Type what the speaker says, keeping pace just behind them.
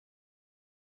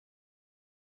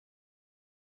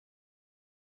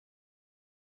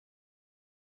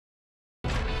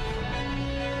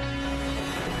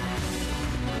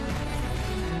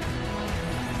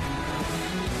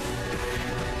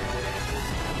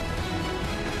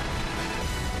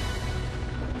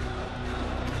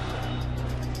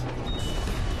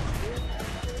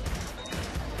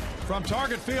From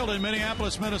Target Field in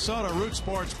Minneapolis, Minnesota, Root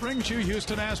Sports brings you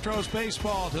Houston Astros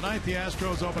baseball. Tonight, the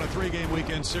Astros open a 3-game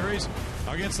weekend series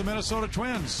against the Minnesota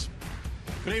Twins.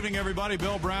 Good evening, everybody.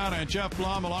 Bill Brown and Jeff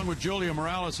Blum, along with Julia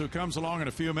Morales, who comes along in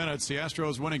a few minutes. The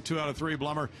Astros winning 2 out of 3,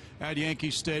 Blummer, at Yankee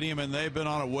Stadium, and they've been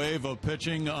on a wave of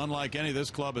pitching unlike any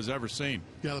this club has ever seen.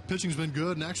 Yeah, the pitching's been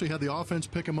good and actually had the offense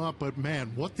pick them up, but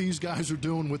man, what these guys are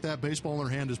doing with that baseball in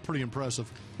their hand is pretty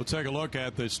impressive. We'll take a look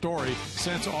at the story.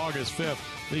 Since August 5th,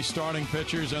 the starting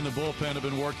pitchers and the bullpen have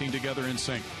been working together in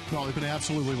sync. No, they've been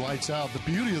absolutely lights out. The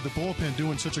beauty of the bullpen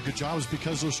doing such a good job is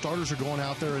because those starters are going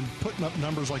out there and putting up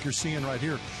numbers like you're seeing right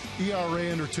here. ERA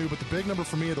under 2, but the big number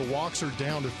for me, the walks are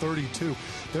down to 32.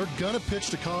 They're going to pitch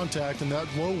to contact, and that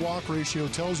low walk ratio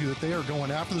tells you that they are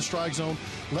going after the strike zone,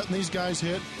 letting these guys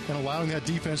hit, and allowing that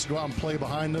defense to go out and play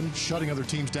behind them, shutting other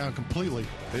teams down completely.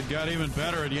 It got even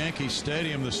better at Yankee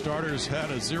Stadium. The starters had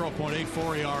a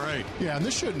 0.84 ERA. Yeah, and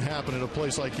this shouldn't happen at a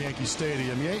place like Yankee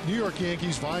Stadium. New York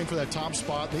Yankees vying for that top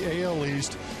spot in the AL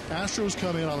East. Astros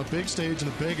come in on a big stage in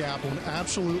the Big Apple and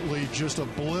absolutely just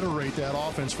obliterate that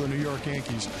offense for the New York Yankees.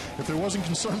 If there wasn't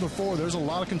concern before, there's a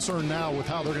lot of concern now with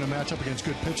how they're going to match up against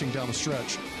good pitching down the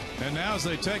stretch. And now as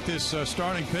they take this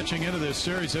starting pitching into this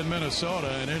series in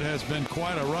Minnesota, and it has been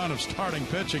quite a run of starting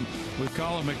pitching with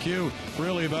Colin McHugh,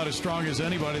 really about as strong as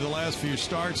anybody the last few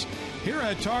starts. Here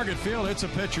at Target Field, it's a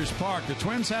pitcher's park. The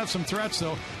Twins have some threats,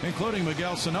 though, including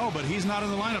Miguel Sano, but he's not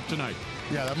in the lineup tonight.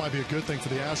 Yeah, that might be a good thing for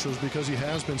the Astros because he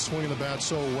has been swinging the bat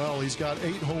so well. He's got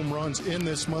 8 home runs in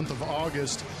this month of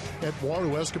August.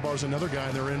 Eduardo Escobar's another guy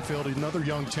in their infield, another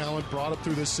young talent brought up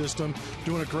through this system,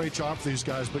 doing a great job for these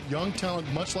guys. But young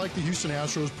talent, much like the Houston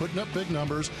Astros, putting up big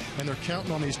numbers, and they're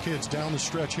counting on these kids down the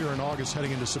stretch here in August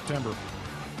heading into September.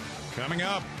 Coming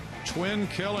up, Twin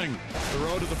killing. The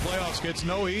road to the playoffs gets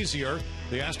no easier.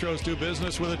 The Astros do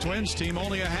business with a Twins team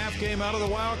only a half game out of the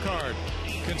wild card.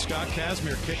 Can Scott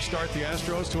Kazmir kickstart the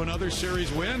Astros to another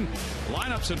series win?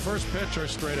 Lineups and first pitch are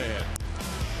straight ahead.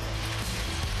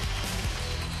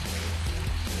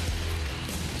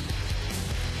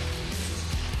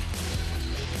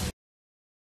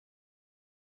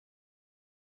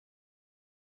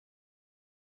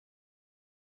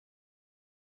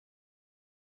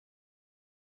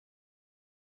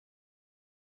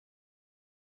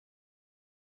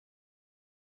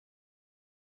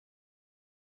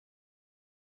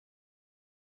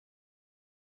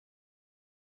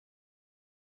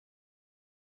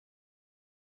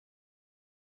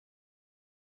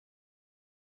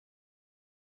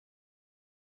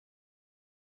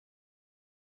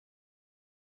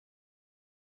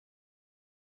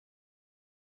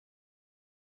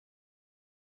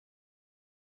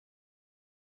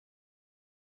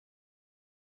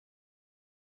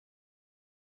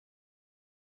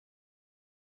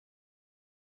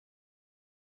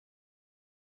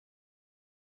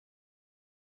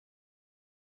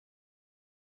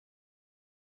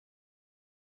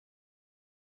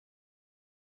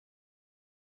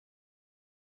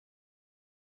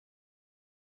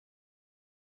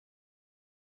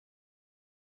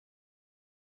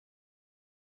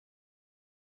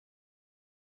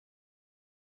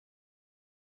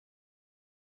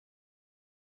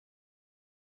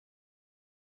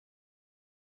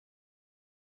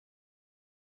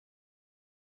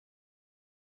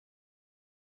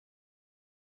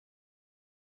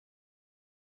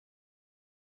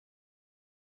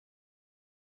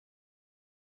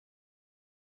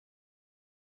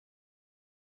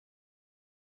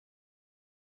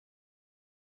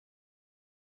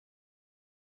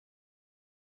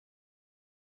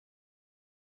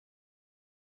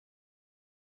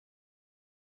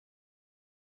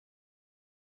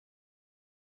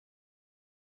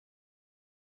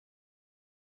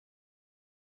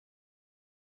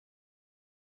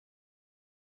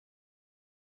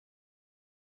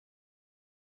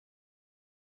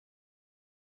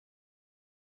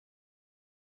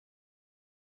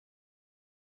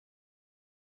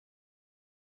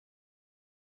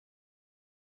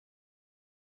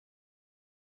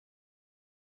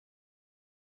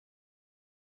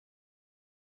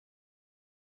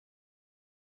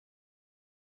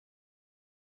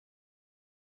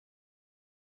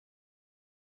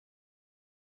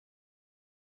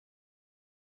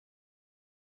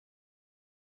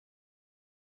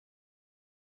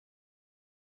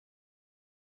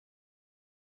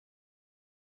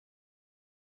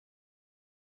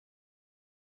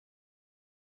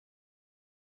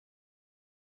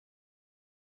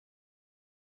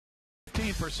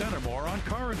 % or more on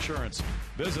car insurance.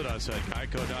 Visit us at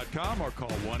geico.com or call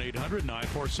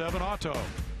 1-800-947-AUTO.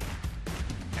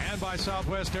 And by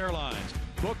Southwest Airlines.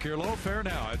 Book your low fare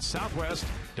now at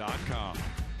southwest.com.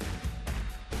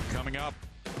 Coming up,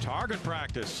 target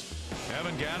practice.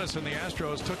 Evan Gattis and the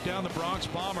Astros took down the Bronx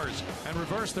Bombers and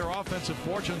reversed their offensive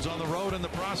fortunes on the road in the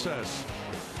process.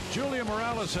 Julia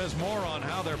Morales has more on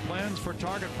how their plans for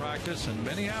target practice in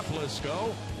Minneapolis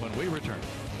go when we return.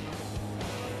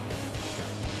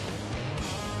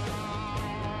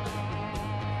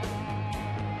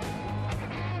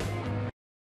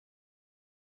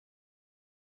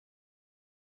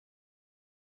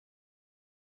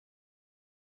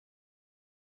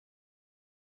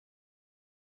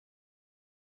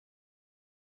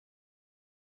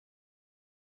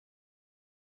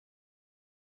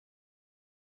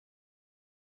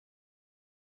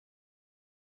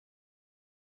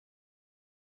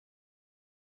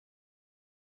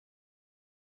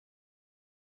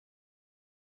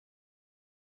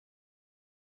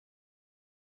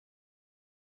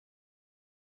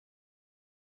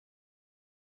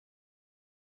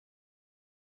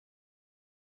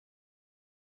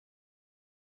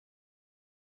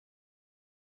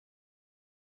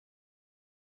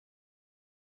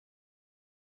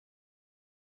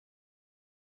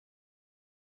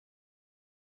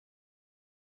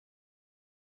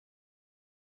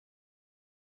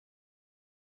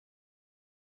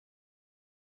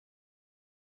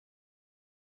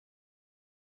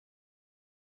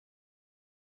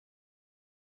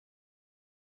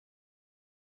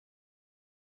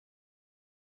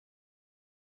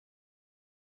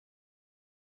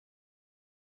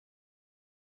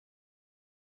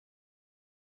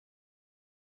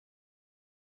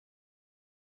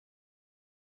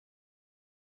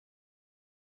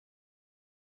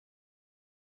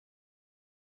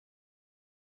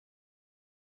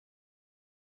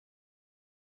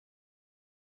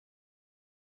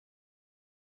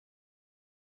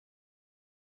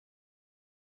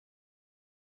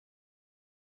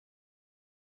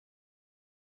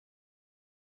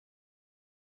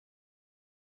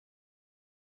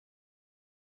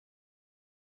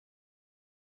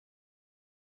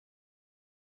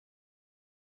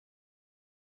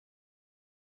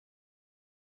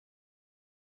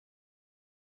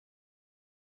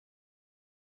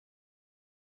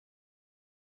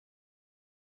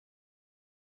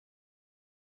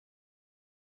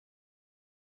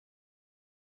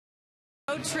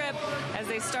 Road trip as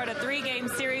they start a 3-game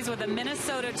series with the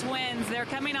Minnesota Twins. They're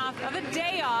coming off of a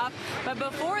day off, but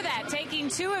before that, taking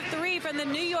 2 of 3 from the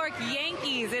New York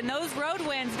Yankees. And those road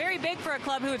wins, very big for a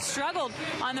club who had struggled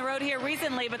on the road here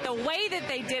recently, but the way that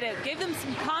they did it gave them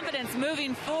some confidence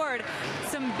moving forward.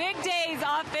 Some big days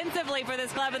offensively for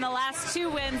this club in the last 2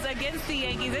 wins against the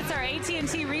Yankees. It's our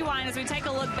AT&T Rewind as we take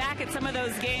a look back at some of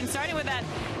those games, starting with that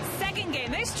second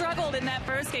game. They struggled in that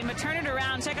first game, but turn it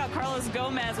around. Check out Carlos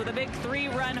Gomez with a big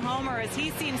 3-run homer as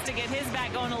he seems to get his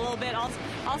bat going a little bit.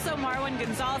 Also Marwin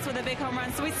Gonzalez with a big home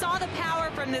run. So we saw the power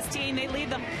from this team. They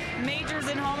lead the majors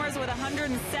in homers with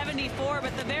 174,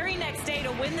 but the very next day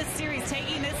to win the series,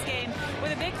 taking this game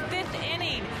with a big 5th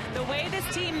inning. The way this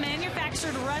team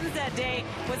manufactured runs that day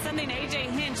was something A.J.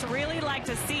 Hinch really liked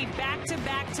to see.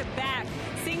 Back-to-back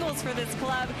singles for this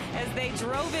club as they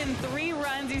drove in 3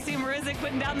 runs. You see Marizic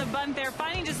putting down the bunt there,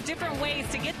 finding just different ways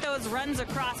to get those runs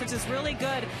across, which is really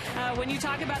good when you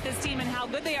talk about this team and how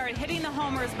good they are at hitting the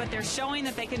homers, but they're showing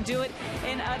that they can do it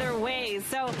in other ways.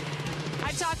 So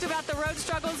I talked about the road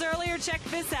struggles earlier. Check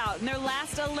this out. In their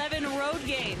last 11 road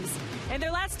games, in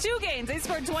their last 2 games, they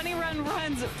scored 20-run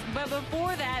runs, but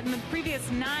before that, in the previous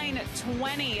 9,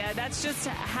 20. That's just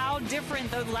how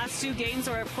different those last 2 games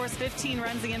were. Of course, 15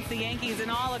 runs against the Yankees and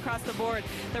all across the board.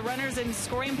 The runners in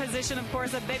scoring position, of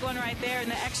course, a big one right there, and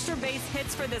the extra base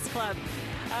hits for this club.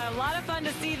 A lot of fun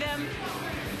to see them.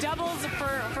 Doubles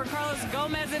for Carlos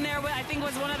Gomez in there, I think,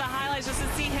 was one of the highlights, just to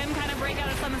see him kind of break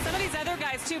out of some. And some of these other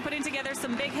guys, too, putting together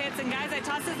some big hits. And, guys, I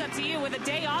toss this up to you. With a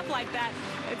day off like that,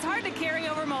 it's hard to carry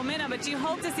over momentum, but you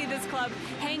hope to see this club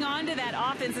hang on to that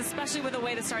offense, especially with the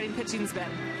way the starting pitching's been.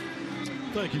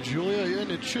 Thank you, Julia. And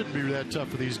it shouldn't be that tough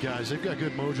for these guys. They've got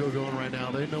good mojo going right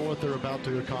now. They know what they're about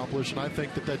to accomplish. And I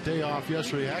think that day off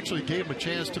yesterday actually gave them a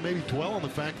chance to maybe dwell on the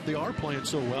fact that they are playing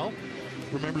so well.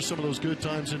 Remember some of those good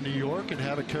times in New York and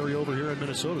have it carry over here in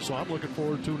Minnesota. So I'm looking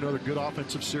forward to another good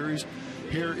offensive series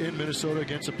here in Minnesota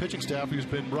against a pitching staff who's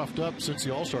been roughed up since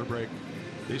the All-Star break.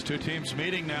 These 2 teams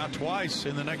meeting now twice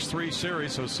in the next 3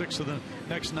 series, so 6 of the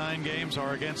next 9 games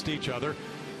are against each other.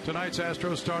 Tonight's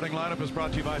Astros starting lineup is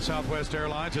brought to you by Southwest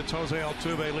Airlines. It's Jose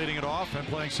Altuve leading it off and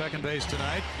playing second base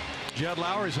tonight. Jed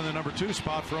Lowry's in the number 2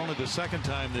 spot for only the 2nd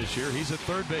time this year. He's at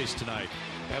third base tonight.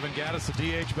 Evan Gattis, the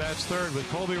DH, bats third with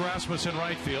Colby Rasmus in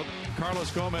right field.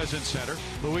 Carlos Gomez in center.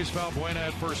 Luis Valbuena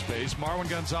at first base. Marwin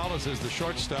Gonzalez is the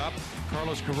shortstop.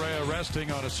 Carlos Correa resting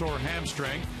on a sore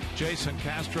hamstring. Jason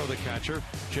Castro the catcher.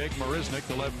 Jake Marisnick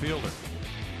the left fielder.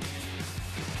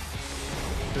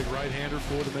 Big right-hander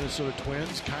for the Minnesota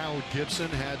Twins. Kyle Gibson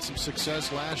had some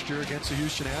success last year against the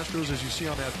Houston Astros, as you see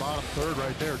on that bottom third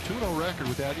right there. 2-0 record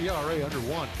with that ERA under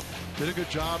 1. Did a good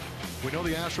job. We know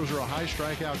the Astros are a high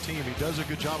strikeout team. He does a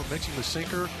good job of mixing the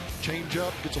sinker,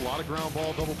 changeup, gets a lot of ground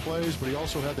ball double plays, but he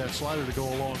also had that slider to go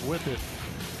along with it.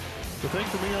 The thing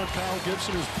for me on Kyle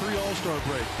Gibson is pre-All-Star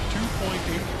break,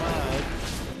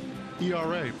 2.85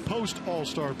 ERA.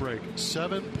 Post-All-Star break,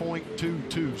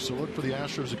 7.22. So look for the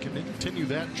Astros to continue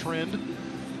that trend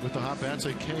with the hot bats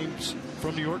that came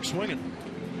from New York swinging.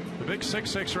 The big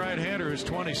 6'6" right-hander who's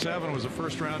 27 was a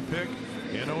first-round pick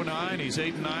in 09. He's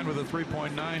 8-9 with a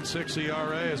 3.96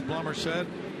 ERA. As Blummer said,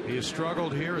 he has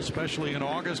struggled here, especially in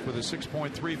August, with a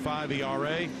 6.35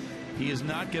 ERA. He is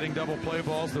not getting double play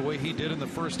balls the way he did in the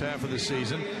first half of the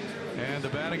season. And the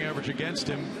batting average against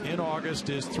him in August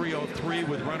is .303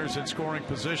 with runners in scoring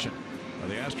position. Now,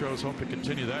 the Astros hope to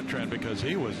continue that trend because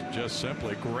he was just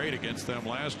simply great against them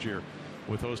last year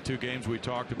with those 2 games we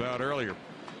talked about earlier.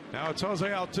 Now it's Jose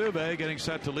Altuve getting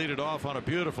set to lead it off on a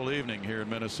beautiful evening here in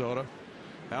Minnesota.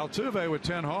 Altuve with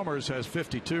 10 homers has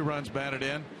 52 runs batted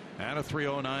in and a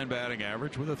 .309 batting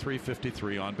average with a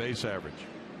 .353 on base average.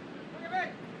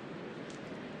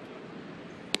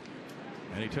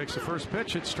 And he takes the first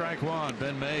pitch at strike 1.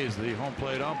 Ben Mays, the home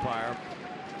plate umpire.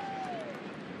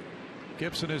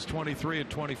 Gibson is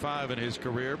 23-25 in his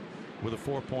career with a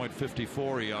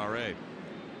 4.54 ERA.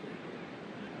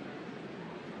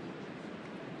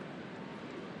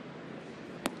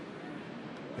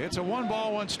 It's a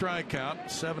 1-ball, 1-strike count.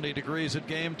 70 degrees at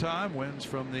game time. Winds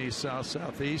from the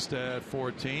south-southeast at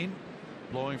 14.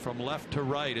 Blowing from left to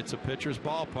right. It's a pitcher's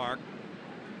ballpark.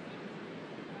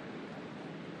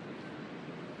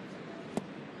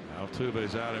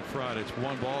 Altuve's out in front. It's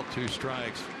 1 ball, 2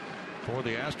 strikes for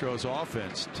the Astros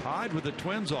offense. Tied with the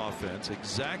Twins offense.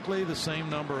 Exactly the same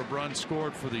number of runs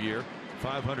scored for the year.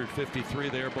 553.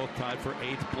 They are both tied for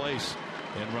 8th place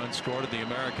in runs scored in the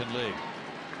American League.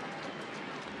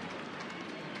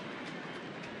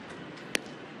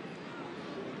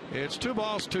 It's 2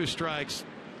 balls, 2 strikes,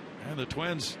 and the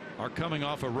Twins are coming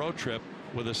off a road trip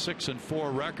with a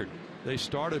 6-4 record. They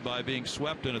started by being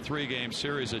swept in a 3-game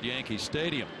series at Yankee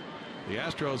Stadium. The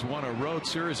Astros won a road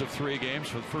series of 3 games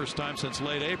for the first time since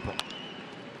late April.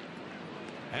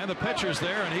 And the pitcher's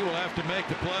there, and he will have to make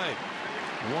the play.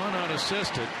 1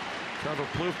 unassisted. Trevor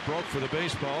Plouffe broke for the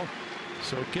baseball,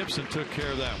 so Gibson took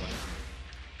care of that one.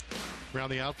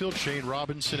 Around the outfield, Shane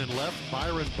Robinson in left,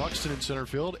 Byron Buxton in center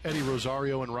field, Eddie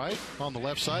Rosario in right. On the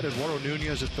left side, Eduardo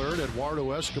Nunez at third,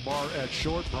 Eduardo Escobar at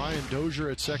short, Brian Dozier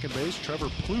at second base, Trevor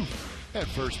Plouffe at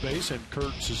first base, and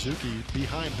Kurt Suzuki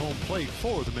behind home plate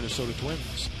for the Minnesota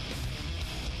Twins.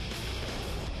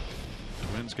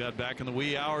 Twins got back in the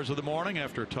wee hours of the morning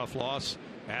after a tough loss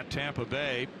at Tampa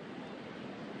Bay.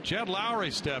 Jed Lowry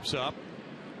steps up.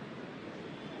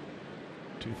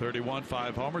 231,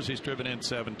 5 homers. He's driven in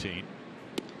 17.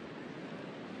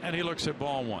 And he looks at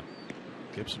ball 1.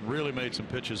 Gibson really made some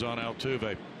pitches on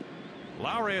Altuve.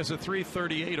 Lowry has a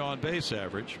 .338 on base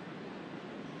average.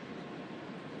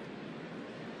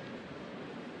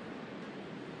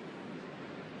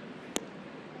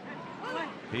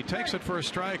 He takes it for a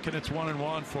strike, and it's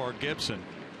 1-1 for Gibson.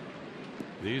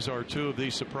 These are 2 of the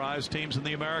surprise teams in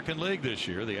the American League this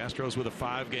year. The Astros with a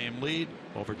 5-game lead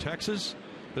over Texas.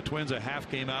 The Twins a half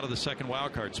game out of the second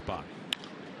wild card spot.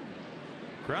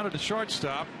 Grounded to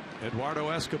shortstop. Eduardo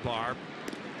Escobar.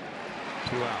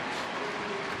 2 outs.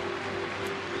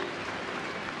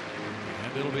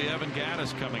 And it'll be Evan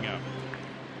Gattis coming up.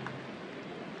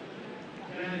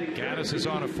 Gattis is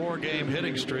on a 4-game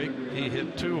hitting streak. He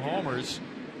hit 2 homers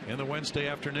in the Wednesday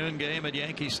afternoon game at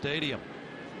Yankee Stadium.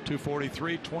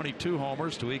 243, 22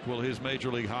 homers to equal his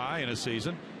major league high in a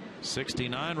season.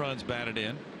 69 runs batted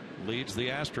in. Leads the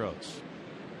Astros.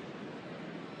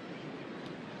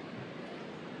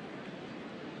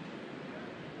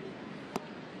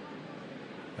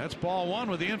 That's ball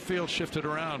 1 with the infield shifted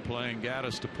around, playing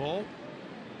Gattis to pull.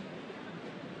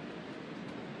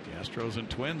 The Astros and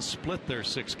Twins split their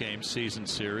 6-game season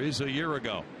series a year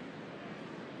ago.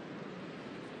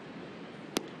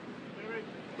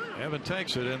 Evan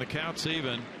takes it, and the count's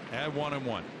even at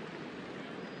 1-1.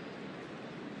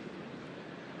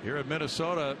 Here at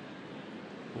Minnesota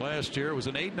last year, it was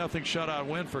an 8-0 shutout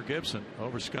win for Gibson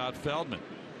over Scott Feldman.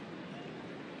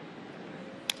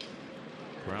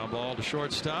 Ground ball to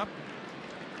shortstop.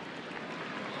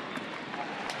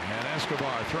 And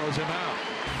Escobar throws him out.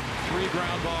 3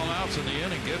 ground ball outs in the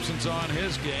inning. Gibson's on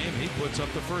his game. He puts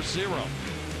up the first 0.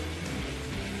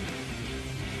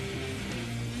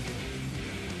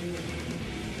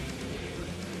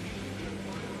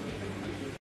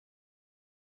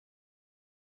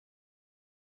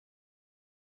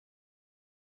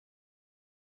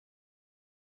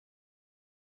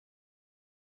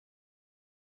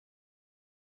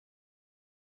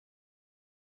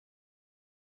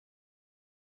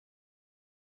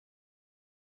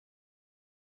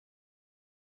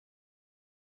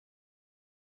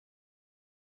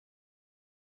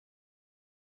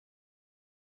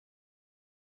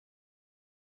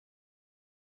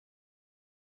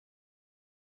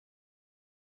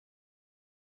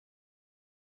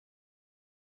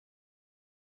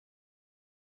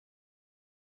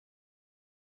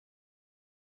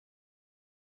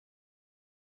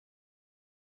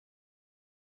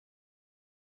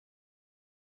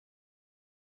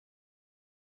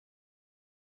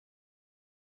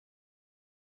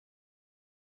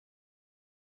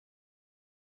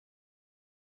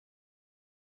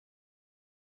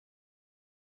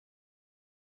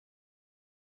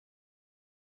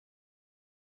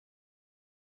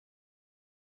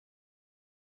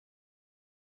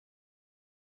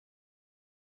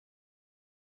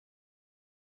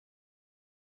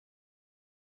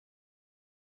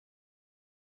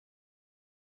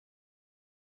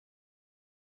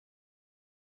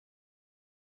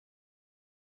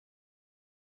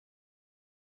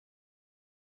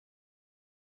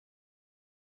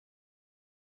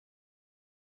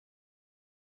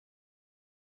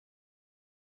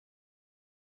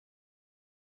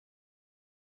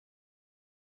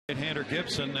 Right-hander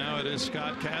Gibson. Now it is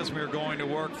Scott Kazmir going to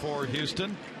work for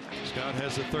Houston. Scott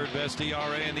has the 3rd best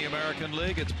ERA in the American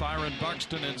League. It's Byron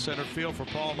Buxton in center field for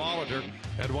Paul Molitor.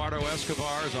 Eduardo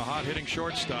Escobar is a hot-hitting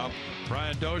shortstop.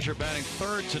 Brian Dozier batting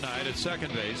 3rd tonight at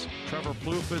second base. Trevor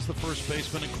Plouffe is the first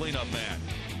baseman and cleanup man.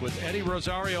 With Eddie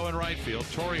Rosario in right field,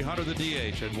 Torrey Hunter the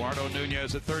DH, Eduardo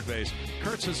Nunez at third base,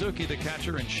 Kurt Suzuki the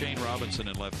catcher, and Shane Robinson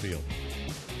in left field.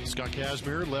 Scott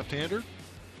Kazmir, left-hander.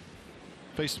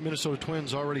 Faced the Minnesota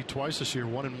Twins already twice this year,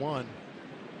 1-1.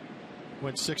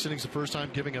 Went 6 innings the first time,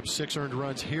 giving up 6 earned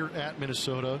runs here at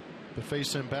Minnesota. But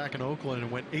faced them back in Oakland and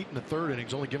went 8 in the 3rd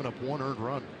innings, only giving up 1 earned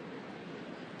run.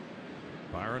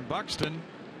 Byron Buxton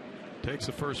takes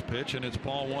the first pitch, and it's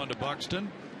ball 1 to Buxton.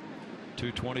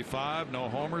 225, no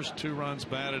homers, 2 runs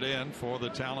batted in for the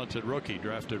talented rookie,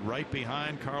 drafted right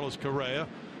behind Carlos Correa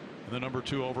in the number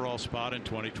 2 overall spot in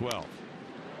 2012.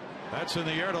 That's in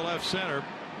the air to left center.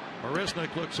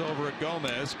 Marisnik looks over at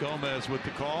Gomez. Gomez with the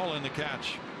call and the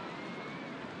catch.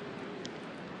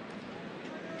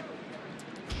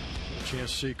 A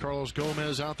chance to see Carlos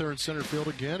Gomez out there in center field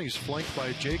again. He's flanked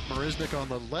by Jake Marisnik on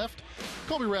the left.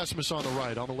 Colby Rasmus on the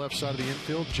right. On the left side of the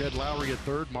infield, Jed Lowry at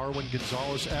third. Marwin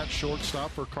Gonzalez at shortstop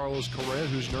for Carlos Correa,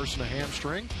 who's nursing a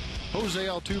hamstring. Jose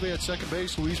Altuve at second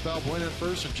base. Luis Valbuena at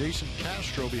first, and Jason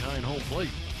Castro behind home plate.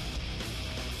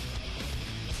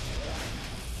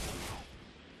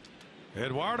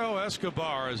 Eduardo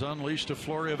Escobar has unleashed a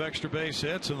flurry of extra base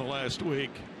hits in the last week.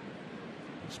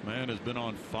 This man has been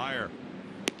on fire.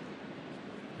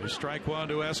 There's strike 1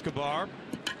 to Escobar.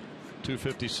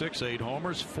 256, 8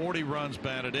 homers, 40 runs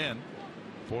batted in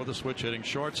for the switch hitting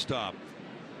shortstop.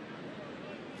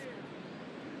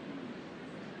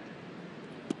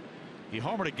 He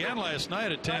homered again last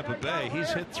night at Tampa Bay.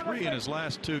 He's hit 3 in his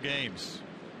last 2 games.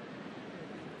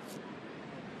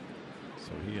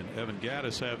 So he and Evan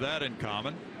Gattis have that in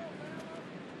common.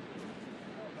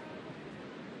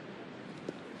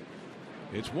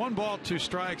 It's 1 ball, 2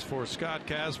 strikes for Scott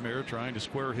Kazmir, trying to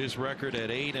square his record at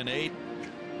 8-8.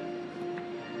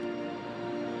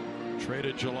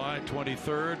 Traded July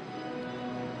 23rd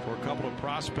for a couple of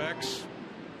prospects.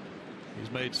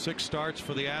 He's made 6 starts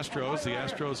for the Astros. The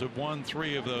Astros have won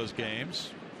 3 of those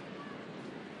games.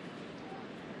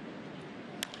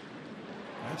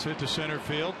 That's hit to center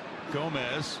field.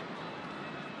 Gomez.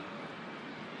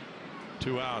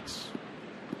 2 outs.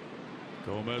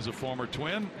 Gomez, a former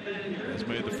Twin, has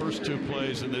made the first 2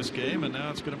 plays in this game, and now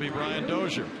it's going to be Brian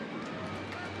Dozier.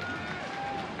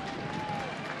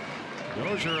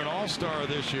 Dozier, an all-star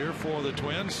this year for the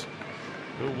Twins,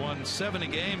 who won 70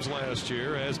 games last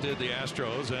year, as did the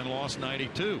Astros, and lost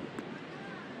 92.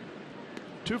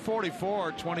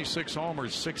 244, 26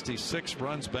 homers, 66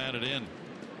 runs batted in.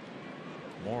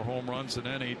 More home runs than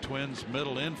any Twins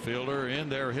middle infielder in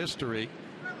their history.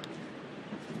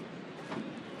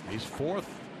 He's 4th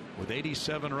with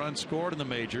 87 runs scored in the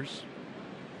majors.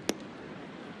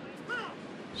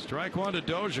 Strike 1 to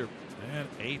Dozier, and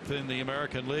 8th in the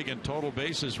American League in total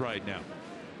bases right now.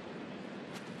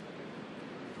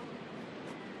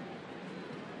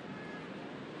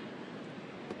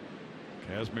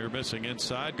 Asmir missing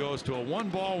inside, goes to a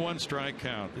 1-ball 1-strike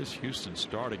count. This Houston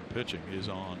starting pitching is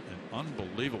on an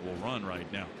unbelievable run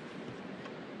right now.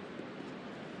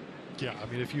 Yeah, I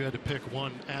mean, if you had to pick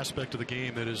one aspect of the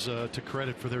game that is to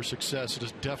credit for their success, it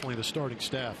is definitely the starting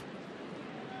staff.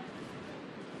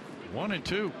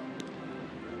 1-2.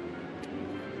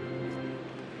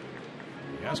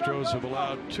 The Astros have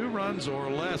allowed 2 runs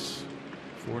or less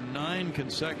for 9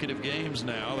 consecutive games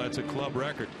now. That's a club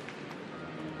record.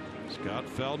 Scott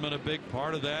Feldman a big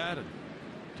part of that. And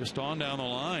just on down the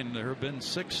line, there have been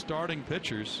 6 starting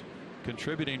pitchers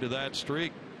contributing to that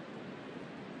streak.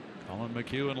 Colin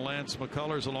McHugh and Lance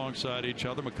McCullers alongside each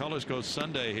other. McCullers goes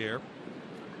Sunday here.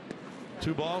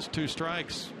 2 balls, 2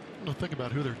 strikes. Well, think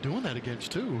about who they're doing that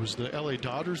against too. It was the LA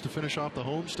Dodgers to finish off the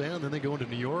homestand. Then they go into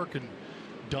New York and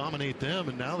dominate them,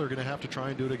 and now they're going to have to try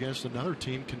and do it against another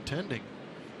team contending.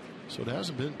 So it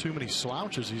hasn't been too many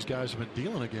slouches these guys have been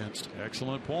dealing against.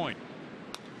 Excellent point.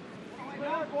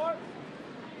 The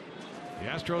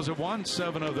Astros have won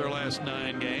 7 of their last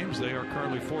 9 games. They are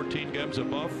currently 14 games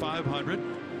above 500.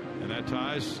 And that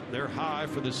ties their high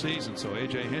for the season. So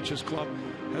A.J. Hinch's club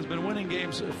has been winning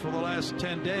games for the last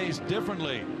 10 days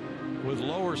differently, with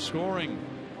lower scoring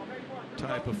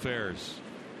type affairs.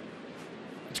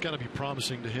 It's got to be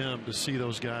promising to him to see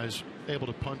those guys able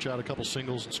to punch out a couple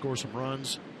singles and score some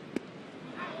runs.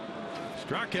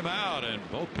 Struck him out, and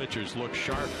both pitchers look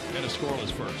sharp in a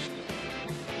scoreless first.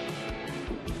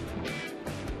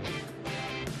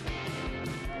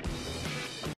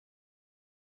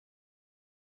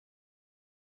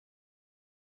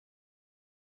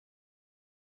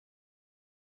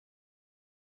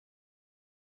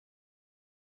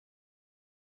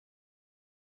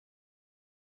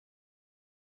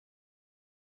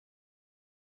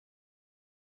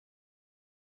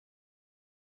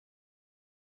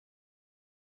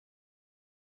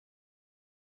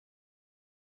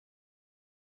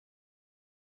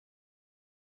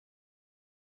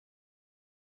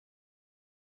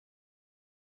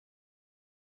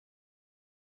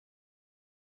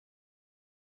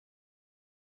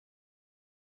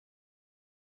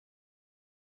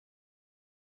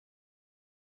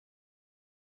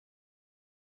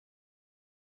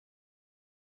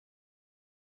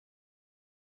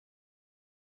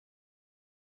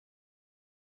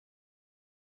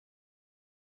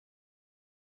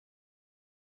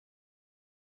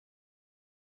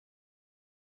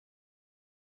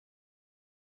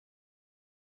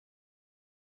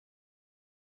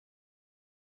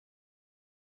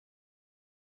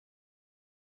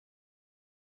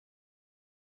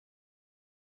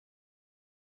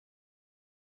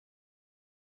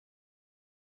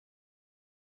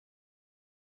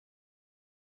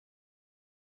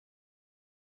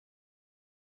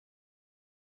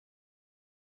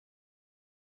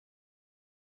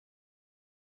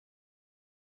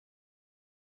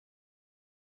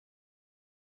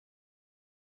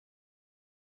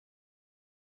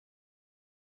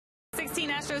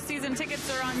 Astros season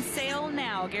tickets are on sale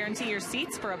now. Guarantee your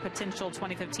seats for a potential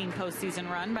 2015 postseason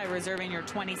run by reserving your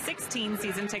 2016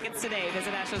 season tickets today.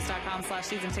 Visit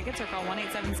Astros.com/season tickets or call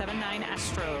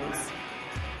 1-877-9-ASTROS.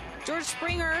 George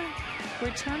Springer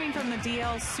returning from the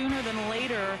DL sooner than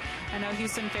later. I know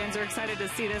Houston fans are excited to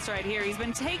see this right here. He's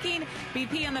been taking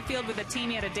BP on the field with the team.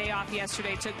 He had a day off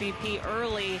yesterday, took BP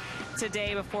early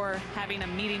today before having a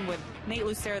meeting with Nate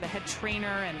Lucero, the head trainer,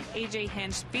 and A.J.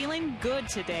 Hinch. Feeling good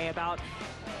today about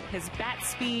his bat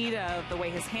speed, the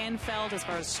way his hand felt as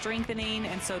far as strengthening,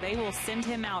 and so they will send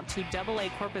him out to AA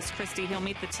Corpus Christi. He'll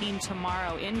meet the team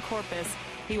tomorrow in Corpus.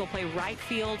 He will play right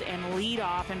field and lead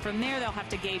off, and from there they'll have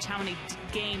to gauge how many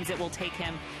games it will take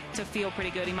him to feel pretty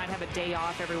good. He might have a day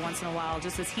off every once in a while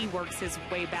just as he works his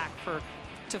way back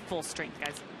to full strength,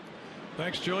 guys.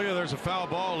 Thanks, Julia. There's a foul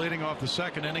ball leading off the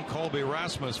second inning. Colby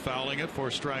Rasmus fouling it for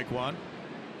strike 1.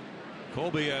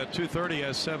 Colby at .230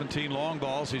 has 17 long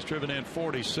balls. He's driven in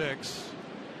 46.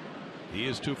 He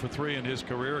is 2 for 3 in his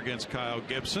career against Kyle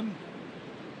Gibson.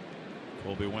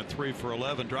 Colby went 3 for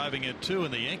 11, driving in 2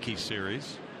 in the Yankees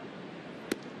series.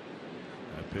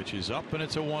 That pitch is up, and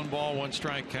it's a 1-ball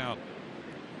 1-strike count.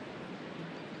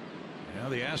 Now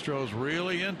the Astros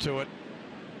really into it.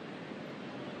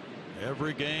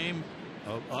 Every game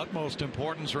of utmost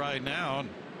importance right now.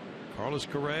 Carlos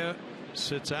Correa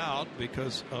sits out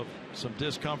because of some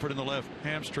discomfort in the left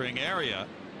hamstring area.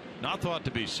 Not thought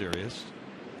to be serious.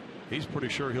 He's pretty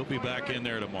sure he'll be back in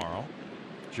there tomorrow.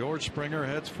 George Springer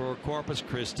heads for Corpus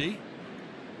Christi,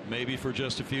 maybe for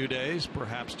just a few days,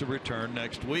 perhaps to return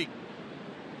next week.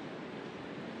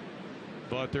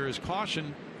 But there is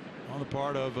caution on the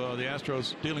part of the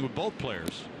Astros dealing with both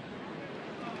players.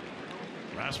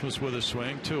 Rasmus with a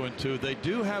swing, 2-2. They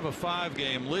do have a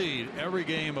 5-game lead, every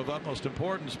game of utmost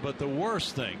importance, but the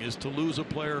worst thing is to lose a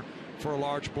player for a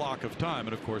large block of time,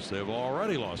 and of course they've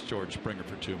already lost George Springer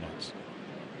for 2 months.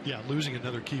 Yeah, losing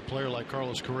another key player like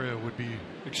Carlos Correa would be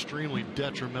extremely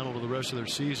detrimental to the rest of their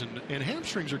season. And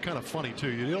hamstrings are kind of funny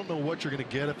too. You don't know what you're going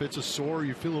to get. If it's a sore,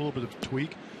 you feel a little bit of a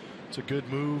tweak. It's a good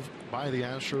move by the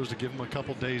Astros to give them a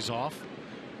couple days off.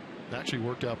 It actually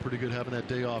worked out pretty good having that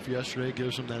day off yesterday.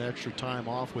 Gives them that extra time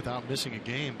off without missing a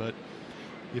game. But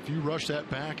if you rush that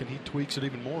back and he tweaks it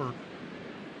even more,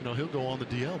 you know, he'll go on the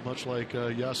DL, much like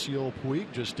Yasiel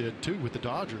Puig just did too with the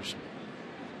Dodgers.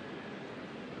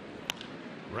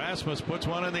 Rasmus puts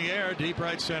one in the air, deep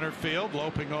right center field,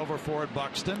 loping over for it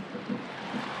Buxton.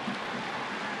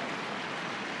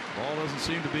 Ball doesn't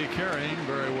seem to be carrying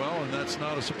very well, and that's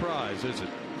not a surprise, is it?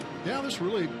 Yeah, this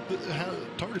really,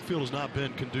 target field has not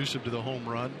been conducive to the home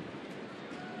run.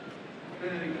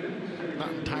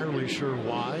 Not entirely sure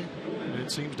why.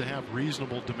 It seems to have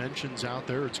reasonable dimensions out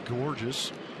there. It's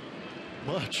gorgeous.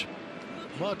 Much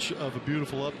of a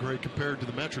beautiful upgrade compared to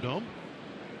the Metrodome.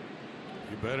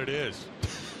 You bet it is.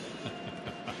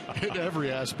 In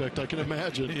every aspect I can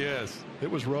imagine. Yes. It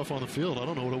was rough on the field. I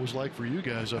don't know what it was like for you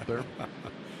guys up there.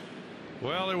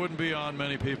 Well, it wouldn't be on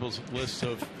many people's lists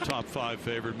of top 5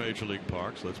 favorite major league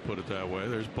parks. Let's put it that way.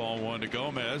 There's ball 1 to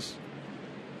Gomez.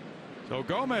 So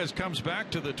Gomez comes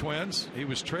back to the Twins. He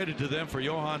was traded to them for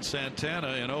Johan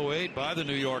Santana in 08 by the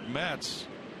New York Mets.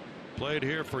 Played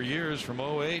here for years from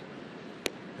 08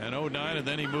 and 09, and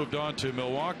then he moved on to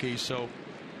Milwaukee. So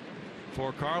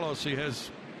for Carlos, he has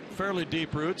fairly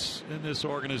deep roots in this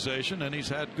organization, and he's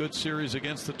had good series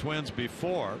against the Twins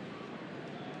before.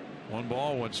 1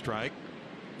 ball, 1 strike.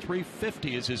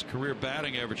 350 is his career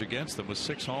batting average against them, with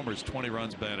 6 homers, 20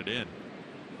 runs batted in.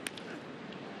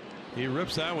 He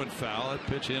rips that one foul. That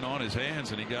pitch in on his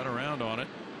hands, and he got around on it.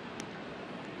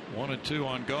 1-2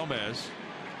 on Gomez.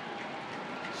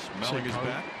 Smelling his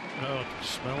bat.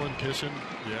 Smelling, kissing,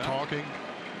 talking.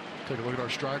 Take a look at our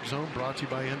strike zone, brought to you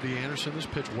by MD Anderson. This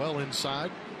pitch well inside.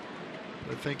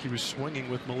 I think he was swinging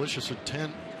with malicious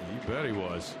intent. You bet he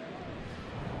was.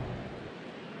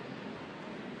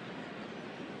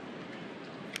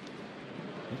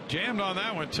 He jammed on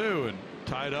that one too, and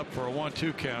tied up for a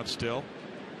 1-2 count still.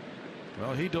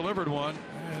 Well, he delivered one,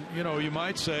 and you know, you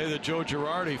might say that Joe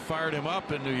Girardi fired him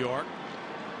up in New York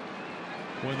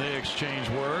when they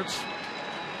exchanged words,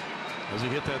 as he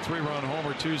hit that 3-run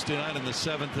homer Tuesday night in the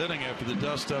 7th inning after the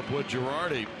dust-up with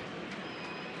Girardi.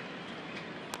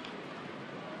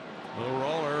 Little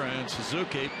roller, and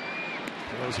Suzuki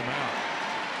throws him out.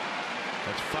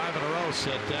 That's 5 in a row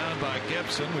set down by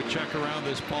Gibson. We check around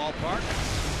this ballpark,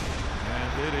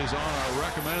 and it is on our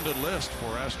recommended list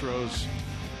for Astros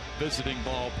visiting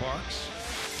ballparks.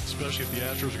 Especially if the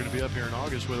Astros are going to be up here in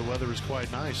August where the weather is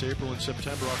quite nice. April and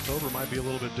September, October might be a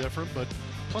little bit different, but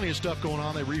plenty of stuff going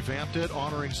on. They revamped it,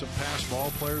 honoring some past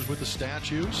ball players with the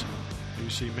statues. You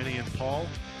see Minnie and Paul.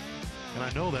 And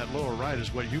I know that lower right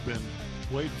is what you've been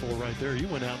waiting for right there. You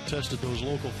went out and tested those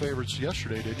local favorites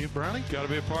yesterday, didn't you, Brownie? Got to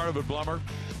be a part of it, Blummer.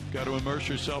 Got to immerse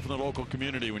yourself in the local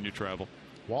community when you travel.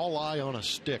 Walleye on a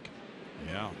stick.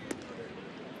 Yeah.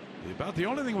 About the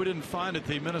only thing we didn't find at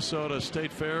the Minnesota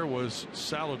State Fair was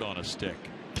salad on a stick.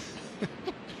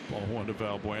 Ball 1 to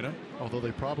Valbuena. Although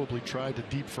they probably tried to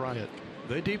deep fry it.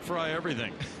 They deep fry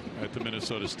everything at the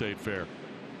Minnesota State Fair.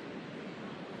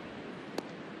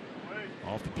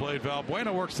 Off the plate,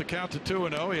 Valbuena works the count to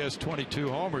 2-0. He has 22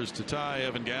 homers to tie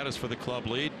Evan Gattis for the club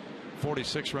lead.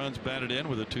 46 runs batted in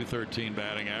with a .213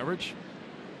 batting average.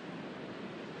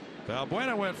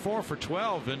 Valbuena went 4 for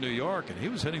 12 in New York, and he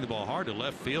was hitting the ball hard to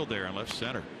left field there and left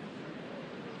center.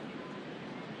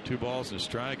 2 balls and a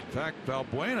strike. In fact,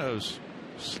 Valbuena's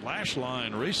slash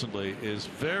line recently is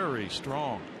very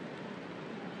strong.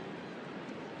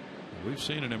 We've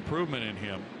seen an improvement in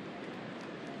him.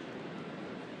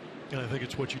 And I think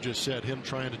it's what you just said, him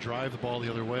trying to drive the ball the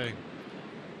other way.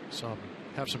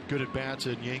 Have some good at bats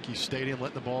in Yankee Stadium,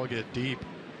 letting the ball get deep.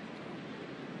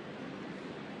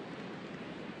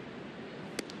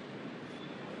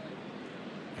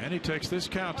 And he takes this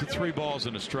count to 3 balls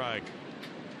and a strike.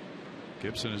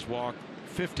 Gibson has walked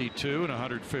 52 in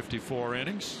 154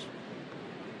 innings.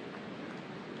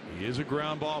 He is a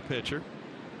ground ball pitcher.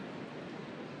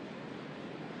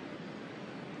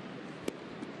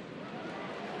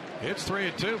 It's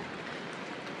 3-2.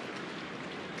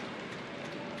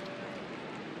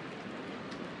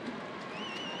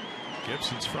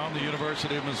 Gibson's from the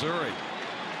University of Missouri.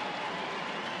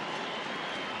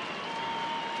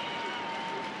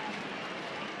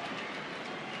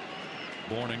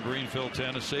 Born in Greenville,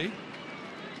 Tennessee.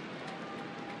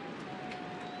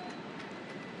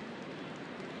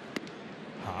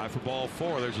 High for ball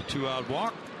 4. There's a 2-out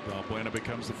walk. Balbuena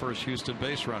becomes the first Houston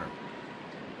base runner.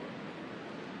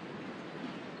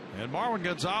 And Marwin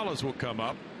Gonzalez will come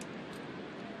up.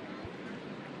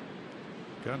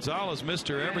 Gonzalez,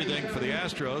 Mr. Everything for the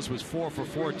Astros, was 4 for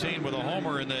 14 with a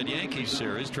homer in that Yankees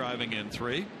series, driving in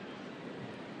 3.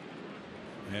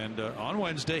 And on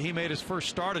Wednesday, he made his first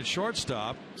start at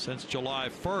shortstop since July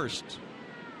 1st.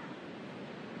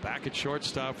 Back at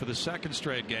shortstop for the second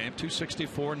straight game.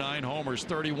 264, 9 homers,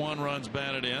 31 runs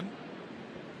batted in.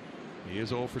 He is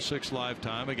 0 for 6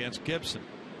 lifetime against Gibson.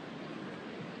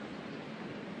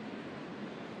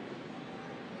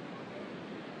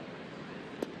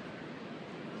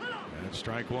 And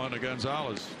strike 1 to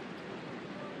Gonzalez.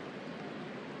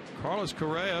 Carlos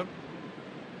Correa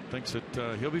thinks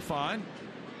that he'll be fine.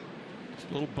 Just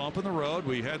a little bump in the road.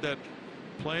 We had that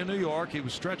play in New York. He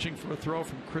was stretching for a throw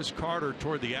from Chris Carter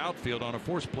toward the outfield on a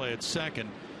force play at second.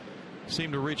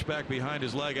 Seemed to reach back behind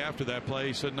his leg after that play.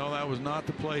 He said no, that was not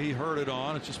the play he heard it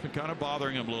on. It's just been kind of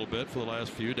bothering him a little bit for the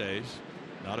last few days.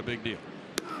 Not a big deal.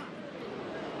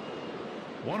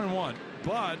 1-1.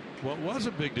 But what was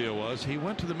a big deal was he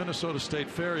went to the Minnesota State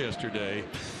Fair yesterday.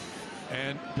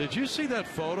 And did you see that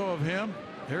photo of him?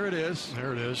 Here it is.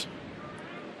 There it is.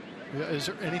 Yeah, is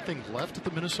there anything left at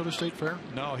the Minnesota State Fair?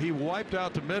 No, he wiped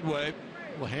out the Midway.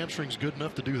 Well, hamstring's good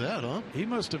enough to do that, huh? He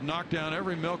must have knocked down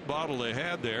every milk bottle they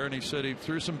had there, and he said he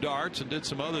threw some darts and did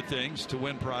some other things to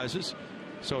win prizes.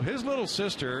 So his little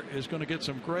sister is going to get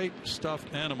some great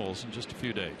stuffed animals in just a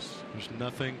few days. There's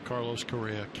nothing Carlos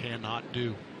Correa cannot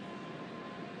do.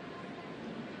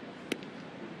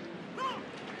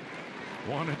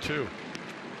 1-2.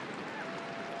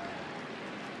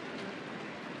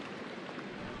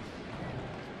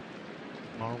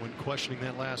 Marwin questioning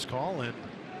that last call, and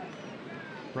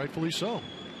rightfully so.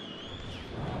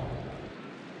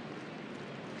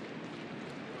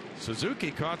 Suzuki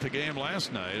caught the game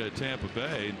last night at Tampa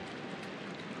Bay.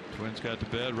 Twins got to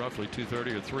bed roughly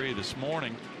 2:30 or 3 this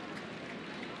morning.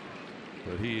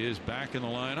 But he is back in the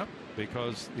lineup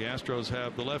because the Astros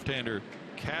have the left-hander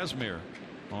Kazmir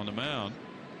on the mound.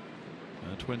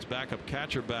 And the Twins backup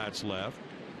catcher bats left.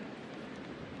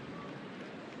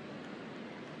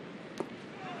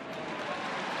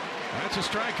 That's a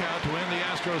strikeout to end the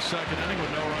Astros second inning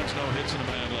with no runs, no hits, and a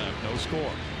man left. No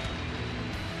score.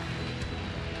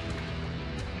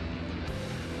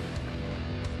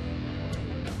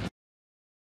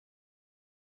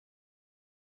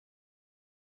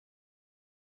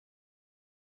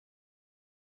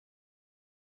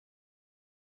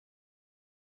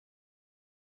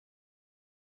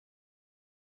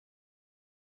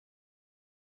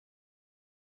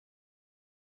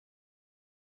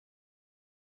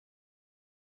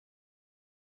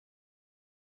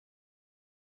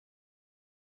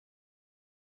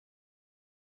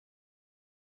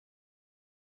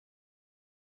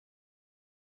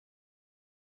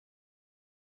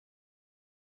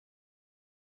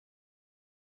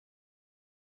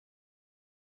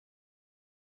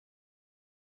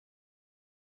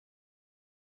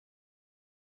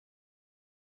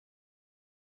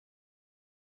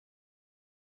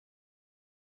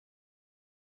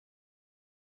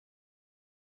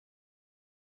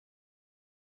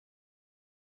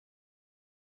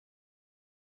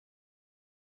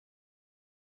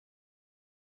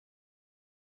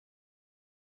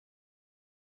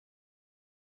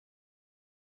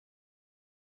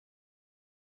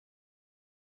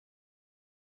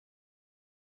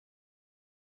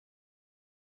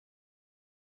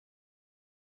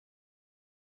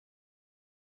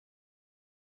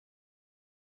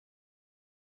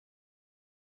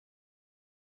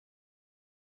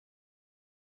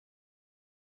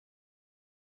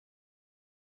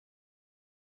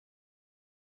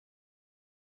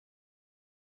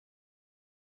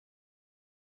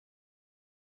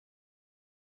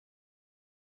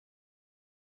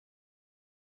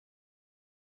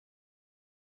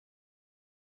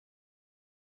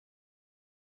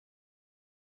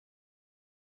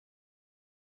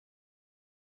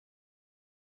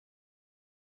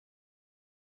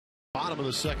 Bottom of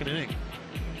the second inning.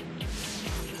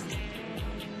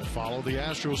 Follow the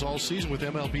Astros all season with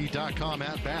MLB.com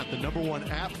At Bat, the #1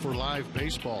 app for live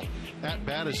baseball. At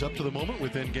Bat is up to the moment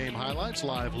with in-game highlights,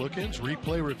 live look-ins,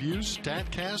 replay reviews,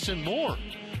 StatCasts, and more.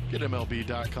 Get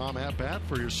MLB.com At Bat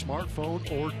for your smartphone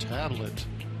or tablet.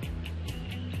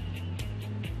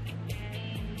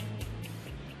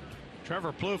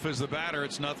 Trevor Plouffe is the batter.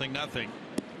 It's 0-0.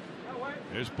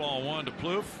 Here's ball 1 to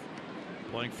Plouffe,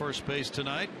 playing first base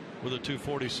tonight with a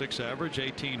 .246 average,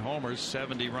 18 homers,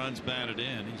 70 runs batted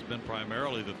in. He's been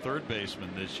primarily the third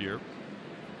baseman this year.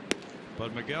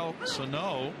 But Miguel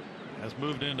Sano has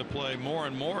moved into play more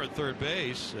and more at third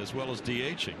base, as well as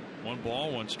DHing. 1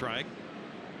 ball, 1 strike.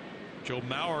 Joe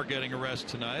Mauer getting a rest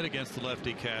tonight against the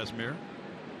lefty Kazmir.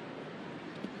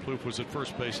 Plouffe was at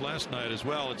first base last night as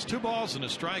well. It's 2 balls and a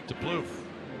strike to Plouffe.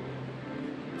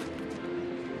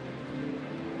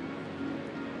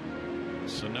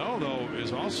 Sano, though,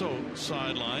 is also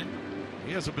sidelined.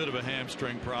 He has a bit of a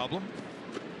hamstring problem.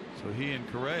 So he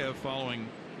and Correa following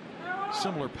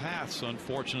similar paths,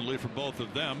 unfortunately for both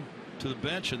of them, to the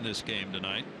bench in this game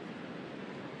tonight.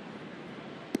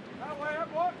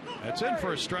 That's in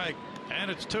for a strike,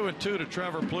 and it's 2-2 to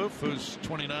Trevor Plouffe, who's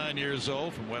 29 years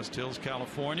old, from West Hills,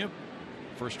 California.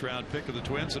 First round pick of the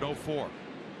Twins at 04.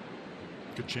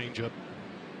 Good changeup.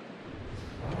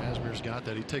 Kazmir's got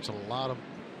that. He takes a lot of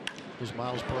his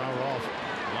miles per hour off.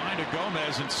 Line to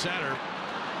Gomez in center.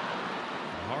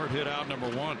 Hard hit out number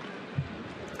 1.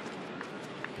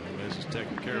 Gomez has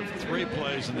taken care of 3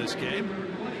 plays in this game.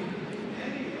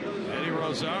 Eddie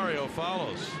Rosario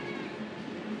follows.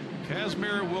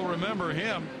 Kazmir will remember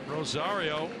him.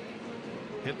 Rosario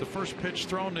hit the first pitch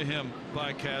thrown to him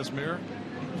by Kazmir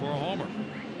for a homer.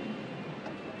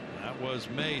 That was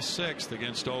May 6th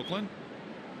against Oakland.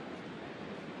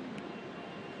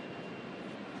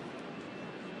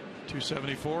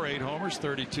 274, 8 homers,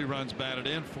 32 runs batted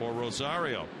in for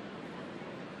Rosario.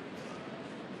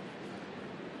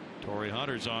 Torrey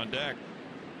Hunter's on deck.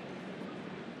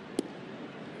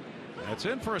 That's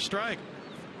in for a strike.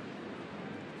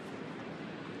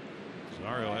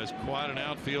 Rosario has quite an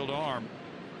outfield arm.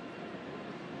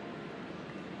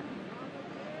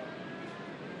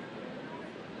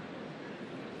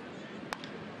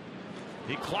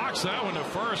 He clocks that one to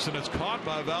first, and it's caught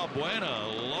by Valbuena.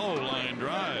 A low line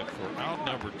drive for out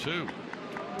number 2.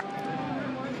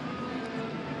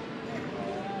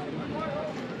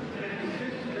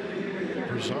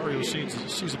 Rosario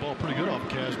sees the ball pretty good off of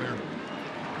Kazmir.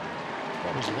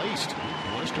 That was laced.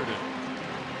 Blistered it.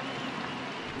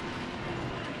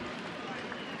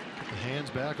 Get the hands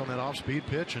back on that off-speed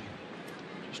pitch and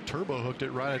just turbo hooked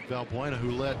it right at Valbuena,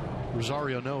 who let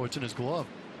Rosario know it's in his glove.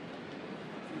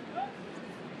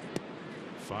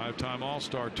 5-time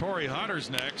All-Star Torrey Hunter's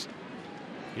next.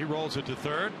 He rolls it to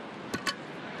third.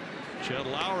 Chet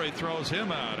Lowry throws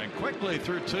him out, and quickly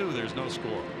through 2. There's no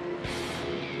score.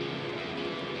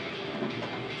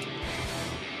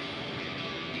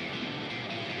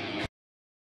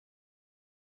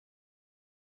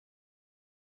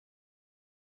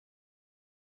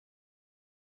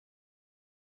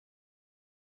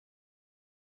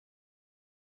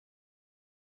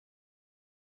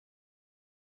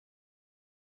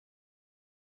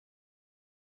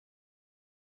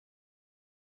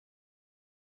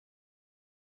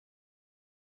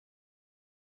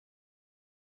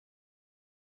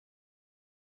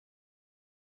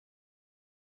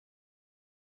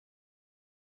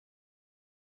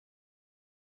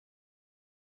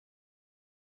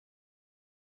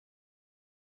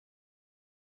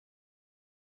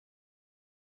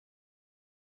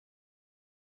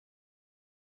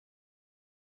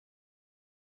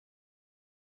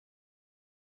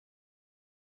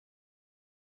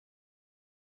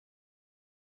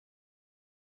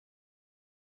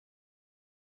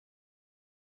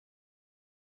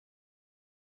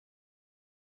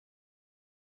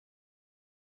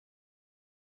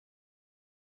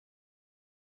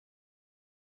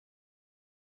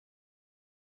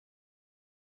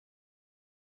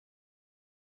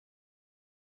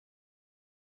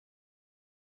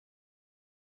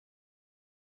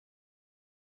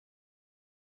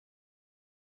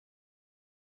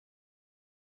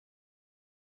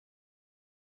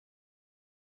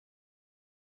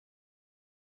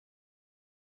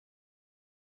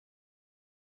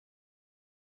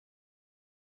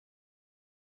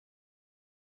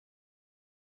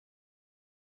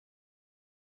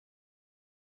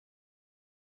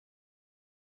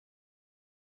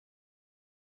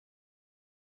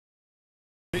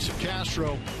 Jason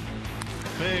Castro,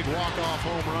 big walk-off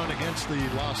home run against the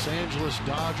Los Angeles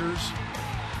Dodgers.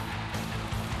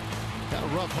 Had a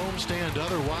rough homestand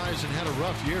otherwise and had a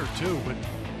rough year too, but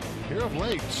here of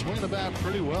late swinging the bat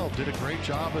pretty well. Did a great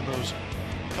job in those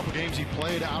couple games he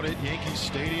played out at Yankee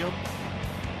Stadium.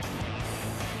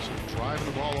 So driving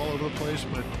the ball all over the place,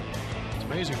 but it's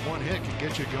amazing one hit can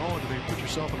get you going and then put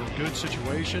yourself in a good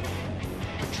situation.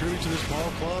 Contribute to this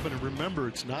ball club, and remember,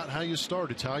 it's not how you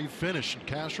start, it's how you finish. And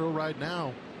Castro right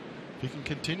now, if he can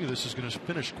continue this, is going to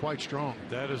finish quite strong.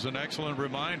 That is an excellent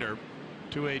reminder.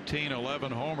 218,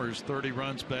 11 homers, 30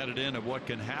 runs batted in, of what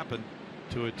can happen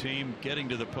to a team getting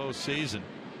to the postseason.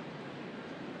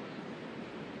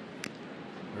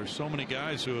 There's so many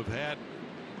guys who have had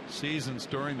seasons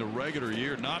during the regular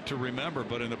year not to remember,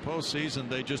 but in the postseason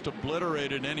they just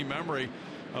obliterated any memory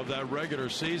of that regular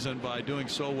season by doing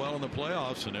so well in the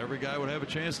playoffs, and every guy would have a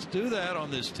chance to do that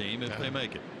on this team if they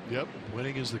make it. Yep,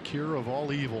 winning is the cure of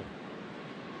all evil.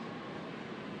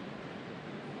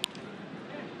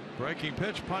 Breaking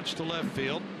pitch, punch to left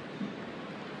field.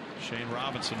 Shane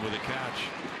Robinson with a catch.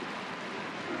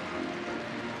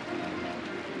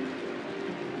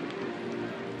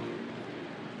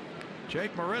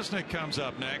 Jake Marisnick comes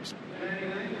up next.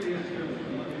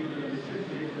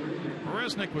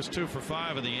 Marisnick was 2 for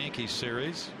 5 in the Yankees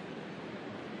series.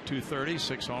 230,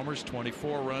 6 homers,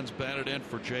 24 runs batted in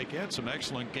for Jake. He had some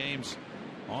excellent games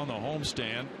on the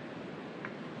homestand.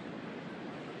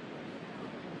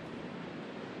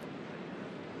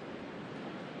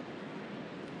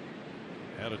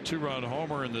 Had a 2-run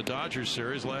homer in the Dodgers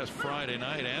series last Friday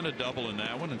night and a double in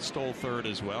that one, and stole third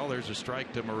as well. There's a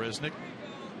strike to Marisnick.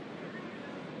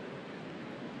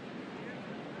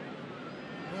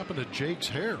 What happened to Jake's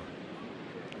hair?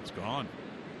 It's gone.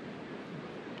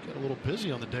 Got a little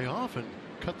busy on the day off and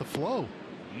cut the flow.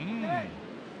 Mm.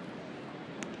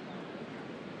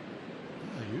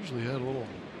 He usually had a little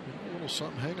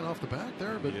something hanging off the back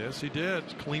there, but yes, he did.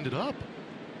 Cleaned it up.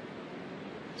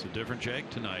 It's a different Jake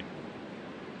tonight.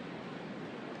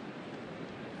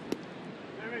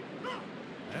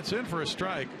 That's in for a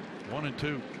strike.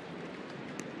 1-2.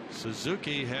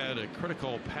 Suzuki had a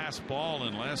critical pass ball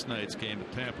in last night's game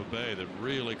at Tampa Bay that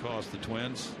really cost the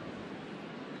Twins.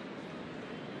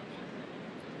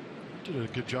 Did a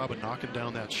good job of knocking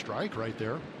down that strike right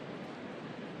there.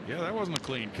 Yeah, that wasn't a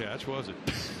clean catch, was it?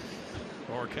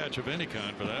 Or a catch of any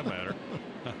kind for that matter.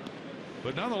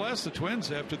 But nonetheless, the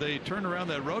Twins, after they turned around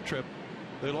that road trip,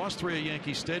 they lost 3 at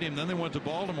Yankee Stadium. Then they went to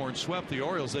Baltimore and swept the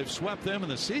Orioles. They've swept them in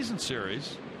the season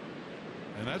series,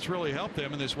 and that's really helped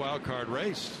them in this wild card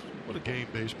race. What a game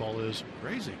baseball is.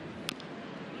 Crazy.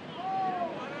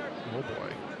 Oh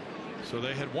boy. So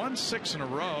they had won 6 in a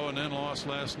row and then lost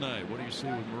last night. What do you see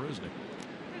with Marisnick?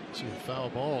 See a foul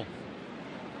ball.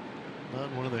 Not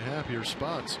in one of the happier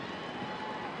spots.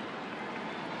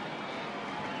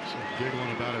 So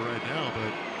giggling about it right now,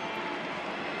 but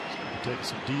he's taking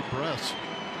some deep breaths.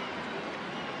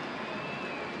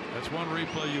 That's one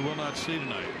replay you will not see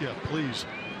tonight. Yeah, please.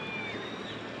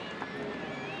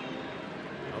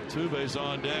 Altuve's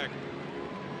on deck.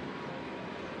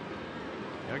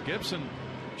 Yeah, Gibson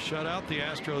shut out the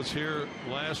Astros here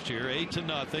last year,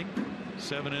 8-0,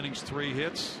 7 innings, 3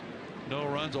 hits, no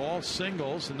runs, all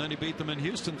singles, and then he beat them in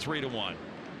Houston 3-1,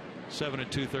 7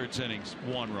 2/3 innings,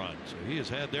 1 run. So he has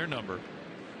had their number.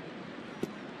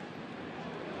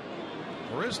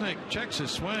 Marisnick checks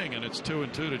his swing, and it's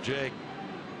 2-2 to Jake.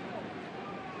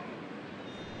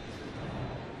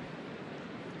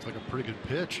 It's like a pretty good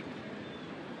pitch.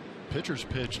 Pitcher's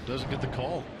pitch, doesn't get the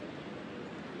call.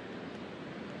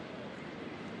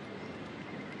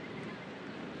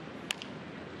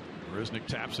 Marisnick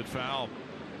taps it foul.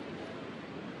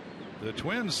 The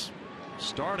Twins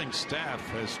starting staff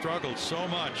has struggled so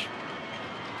much.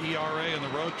 ERA in the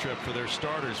road trip for their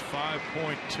starters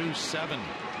 5.27.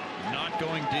 Not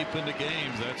going deep into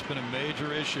games. That's been a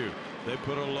major issue. They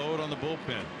put a load on the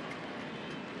bullpen.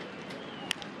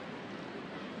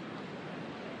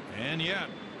 And yet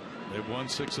they've won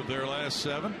 6 of their last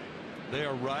 7. They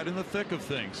are right in the thick of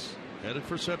things, headed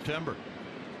for September.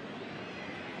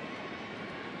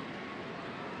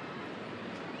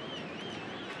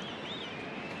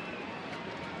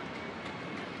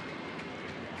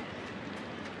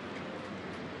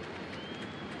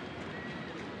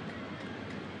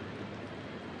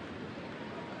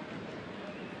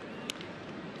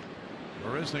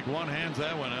 Marisnick one-hands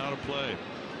that one out of play.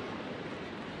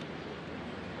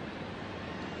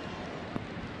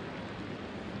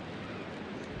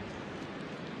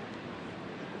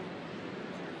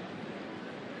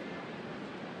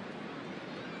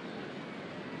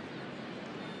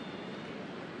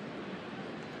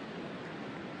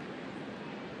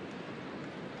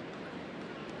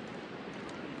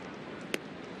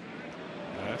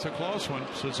 That's a close one.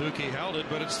 Suzuki held it,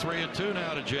 but it's 3-2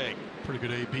 now to Jake. Pretty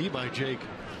good AB by Jake.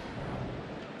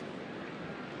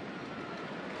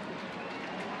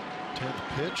 10th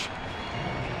pitch.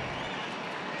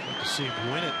 Like to see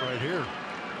him win it right here.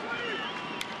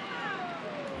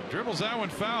 Dribbles that one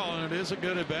foul, and it is a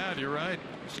good at bat. You're right.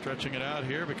 Stretching it out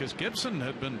here because Gibson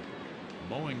had been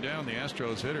mowing down the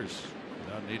Astros hitters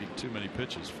without needing too many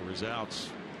pitches for his outs.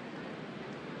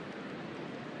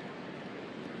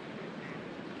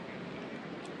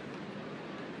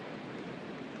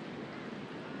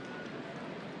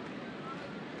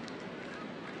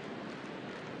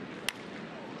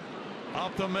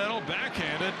 Up the middle,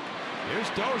 backhanded. Here's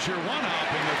Dozier, one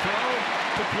hopping the throw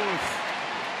to Plouffe.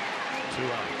 2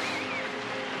 outs.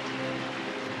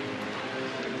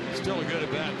 Still a good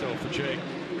at bat though for Jake.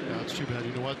 Yeah, it's too bad.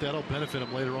 You know what? That'll benefit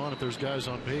him later on if there's guys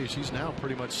on base. He's now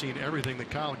pretty much seen everything that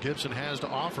Kyle Gibson has to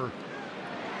offer.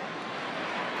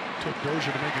 Took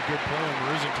Dozier to make a good play on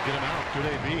Marisnick to get him out. Good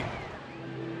AB.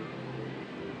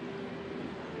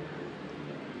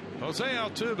 Jose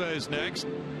Altuve is next.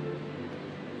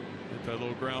 Hit that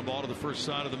little ground ball to the first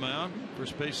side of the mound,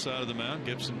 first base side of the mound.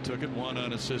 Gibson took it, one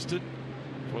unassisted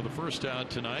for the first out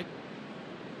tonight.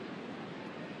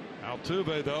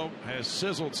 Altuve, though, has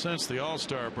sizzled since the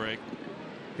All-Star break,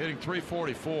 hitting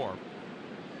 .344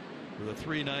 with a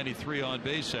 .393 on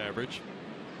base average.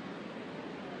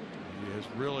 He has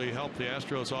really helped the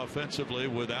Astros offensively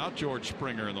without George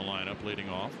Springer in the lineup leading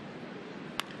off.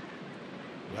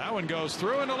 That one goes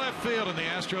through into left field, and the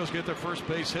Astros get their first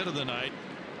base hit of the night.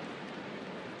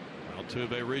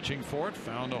 Altuve reaching for it,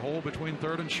 found a hole between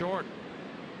third and short.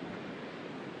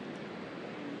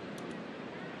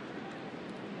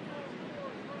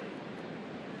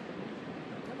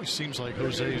 Seems like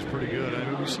Jose is pretty good. I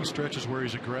mean, we see stretches where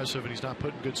he's aggressive and he's not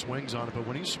putting good swings on it, but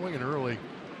when he's swinging early,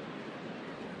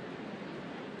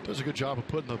 does a good job of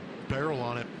putting the barrel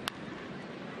on it.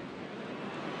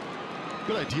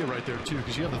 Good idea right there too,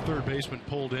 because you have the third baseman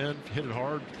pulled in, hit it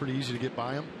hard, pretty easy to get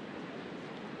by him.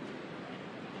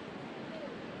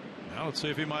 Now let's see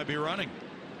if he might be running.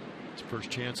 It's the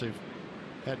first chance they've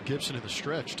had Gibson in the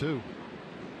stretch too.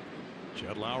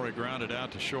 Jed Lowry grounded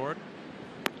out to short.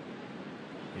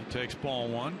 He takes ball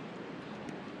 1.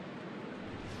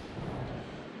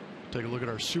 Take a look at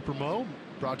our Super Mo,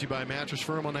 brought to you by Mattress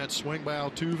Firm on that swing by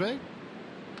Altuve.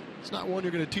 It's not one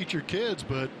you're going to teach your kids,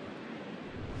 but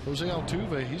Jose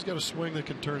Altuve, he's got a swing that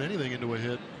can turn anything into a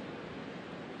hit.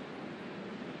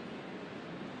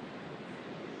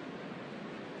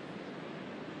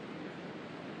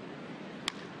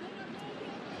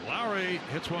 Lowry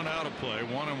hits one out of play,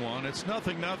 1-1. It's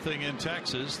 0-0 in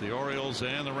Texas. The Orioles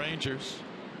and the Rangers.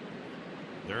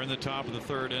 They're in the top of the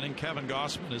third inning. Kevin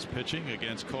Gausman is pitching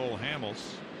against Cole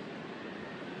Hamels.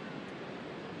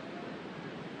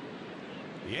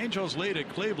 The Angels lead at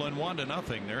Cleveland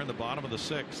 1-0. They're in the bottom of the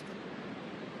 6th.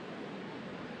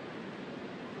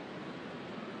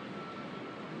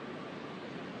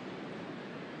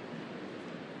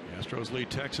 The Astros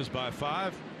lead Texas by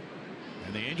 5,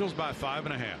 and the Angels by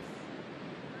 5.5.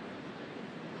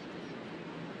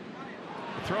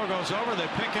 The throw goes over. They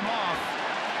pick him off.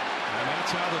 And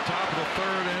that's how the top of the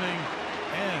third inning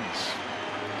ends.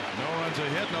 No runs a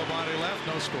hit, nobody left,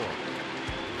 no score.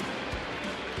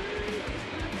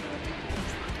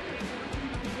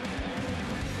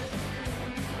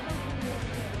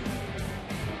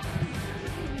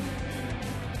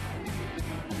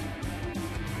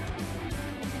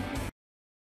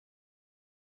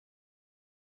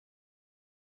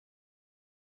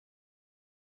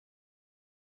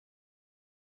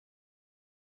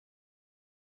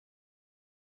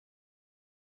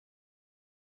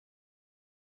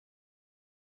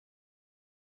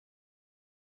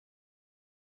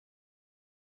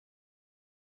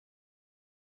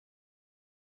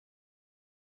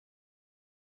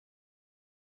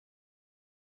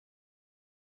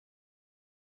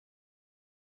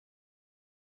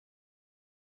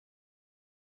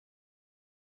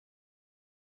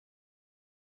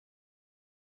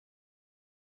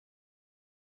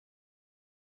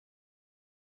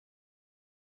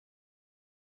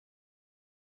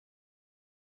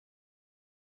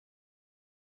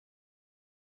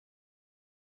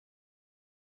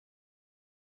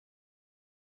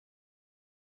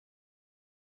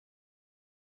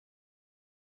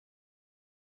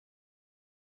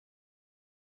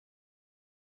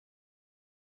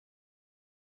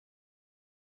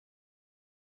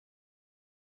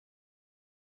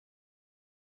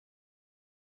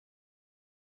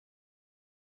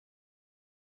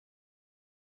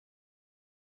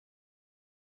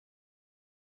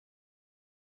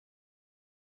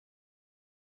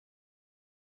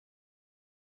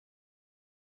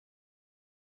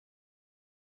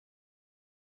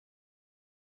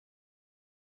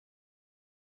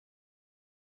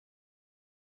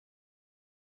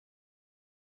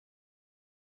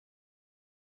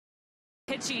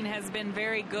 Pitching has been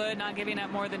very good, not giving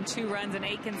up more than 2 runs in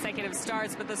 8 consecutive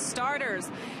starts. But the starters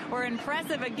were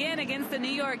impressive again against the New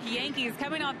York Yankees.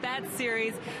 Coming off that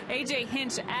series, A.J.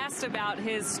 Hinch asked about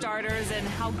his starters and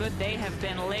how good they have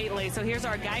been lately. So here's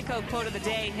our Geico quote of the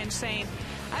day. Hinch saying,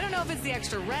 I don't know if it's the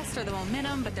extra rest or the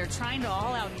momentum, but they're trying to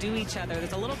all outdo each other.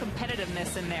 There's a little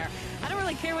competitiveness in there. I don't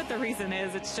really care what the reason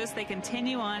is. It's just they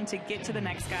continue on to get to the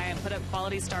next guy and put up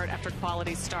quality start after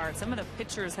quality start. Some of the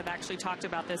pitchers have actually talked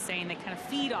about this, saying they kind of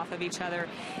feed off of each other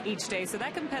each day. So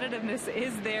that competitiveness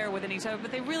is there within each other,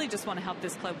 but they really just want to help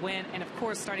this club win. And, of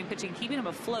course, starting pitching, keeping them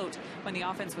afloat when the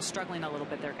offense was struggling a little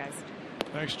bit there, guys.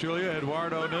 Thanks, Julia.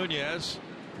 Eduardo Nunez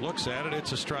looks at it.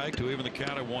 It's a strike to even the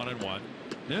count at 1-1.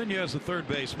 Nunez, the third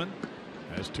baseman,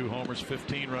 has 2 homers,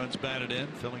 15 runs batted in,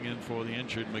 filling in for the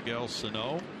injured Miguel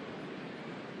Sano.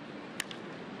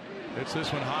 It's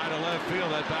this one high to left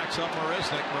field. That backs up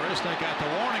Marisnik. Marisnik at the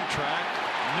warning track.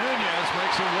 Nunez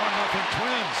makes it 1-0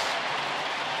 Twins.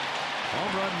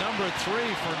 Home run number 3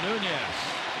 for Nunez.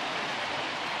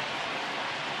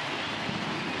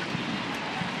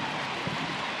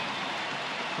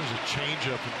 There's a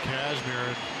changeup from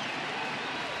Kazmir.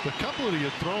 The couple that he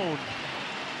had thrown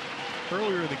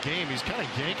earlier in the game, he's kind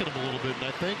of yanking them a little bit, and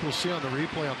I think we'll see on the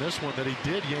replay on this one that he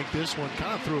did yank this one,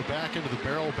 kind of threw it back into the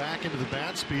barrel, back into the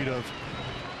bat speed of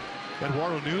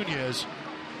Eduardo Nunez.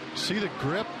 See the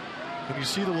grip, and you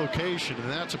see the location,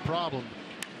 and that's a problem.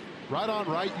 Right on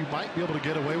right, you might be able to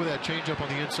get away with that changeup on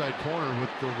the inside corner. With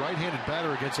the right-handed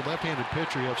batter against a left-handed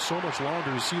pitcher, you have so much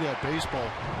longer to see that baseball.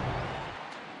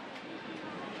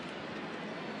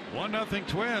 1-0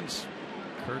 Twins.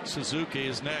 Kurt Suzuki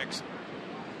is next.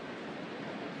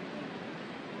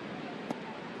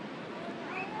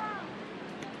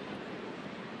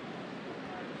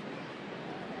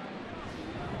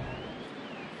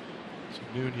 So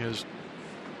Nunez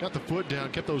got the foot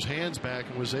down, kept those hands back,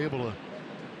 and was able to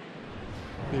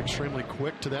be extremely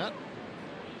quick to that.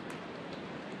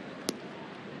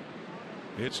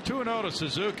 It's 2-0 to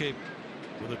Suzuki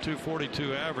with a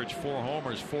 .242 average, 4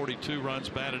 homers, 42 runs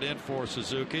batted in for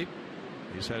Suzuki.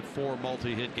 He's had 4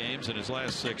 multi-hit games in his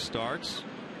last 6 starts,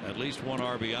 at least 1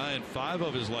 RBI in 5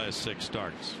 of his last 6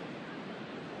 starts.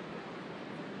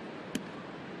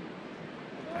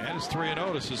 And it's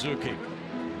 3-0 to Suzuki.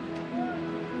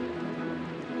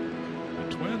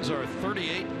 The Twins are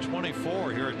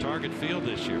 38-24 here at Target Field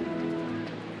this year.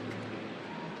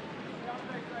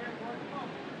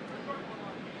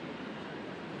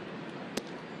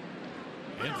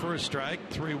 In for a strike,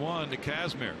 3-1 to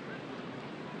Kazmir.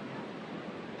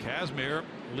 Kazmir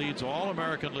leads all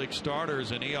American League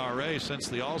starters in ERA since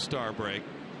the All-Star break,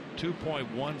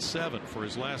 2.17 for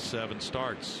his last 7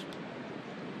 starts.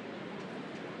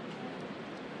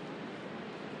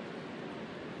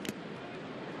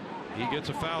 He gets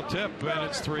a foul tip, and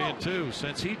it's 3-2.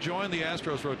 Since he joined the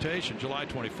Astros rotation July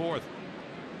 24th,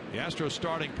 the Astros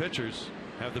starting pitchers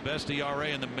have the best ERA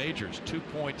in the majors,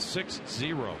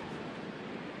 2.60.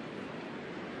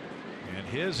 And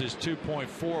his is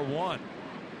 2.41.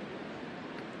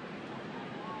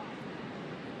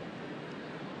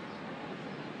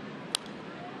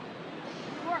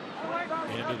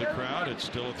 Into the crowd. It's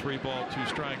still a 3-ball,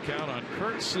 2-strike count on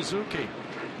Kurt Suzuki.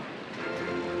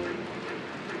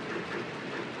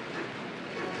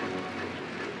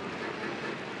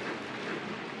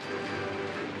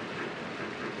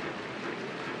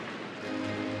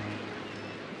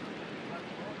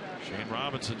 Shane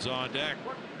Robinson's on deck.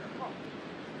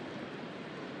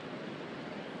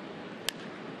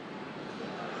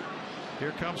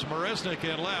 Here comes Marisnik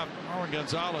in left. Marwin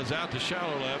Gonzalez out to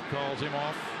shallow left, calls him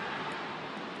off.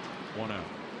 1 out.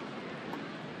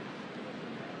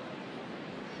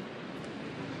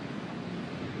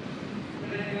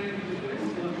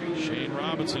 Shane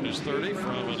Robinson is 30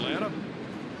 from Atlanta.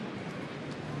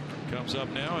 Comes up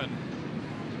now, and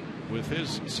with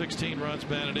his 16 runs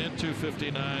batted in,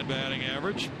 .259 batting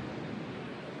average.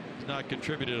 He's not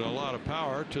contributed a lot of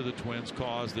power to the Twins'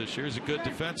 cause this year. He's a good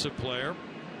defensive player.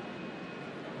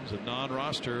 He's a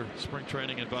non-roster spring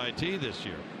training invitee this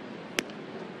year.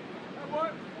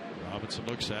 Robinson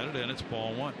looks at it, and it's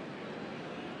ball 1.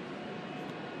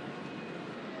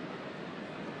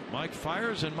 Mike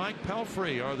Fiers and Mike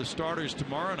Pelfrey are the starters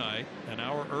tomorrow night. An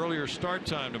hour earlier start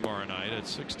time tomorrow night at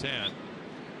 6:10.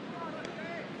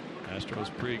 Astros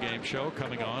pregame show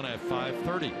coming on at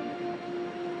 5:30.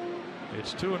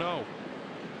 It's 2-0.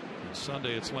 And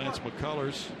Sunday it's Lance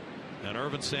McCullers and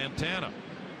Irvin Santana.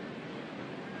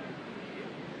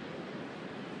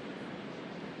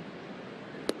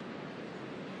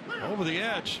 Over the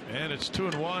edge, and it's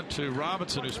 2-1 to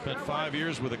Robinson, who spent 5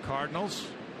 years with the Cardinals.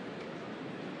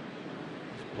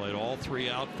 He's played all 3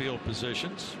 outfield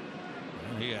positions,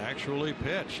 and he actually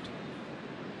pitched.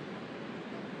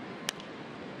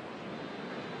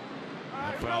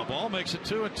 A foul ball makes it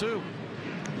 2-2.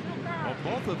 Well,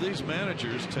 both of these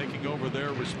managers taking over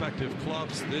their respective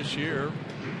clubs this year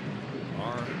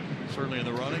are certainly in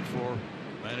the running for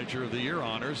Manager of the Year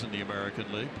honors in the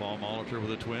American League. Paul Molitor with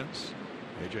the Twins,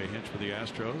 A.J. Hinch with the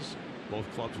Astros.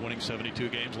 Both clubs winning 72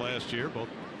 games last year. Both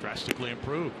drastically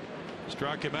improved.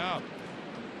 Struck him out.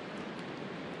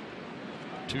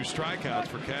 2 strikeouts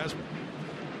for Kazman.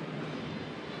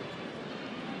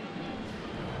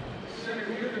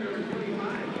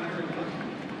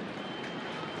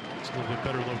 It's a little bit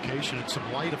better location and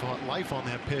some life on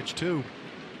that pitch too.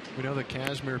 We know that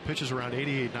Kazmir pitches around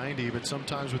 88-90, but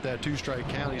sometimes with that 2-strike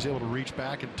count, he's able to reach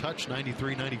back and touch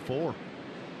 93-94.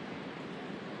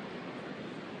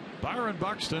 Byron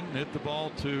Buxton hit the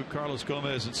ball to Carlos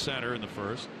Gomez at center in the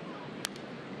first.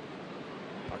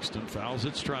 Buxton fouls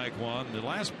it, strike one. The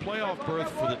last playoff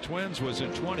berth for the Twins was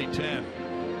in 2010.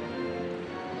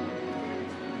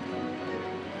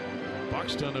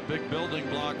 Buxton a big building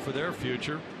block for their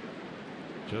future,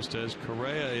 just as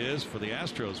Correa is for the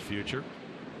Astros' future.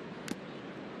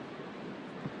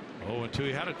 0-2.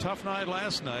 He had a tough night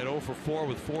last night, 0 for 4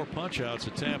 with 4 punch-outs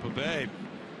at Tampa Bay.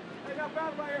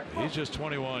 He's just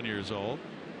 21 years old.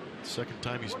 Second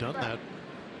time he's done that.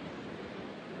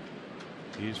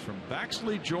 He's from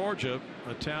Baxley, Georgia,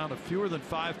 a town of fewer than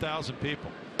 5,000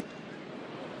 people.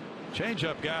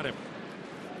 Changeup got him.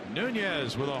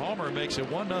 Nunez with a homer makes it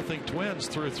 1-0 Twins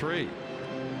through 3.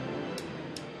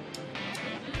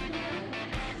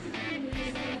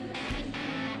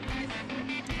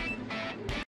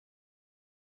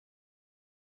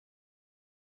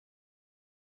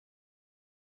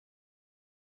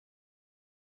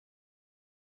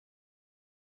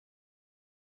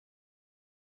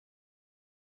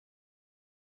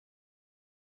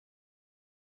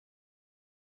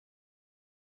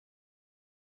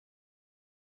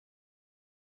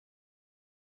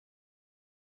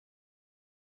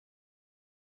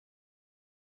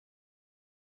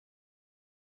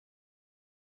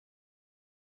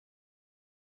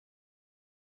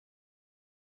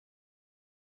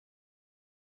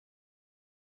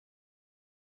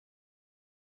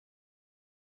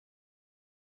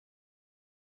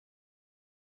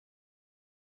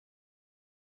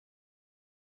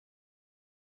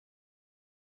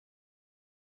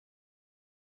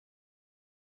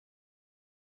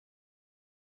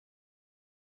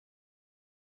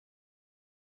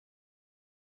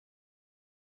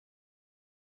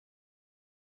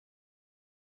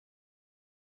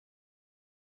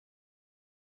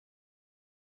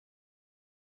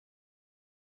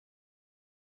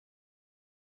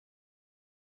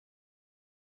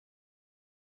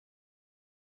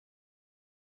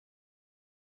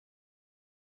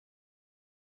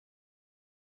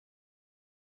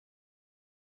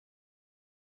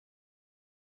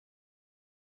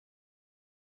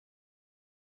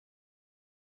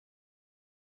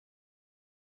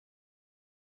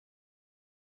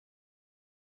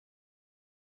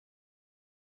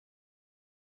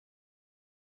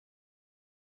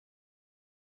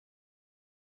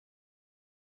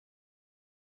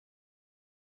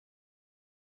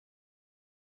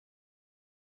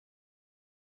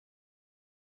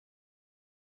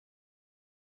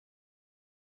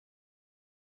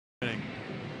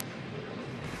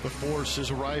 The Force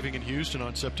is arriving in Houston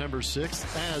on September 6th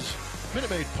as Minute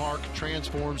Maid Park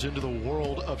transforms into the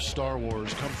world of Star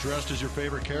Wars. Come dressed as your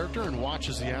favorite character and watch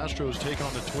as the Astros take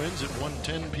on the Twins at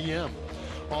 1:10 p.m.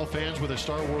 All fans with a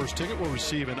Star Wars ticket will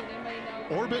receive an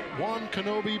Orbit One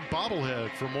Kenobi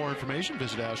bobblehead. For more information,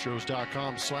 visit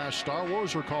astros.com/Star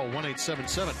Wars or call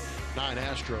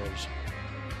 1-877-9-ASTROS.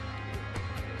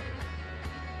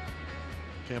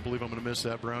 Can't believe I'm going to miss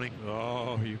that, Brownie.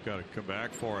 Oh, you've got to come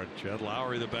back for it. Jed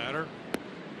Lowry, the batter.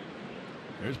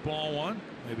 There's ball one.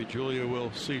 Maybe Julia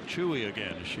will see Chewy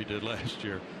again as she did last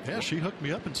year. Yeah, she hooked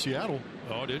me up in Seattle.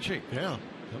 Oh, did she? Yeah,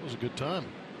 that was a good time.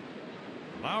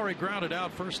 Lowry grounded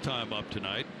out first time up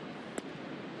tonight.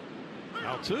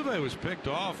 Altuve was picked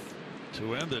off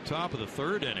to end the top of the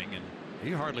 3rd inning, and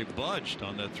he hardly budged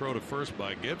on that throw to first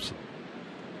by Gibson.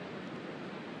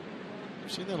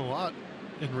 I've seen that a lot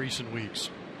in recent weeks.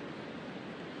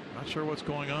 Not sure what's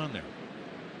going on there.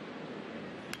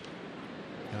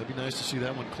 Yeah, it'd be nice to see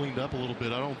that one cleaned up a little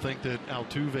bit. I don't think that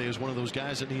Altuve is one of those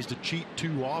guys that needs to cheat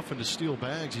too often to steal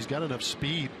bags. He's got enough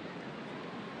speed.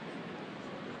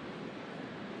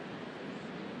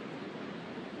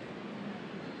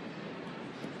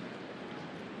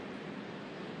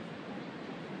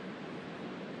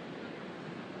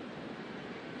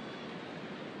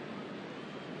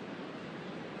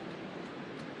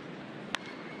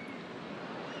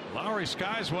 Lowry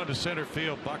skies one to center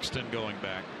field. Buxton going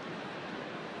back.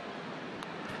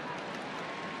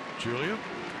 Julia.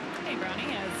 Hey,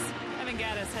 Brownie, as Evan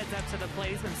Gattis heads up to the plate.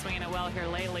 He's been swinging it well here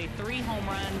lately. 3 home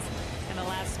runs in the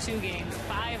last 2 games,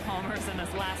 5 homers in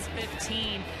his last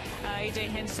 15. A.J.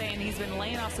 Hinch saying he's been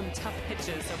laying off some tough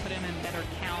pitches, so put him in better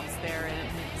counts there and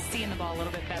seeing the ball a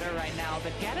little bit better right now.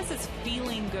 But Gattis is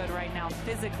feeling good right now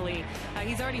physically.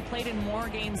 He's already played in more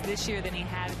games this year than he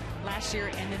had last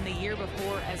year and then the year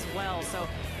before as well. So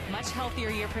much healthier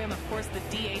year for him. Of course, the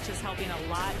DH is helping a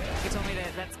lot. He told me that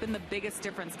that's been the biggest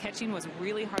difference. Catching was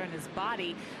really hard on his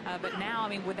body, but now, I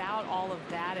mean, without all of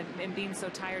that and being so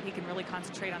tired, he can really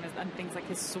concentrate on things like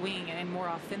his swing and more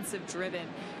offensive driven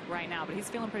right now. But he's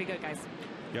feeling pretty good, guys.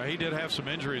 Yeah, he did have some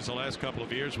injuries the last couple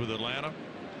of years with Atlanta.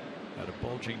 Had a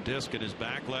bulging disc in his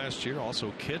back last year,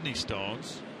 also kidney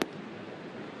stones.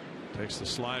 Takes the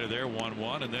slider there,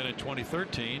 1-1, and then in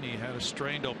 2013 he had a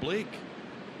strained oblique.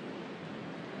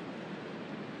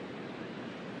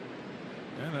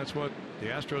 And that's what the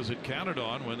Astros had counted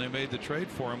on when they made the trade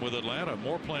for him with Atlanta.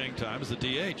 More playing time as the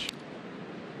DH.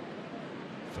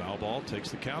 Foul ball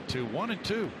takes the count to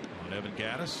 1-2 on Evan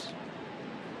Gattis.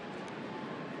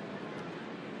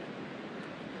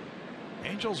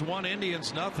 Angels 1,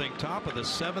 Indians nothing. Top of the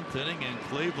 7th inning in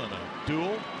Cleveland. A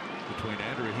duel between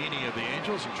Andrew Heaney of the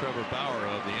Angels and Trevor Bauer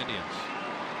of the Indians.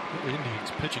 The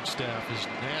Indians pitching staff is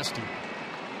nasty.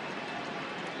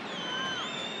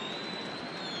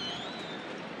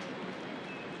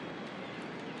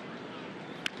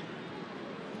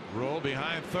 Roll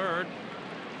behind third.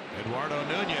 Eduardo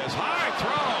Nunez, high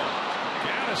throw.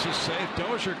 Gattis is safe.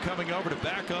 Dozier coming over to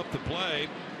back up the play.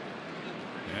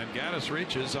 And Gattis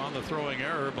reaches on the throwing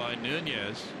error by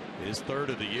Nunez, his 3rd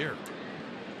of the year.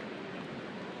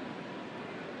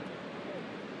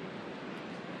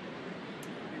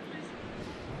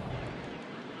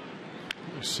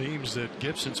 It seems that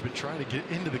Gibson's been trying to get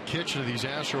into the kitchen of these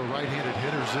Astro right-handed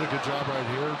hitters. Did a good job right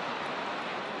here.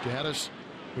 Gattis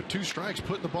with 2 strikes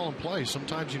putting the ball in play.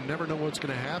 Sometimes you never know what's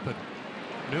going to happen.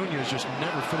 Nunez just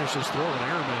never finished his throw and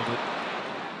airmailed it.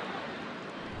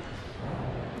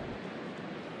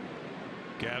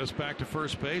 Gattis back to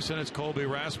first base, and it's Colby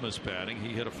Rasmus batting. He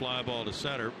hit a fly ball to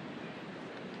center.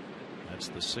 That's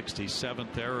the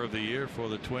 67th error of the year for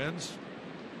the Twins.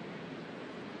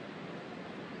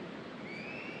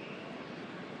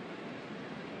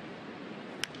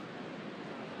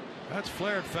 That's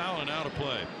flared foul and out of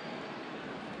play.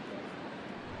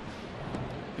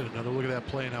 Get another look at that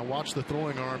play. Now watch the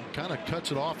throwing arm, kind of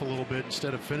cuts it off a little bit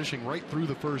instead of finishing right through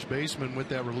the first baseman with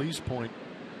that release point.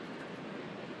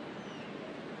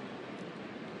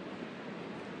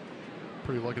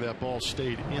 Pretty lucky that ball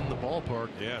stayed in the ballpark.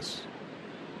 Yes.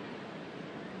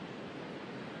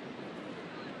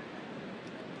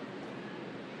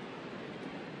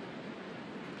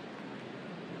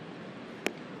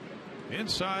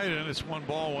 Inside, and it's 1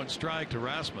 ball, 1 strike to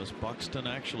Rasmus. Buxton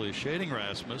actually shading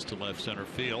Rasmus to left center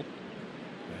field.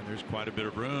 And there's quite a bit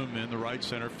of room in the right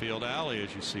center field alley,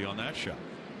 as you see on that shot.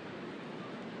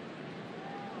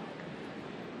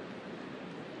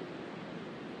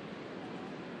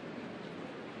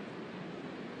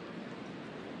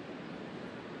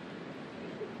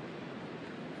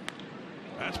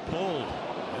 That's pulled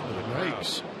into the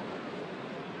Nice.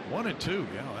 1-2.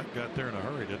 Yeah, that got there in a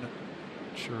hurry, didn't it?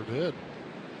 Sure did.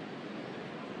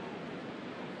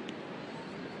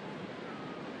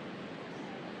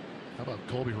 How about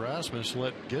Colby Rasmus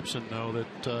letting Gibson know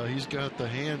that he's got the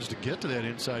hands to get to that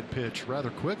inside pitch rather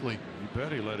quickly. You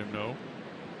bet he let him know.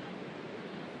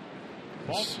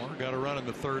 Baltimore got a run in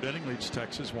the 3rd inning, leads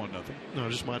Texas 1-0. No,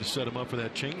 just might have set him up for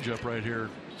that changeup right here.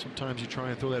 Sometimes you try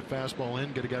and throw that fastball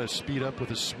in, get a guy to speed up with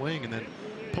his swing and then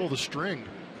pull the string.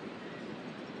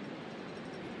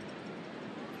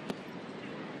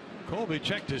 Colby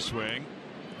checked his swing,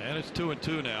 and it's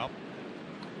 2-2 now.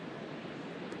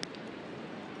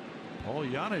 Paul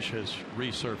Janisch has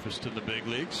resurfaced in the big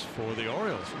leagues for the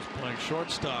Orioles. He's playing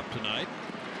shortstop tonight.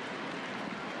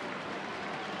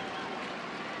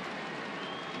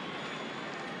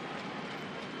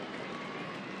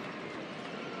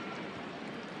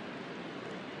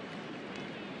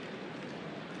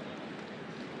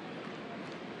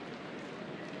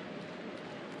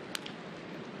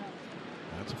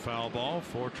 That's a foul ball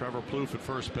for Trevor Plouffe at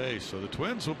first base. So the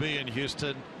Twins will be in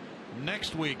Houston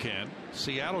next weekend.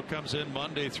 Seattle comes in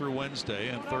Monday through Wednesday,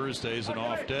 and Thursday's an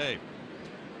off day.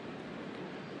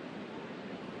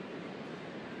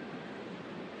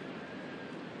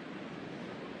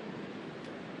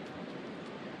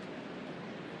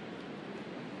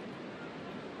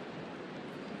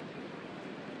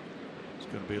 It's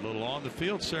going to be a little on the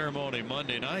field ceremony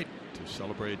Monday night to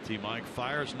celebrate the Mike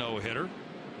Fiers no-hitter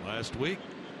last week.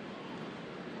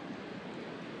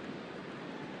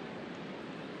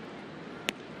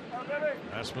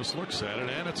 Rasmus looks at it,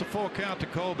 and it's a full count to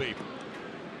Colby.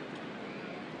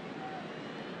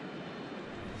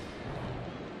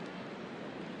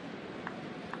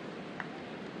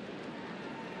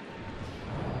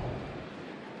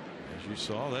 As you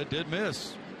saw, that did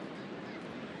miss.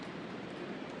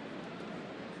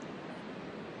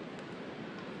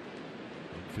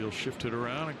 Infield shifted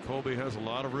around, and Colby has a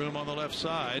lot of room on the left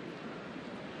side.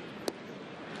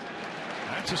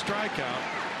 That's a strikeout.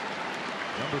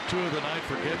 Number 2 of the night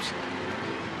for Gibson.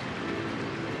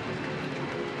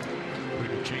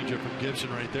 Pretty good changeup from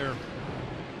Gibson right there.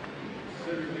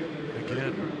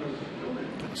 Again,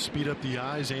 kind of speed up the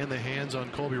eyes and the hands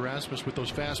on Colby Rasmus with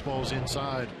those fastballs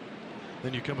inside.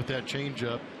 Then you come with that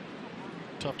changeup.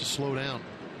 Tough to slow down.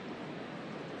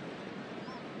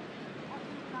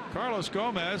 Carlos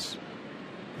Gomez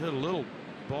hit a little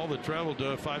ball that traveled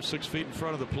 5-6 feet in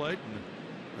front of the plate, and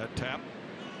that tap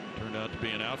turned out to be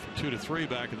an out from 2-3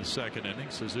 back in the second inning.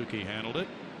 Suzuki handled it.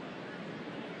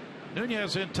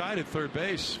 Nunez in tight at third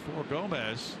base for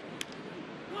Gomez,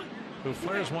 who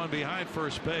flares one behind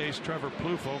first base. Trevor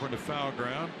Plouffe over into foul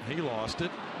ground. He lost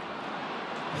it,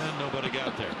 and nobody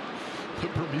got there. The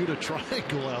Bermuda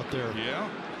Triangle out there. Yeah.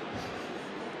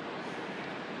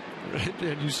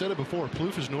 And you said it before,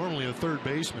 Plouffe is normally a third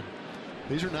baseman.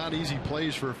 These are not easy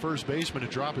plays for a first baseman to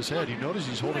drop his head. You notice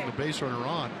he's holding the base runner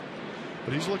on,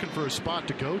 but he's looking for a spot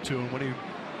to go to, and when he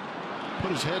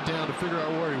put his head down to figure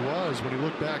out where he was, when he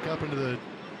looked back up into the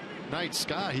night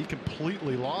sky, he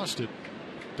completely lost it.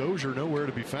 Dozier nowhere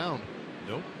to be found.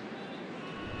 Nope.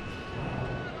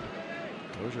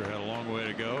 Dozier had a long way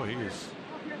to go. He is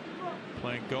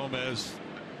playing Gomez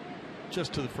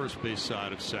just to the first base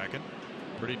side of second.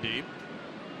 Pretty deep.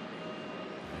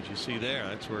 As you see there,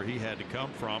 that's where he had to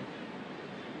come from.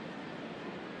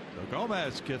 So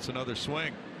Gomez gets another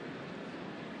swing.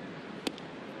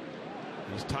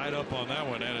 He's tied up on that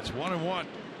one, and it's 1-1.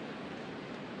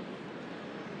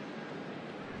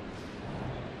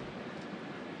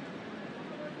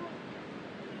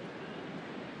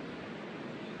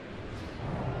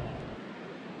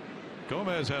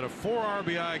 Gomez had a 4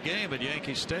 RBI game at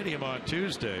Yankee Stadium on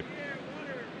Tuesday.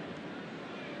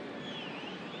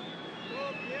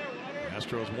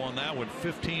 Astros won that one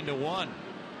 15-1.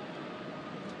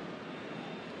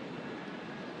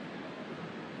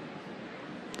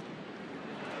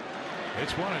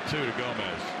 It's 1-2 to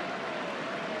Gomez.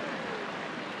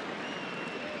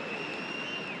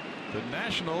 The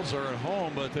Nationals are at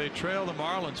home, but they trail the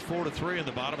Marlins 4-3 in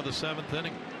the bottom of the 7th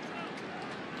inning.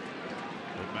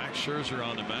 With Max Scherzer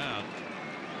on the mound.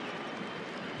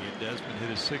 Ian Desmond hit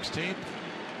his 16th.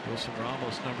 Wilson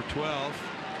Ramos number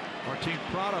 12. Martin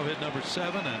Prado hit number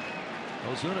 7, and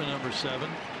Ozuna number 7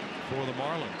 for the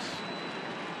Marlins.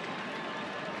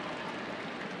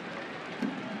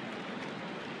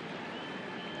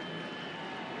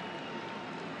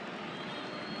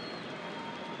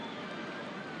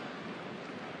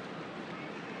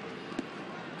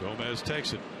 Gomez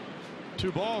takes it.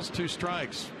 2 balls, 2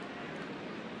 strikes.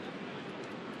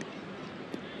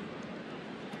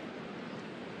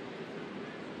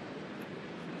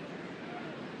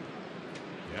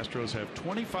 The Astros have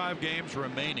 25 games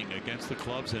remaining against the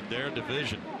clubs in their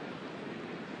division.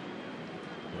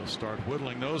 They'll start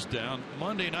whittling those down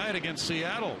Monday night against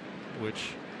Seattle,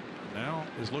 which now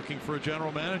is looking for a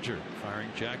general manager, firing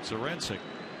Jack Zarensik.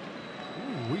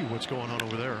 Ooh, what's going on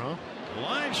over there, huh?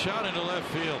 Line shot into left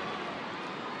field.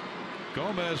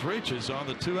 Gomez reaches on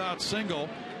the 2-out single,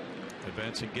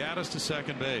 advancing Gaddis to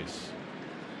second base.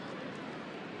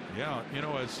 Yeah, you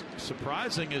know, as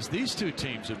surprising as these two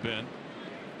teams have been,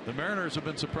 the Mariners have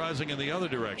been surprising in the other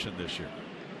direction this year.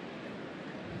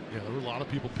 Yeah, there were a lot of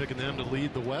people picking them to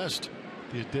lead the West.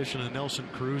 The addition of Nelson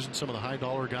Cruz and some of the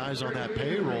high-dollar guys on that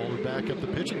payroll to back up the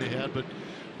pitching they had. But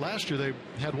last year they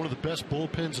had one of the best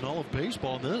bullpens in all of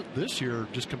baseball. And this year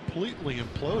just completely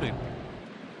imploding.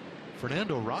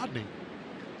 Fernando Rodney.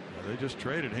 Yeah, they just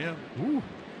traded him. Ooh.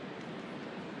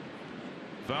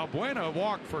 Valbuena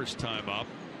walked first time up.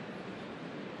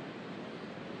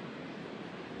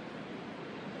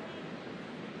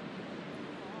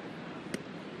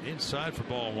 Inside for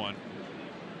ball 1.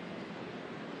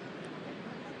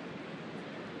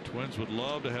 Twins would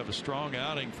love to have a strong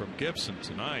outing from Gibson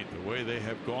tonight, the way they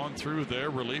have gone through their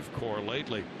relief corps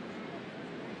lately.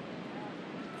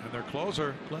 And their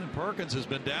closer, Glenn Perkins, has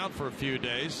been down for a few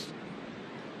days,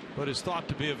 but is thought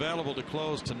to be available to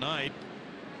close tonight.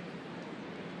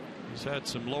 He's had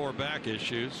some lower back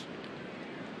issues.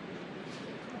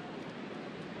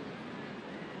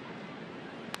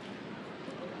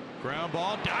 Ground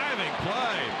ball, diving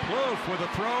play. Plouffe with a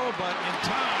throw, but in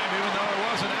time, even though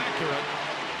it wasn't accurate.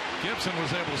 Gibson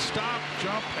was able to stop,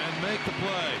 jump, and make the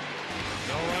play.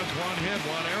 No runs, 1 hit,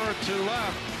 1 error, 2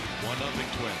 left.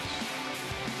 1-0 Twins.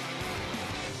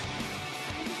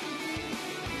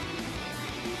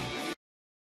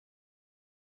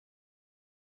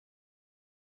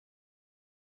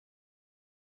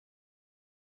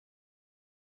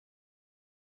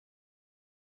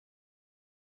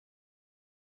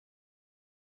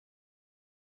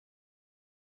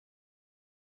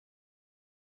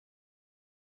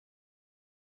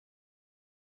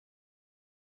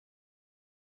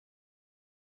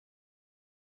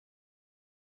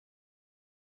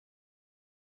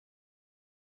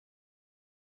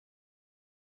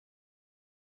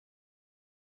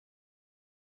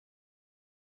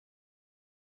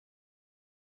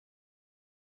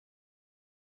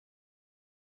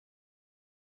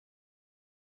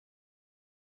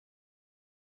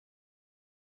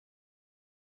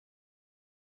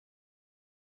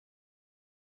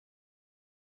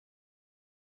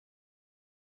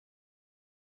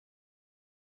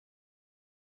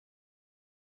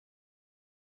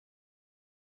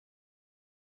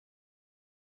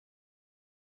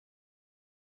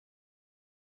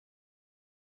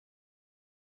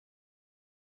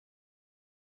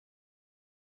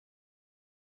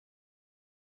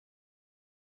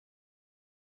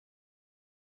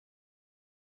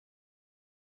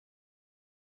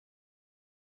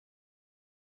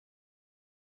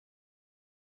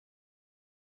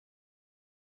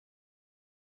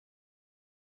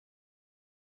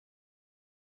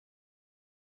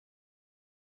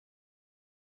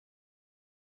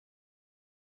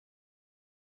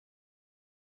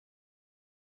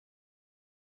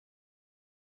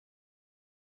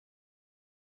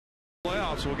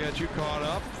 Playoffs will get you caught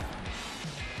up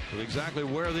with exactly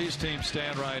where these teams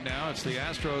stand right now. It's the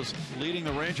Astros leading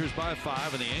the Rangers by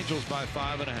 5 and the Angels by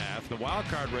 5.5. The wild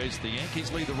card race, the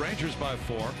Yankees lead the Rangers by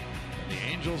 4. And the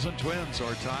Angels and Twins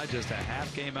are tied just a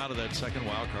half game out of that second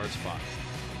wild card spot.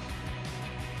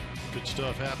 Good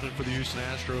stuff happening for the Houston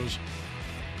Astros.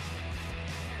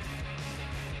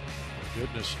 My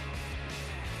goodness.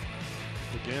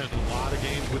 Again, a lot of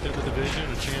games within the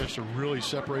division, a chance to really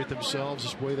separate themselves.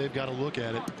 This way they've got to look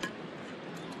at it.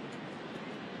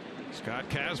 Scott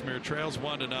Kazmir trails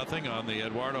 1-0 on the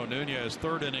Eduardo Nunez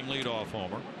third inning leadoff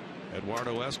homer.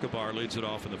 Eduardo Escobar leads it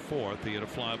off in the fourth. He hit a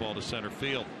fly ball to center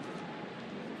field.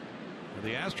 And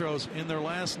the Astros in their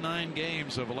last 9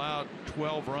 games have allowed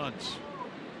 12 runs.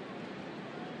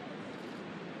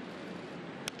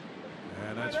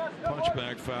 And that's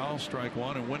punchback foul, strike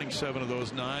 1, and winning 7 of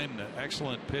those 9.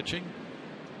 Excellent pitching.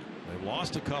 They've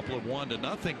lost a couple of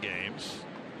 1-0 games.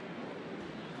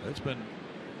 It's been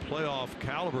playoff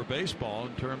caliber baseball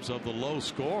in terms of the low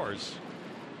scores.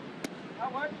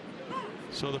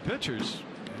 So the pitchers,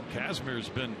 and Kazmir's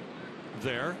been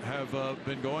there, have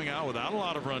been going out without a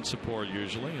lot of run support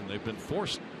usually, and they've been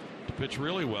forced to pitch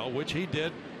really well, which he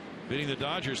did, beating the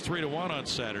Dodgers 3-1 on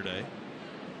Saturday.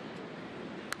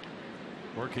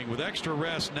 Working with extra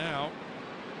rest now,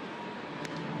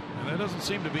 and that doesn't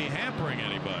seem to be hampering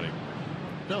anybody.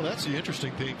 No, that's the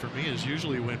interesting thing for me is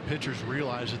usually when pitchers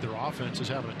realize that their offense is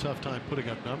having a tough time putting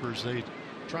up numbers, they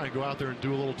try and go out there and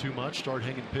do a little too much, start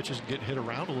hanging pitches and getting hit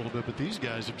around a little bit. But these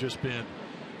guys have just been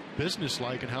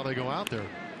businesslike in how they go out there.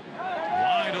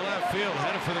 Line to left field,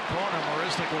 headed for the corner.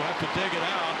 Marisnik will have to dig it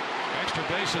out. Extra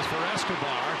bases for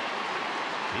Escobar.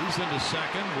 He's into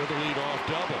second with a leadoff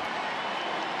double.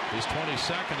 His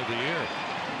 22nd of the year.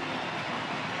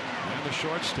 And the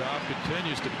shortstop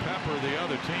continues to pepper the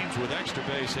other teams with extra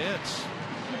base hits.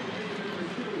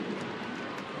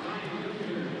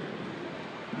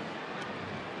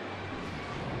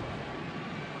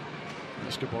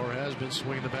 Escobar has been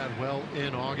swinging the bat well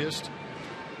in August.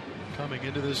 Coming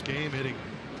into this game, hitting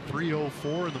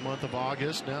 .304 in the month of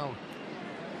August. Now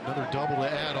another double to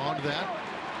add on to that.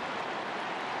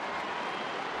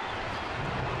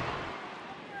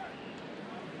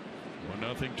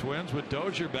 Nothing Twins with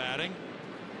Dozier batting.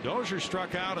 Dozier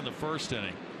struck out in the first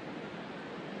inning.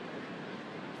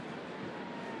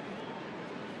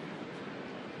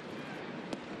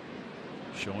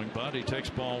 Showing bunt, he takes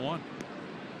ball 1.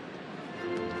 I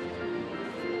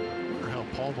wonder how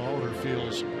Paul Molitor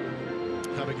feels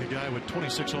having a guy with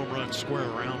 26 home runs square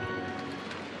around.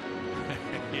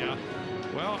 Yeah.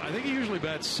 Well, I think he usually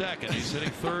bats second. He's hitting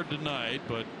third tonight,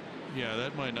 but yeah,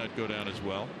 that might not go down as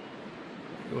well.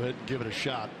 Go ahead and give it a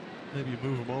shot. Maybe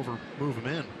move him over, move him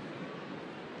in.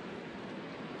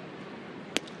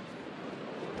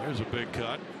 There's a big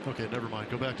cut. Okay, never mind.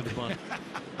 Go back to the bunt.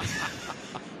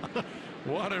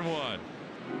 1-1.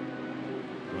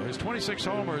 His 26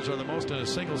 homers are the most in a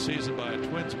single season by a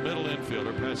Twins middle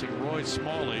infielder, passing Roy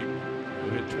Smalley, who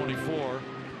hit 24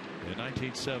 in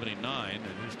 1979, and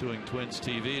he's doing Twins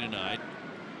TV tonight.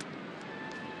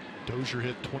 Dozier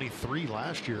hit 23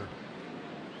 last year.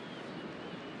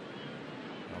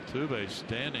 Altuve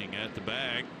standing at the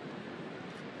bag.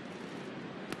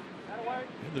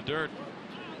 In the dirt.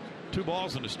 2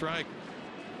 balls and a strike.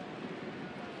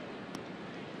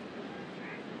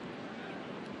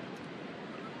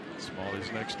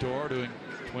 Smalley's next door doing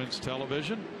Twins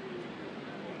television.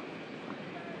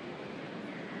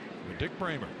 With Dick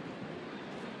Bramer.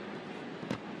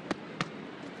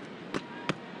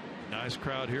 Nice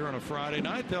crowd here on a Friday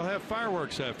night. They'll have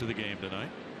fireworks after the game tonight.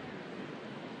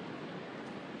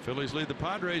 Phillies lead the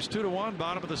Padres 2-1,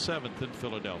 bottom of the 7th in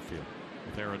Philadelphia,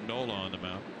 with Aaron Nola on the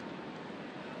mound.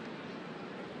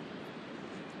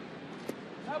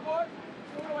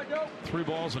 Three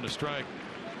balls and a strike.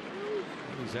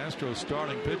 These Astros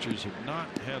starting pitchers have not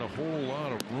had a whole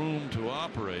lot of room to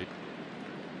operate,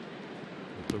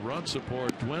 with the run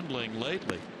support dwindling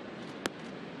lately.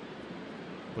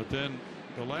 But then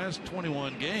the last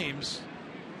 21 games,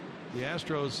 the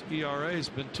Astros ERA has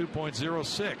been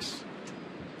 2.06.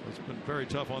 It's been very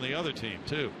tough on the other team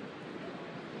too.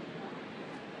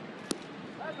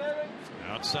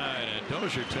 Outside, and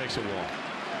Dozier takes a walk.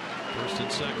 First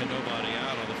and second, nobody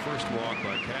out on the first walk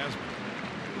by Kazmir.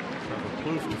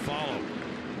 Trevor Plouffe to follow.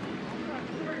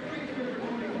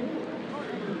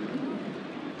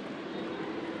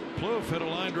 Plouffe hit a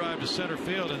line drive to center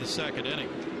field in the second inning.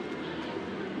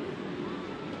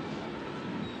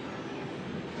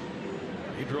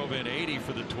 He drove in 80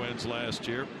 for the Twins last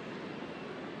year.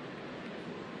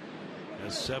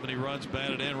 Has 70 runs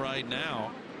batted in right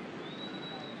now.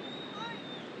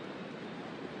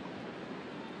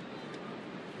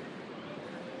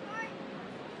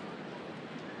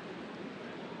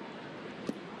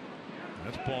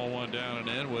 That's ball one down and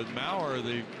in, with Mauer,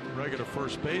 the regular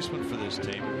first baseman for this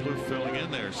team. Plouffe filling in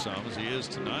there some, as he is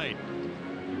tonight.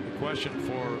 The question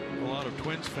for a lot of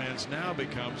Twins fans now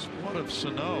becomes, what of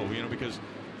Sano? You know, because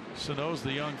Sano's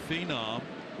the young phenom,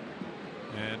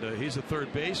 and he's a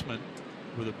third baseman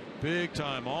with a big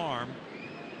time arm.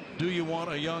 Do you want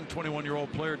a young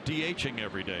 21-year-old player DHing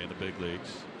every day in the big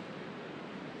leagues?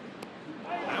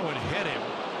 That would hit him,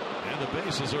 and the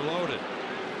bases are loaded,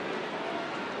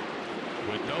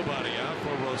 with nobody out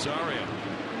for Rosario.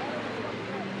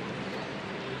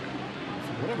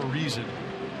 For whatever reason,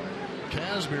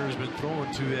 Kazmir has been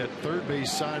throwing to that third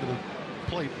base side of the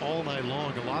plate all night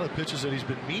long. A lot of pitches that he's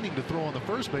been meaning to throw on the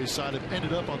first base side have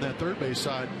ended up on that third base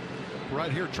side.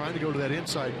 Right here, trying to go to that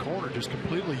inside corner, just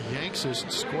completely yanks this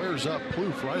and squares up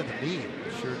Plouffe right in the knee.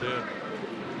 Sure did. Right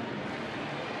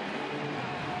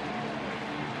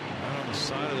on the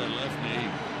side of that left knee.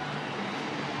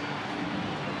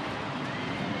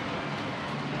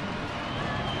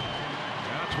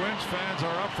 Now Twins fans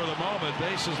are up for the moment.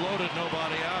 Bases loaded,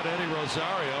 nobody out. Eddie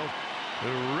Rosario,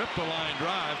 who ripped the line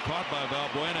drive, caught by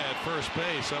Valbuena at first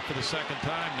base, up for the second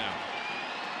time now.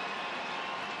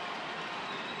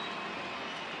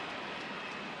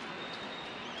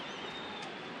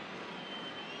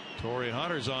 Torrey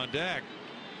Hunter's on deck.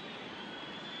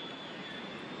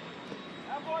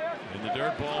 In the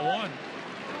dirt, ball one.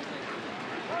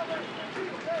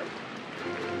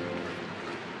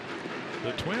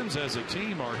 The Twins as a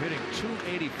team are hitting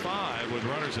 .285 with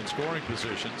runners in scoring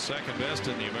position, second best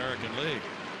in the American League.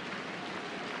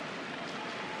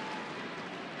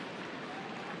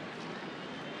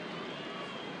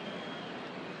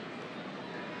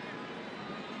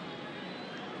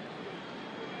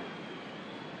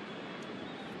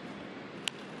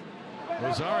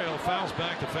 Rosario fouls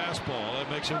back the fastball. That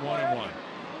makes him 1-1.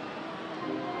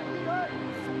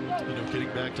 You know, getting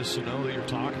back to Sano that you're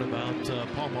talking about,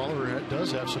 Paul Muller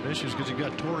does have some issues because you've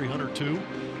got Torrey Hunter too.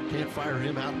 Can't fire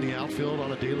him out in the outfield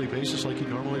on a daily basis like you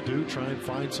normally do. Try and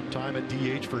find some time at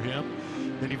DH for him.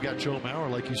 Then you've got Joe Mauer,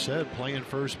 like you said, playing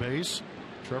first base.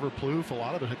 Trevor Plouffe, a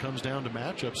lot of it comes down to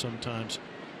matchups sometimes.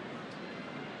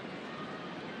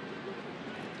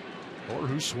 Or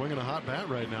who's swinging a hot bat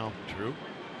right now. True.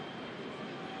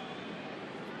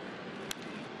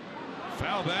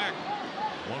 Foul back.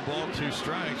 1 ball, 2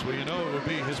 strikes. Well, you know it would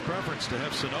be his preference to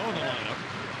have Sano in the lineup.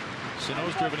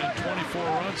 Sano's driven in 24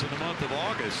 runs in the month of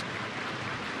August.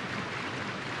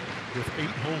 With 8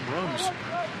 home runs.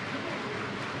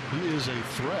 He is a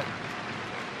threat.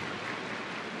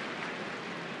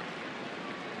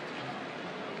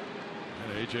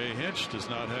 And A.J. Hinch does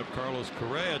not have Carlos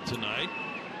Correa tonight.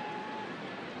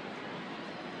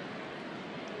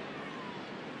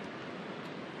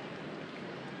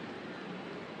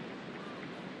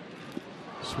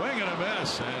 Swing and a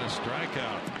miss and a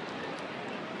strikeout.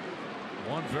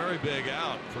 One very big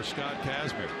out for Scott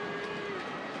Kazmir.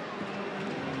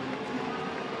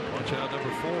 Punch out number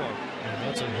 4. And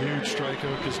that's a huge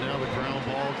strikeout because now the ground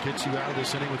ball gets you out of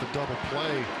this inning with a double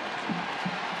play.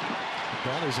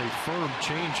 That is a firm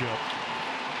changeup.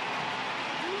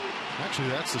 Actually,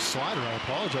 that's the slider. I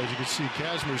apologize. You can see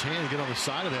Kazmir's hand get on the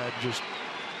side of that and just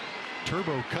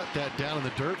turbo cut that down in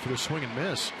the dirt for the swing and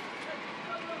miss.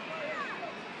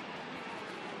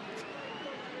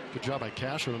 Good job by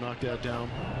Castro to knock that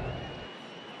down.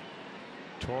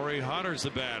 Torrey Hunter's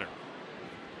the batter.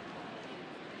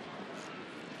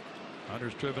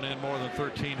 Hunter's driven in more than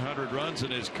 1,300 runs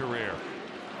in his career.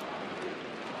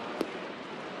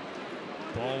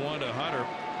 Ball 1 to Hunter.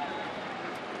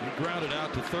 He grounded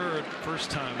out to third first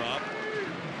time up.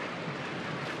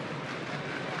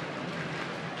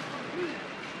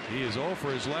 He is 0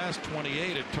 for his last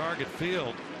 28 at Target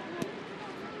Field.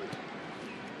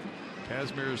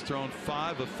 Kazmir has thrown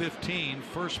 5 of 15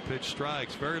 first pitch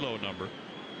strikes. Very low number.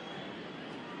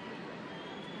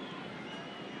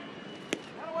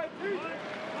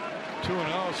 Two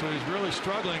and 0, so he's really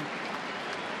struggling.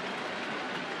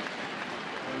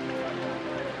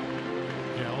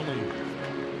 Yeah, only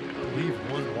I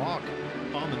believe 1 walk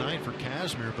on the night for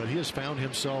Kazmir, but he has found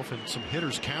himself in some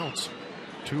hitters counts.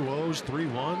 2 0s, 3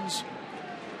 1s.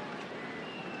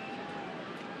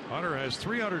 Hunter has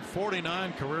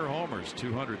 349 career homers,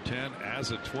 210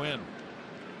 as a Twin.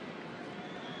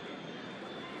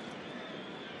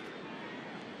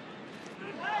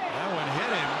 That one hit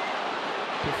him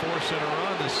to force it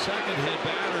around. The second hit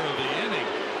batter of the inning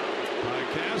by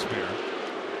Kazmir.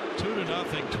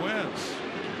 2-0 Twins.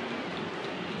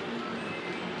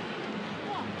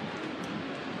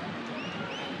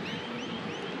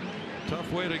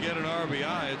 Tough way to get an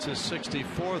RBI. It's his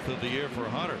 64th of the year for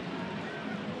Hunter.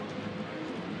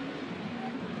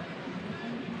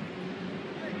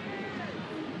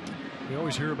 We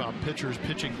always hear about pitchers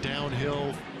pitching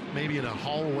downhill, maybe in a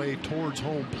hallway towards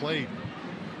home plate.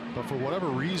 But for whatever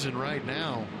reason right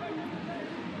now,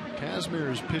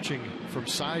 Kazmir is pitching from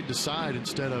side to side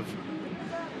instead of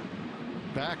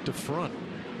back to front.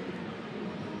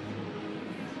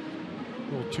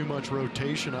 A little too much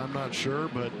rotation, I'm not sure,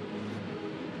 but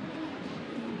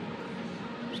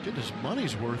he's getting his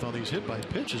money's worth on these hit by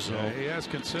pitches, though. Yeah, he has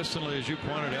consistently, as you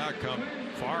pointed out, come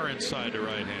far inside the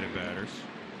right-handed batters.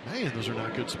 Man, those are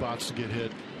not good spots to get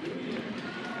hit.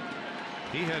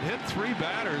 He had hit 3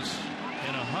 batters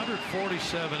in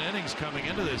 147 innings coming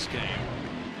into this game,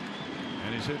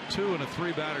 and he's hit 2 in a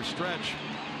 3-batter stretch.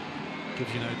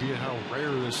 Gives you an idea how rare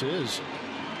this is.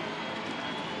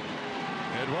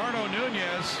 Eduardo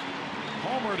Nunez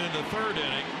homered in the 3rd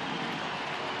inning.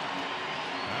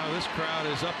 Now this crowd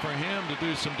is up for him to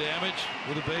do some damage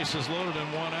with the bases loaded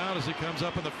and 1 out as he comes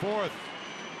up in the 4th.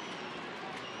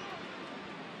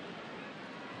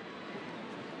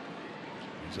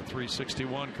 He's a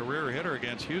 .361 career hitter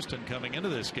against Houston coming into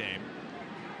this game.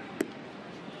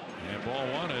 And ball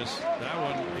 1 is, that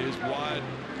one is wide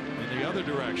in the other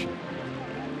direction.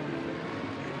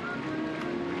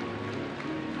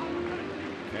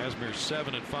 Kazmir's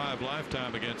 7-5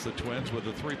 lifetime against the Twins with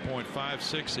a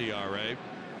 3.56 ERA.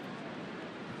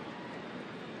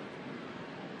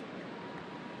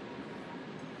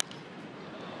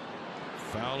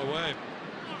 Foul away.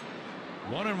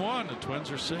 1-1. The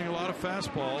Twins are seeing a lot of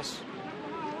fastballs.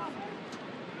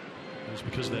 It's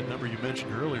because of that number you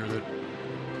mentioned earlier, that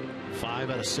 5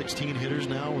 out of 16 hitters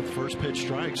now with first pitch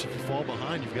strikes. If you fall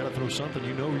behind, you've got to throw something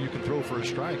you know you can throw for a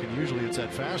strike, and usually it's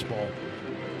that fastball.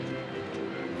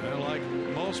 And like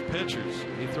most pitchers,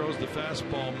 he throws the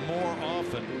fastball more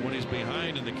often when he's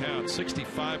behind in the count,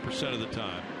 65% of the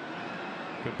time,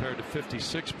 compared to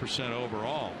 56%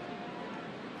 overall.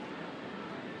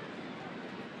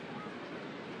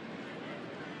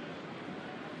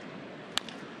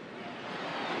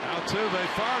 Altuve,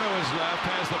 far to his left,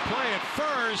 has the play at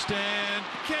first and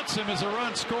gets him as a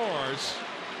run scores.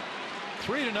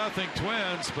 3-0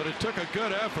 Twins, but it took a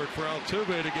good effort for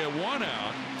Altuve to get 1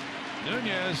 out.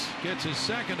 Nunez gets his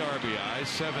 2nd RBI,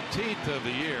 17th of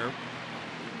the year,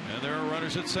 and there are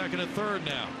runners at 2nd and 3rd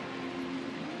now.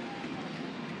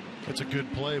 That's a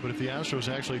good play, but if the Astros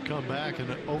actually come back and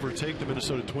overtake the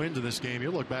Minnesota Twins in this game,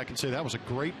 you'll look back and say that was a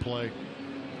great play.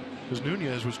 Because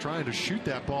Nunez was trying to shoot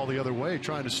that ball the other way,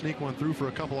 trying to sneak one through for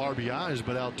a couple RBIs,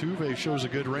 but Altuve shows a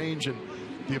good range and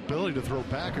the ability to throw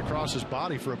back across his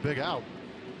body for a big out.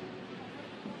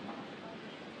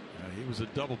 He was a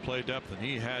double play depth, and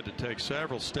he had to take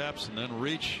several steps and then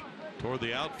reach toward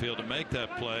the outfield to make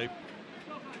that play.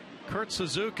 Kurt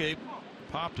Suzuki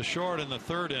popped a short in the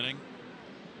 3rd inning.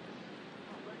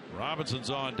 Robinson's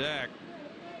on deck.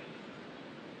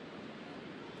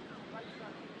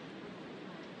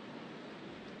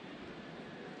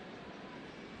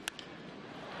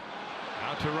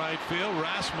 Out to right field.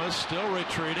 Rasmus still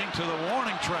retreating to the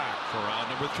warning track for out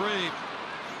number 3.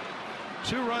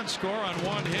 2-run score on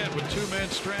 1 hit with 2 men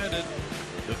stranded.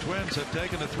 The Twins have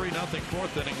taken a 3-0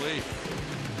 fourth inning lead.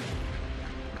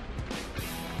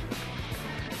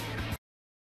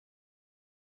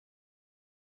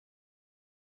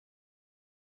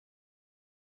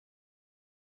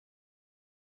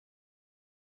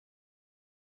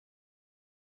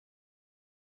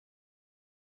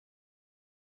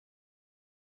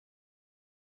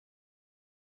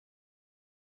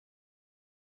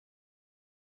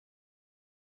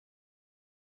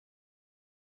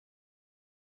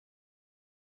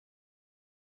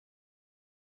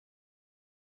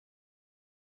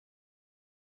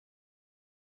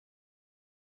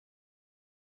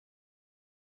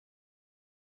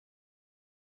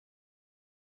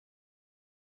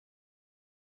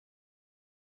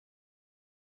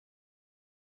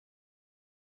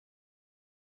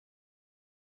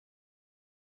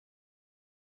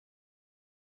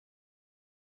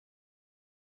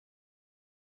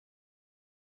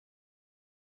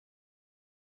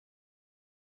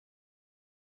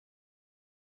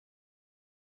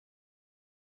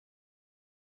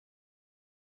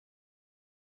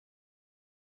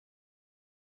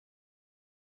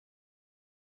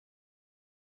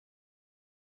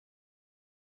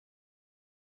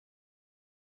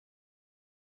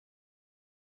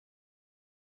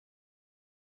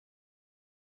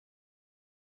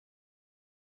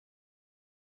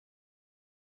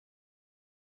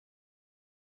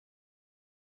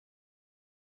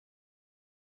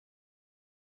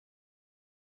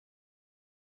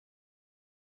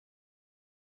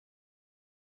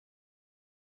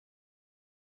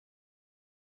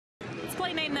 Let's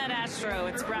play Name That Astro.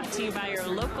 It's brought to you by your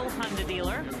local Honda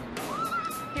dealer.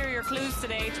 Here are your clues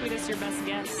today. Tweet us your best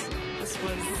guess.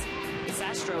 This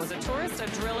Astro was a tourist, a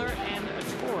driller, and a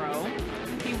Toro.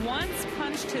 He once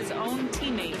punched his own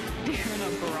teammate during a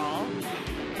brawl,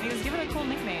 and he was given a cool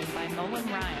nickname by Nolan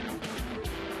Ryan.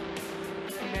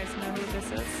 You guys know who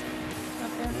this is?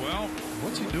 Well,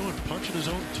 what's he doing punching his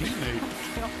own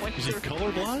teammate? Is he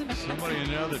colorblind? Somebody in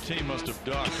the other team must have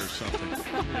ducked or something.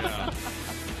 Yeah.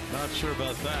 Not sure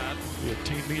about that. We had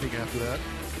team meeting after that.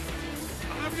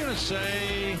 I'm going to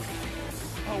say,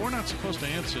 we're not supposed to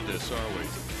answer this, are we?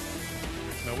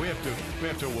 No, we have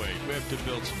to wait. We have to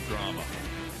build some drama.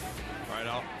 All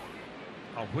right,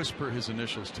 I'll whisper his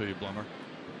initials to you, Blummer.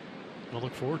 I'll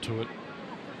look forward to it.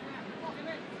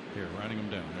 Here, writing them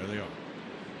down. There they are.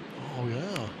 Oh,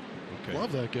 yeah. Okay.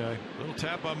 Love that guy. Little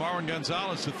tap by Marwin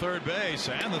Gonzalez to third base,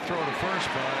 and the throw to first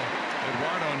by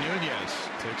Eduardo Nunez.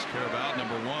 Takes care of out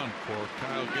number 1 for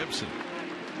Kyle Gibson.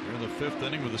 We're in the 5th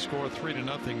inning with a score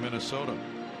 3-0 Minnesota.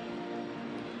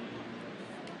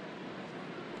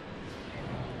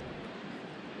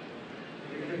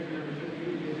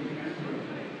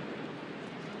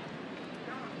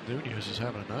 Nunez is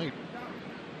having a night.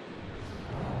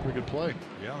 Pretty good play.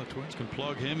 Yeah, the Twins can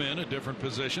plug him in at different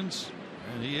positions,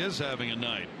 and he is having a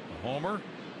night. A homer,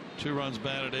 2 runs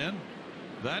batted in.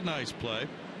 That nice play.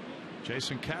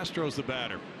 Jason Castro's the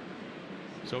batter.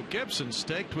 So Gibson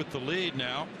staked with the lead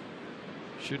now,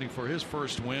 shooting for his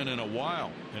first win in a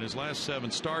while. In his last 7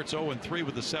 starts, 0-3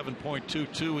 with a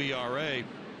 7.22 ERA.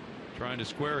 Trying to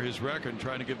square his record,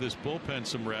 trying to give this bullpen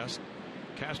some rest.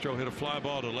 Castro hit a fly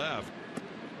ball to left.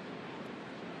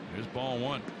 Here's ball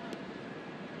 1.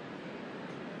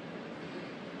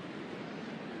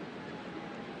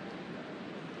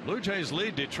 Blue Jays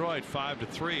lead Detroit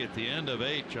 5-3 at the end of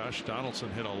 8. Josh Donaldson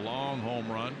hit a long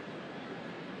home run,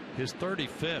 his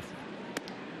 35th.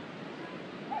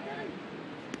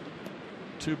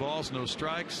 2 balls, no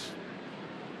strikes.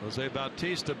 Jose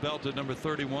Bautista belted number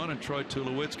 31, and Troy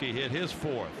Tulowitzki hit his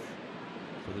 4th.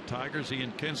 For the Tigers,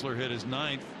 Ian Kinsler hit his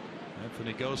 9th.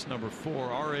 Anthony Ghost number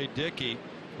 4. R.A. Dickey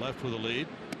left with a lead.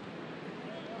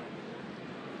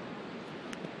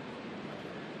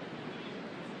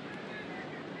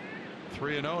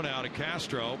 Three and 0 now to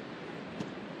Castro.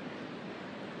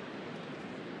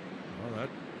 Well, that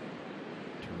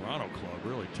Toronto club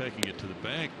really taking it to the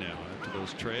bank now after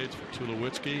those trades for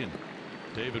Tulowitzki and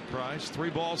David Price. 3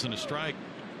 balls and a strike.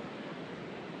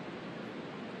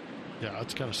 Yeah,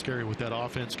 it's kind of scary what that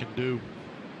offense can do.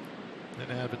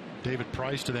 And add David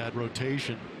Price to that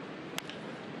rotation.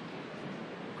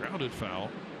 Grounded foul.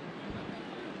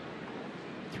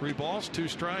 3 balls, 2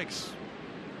 strikes.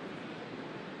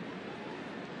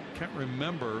 Can't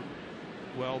remember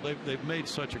Well, they've made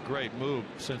such a great move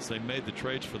since they made the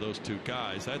trades for those two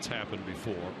guys. That's happened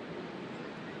before.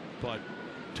 But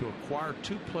to acquire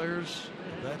two players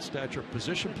of that stature, a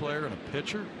position player and a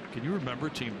pitcher, can you remember a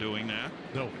team doing that?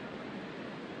 No.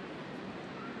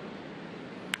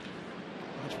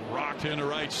 It's rocked into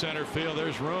right center field.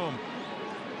 There's room.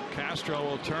 Castro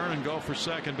will turn and go for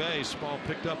second base. Ball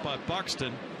picked up by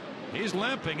Buxton. He's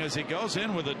limping as he goes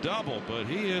in with a double, but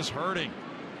he is hurting.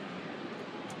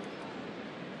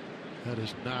 That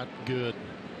is not good.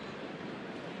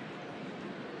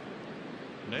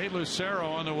 Nate Lucero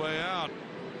on the way out.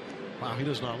 Wow, he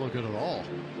does not look good at all.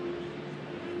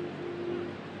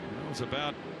 That was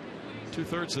about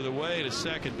 2/3 of the way to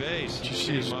second base. Did you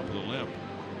see him up with a limp?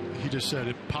 He just said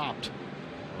it popped.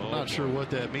 I'm not sure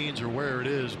what that means or where it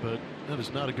is, but that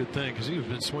is not a good thing because he's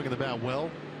been swinging the bat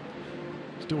well.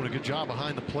 He's doing a good job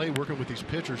behind the plate, working with these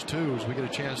pitchers too. As we get a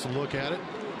chance to look at it,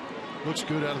 looks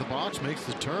good out of the box, makes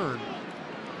the turn.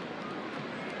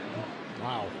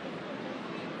 Wow,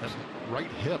 that's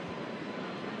right hip.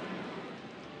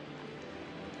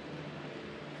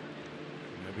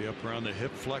 Maybe up around the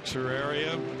hip flexor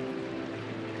area.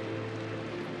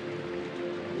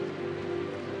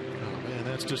 Oh man,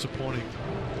 that's disappointing.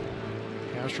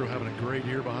 Castro having a great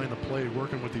year behind the plate,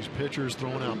 working with these pitchers,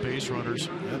 throwing out base runners.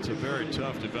 That's a very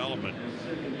tough development.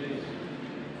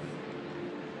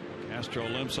 Castro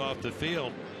limps off the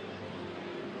field.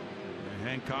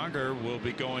 Hank Conger will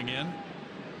be going in.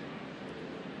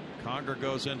 Conger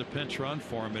goes into pinch run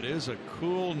for him. It is a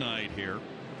cool night here.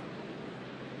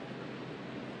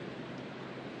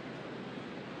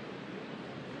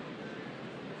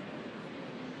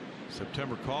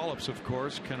 September call-ups, of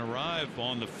course, can arrive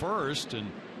on the 1st,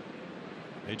 and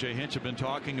A.J. Hinch have been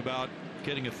talking about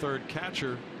getting a third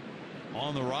catcher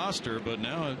on the roster, but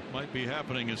now it might be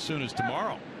happening as soon as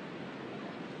tomorrow.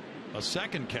 A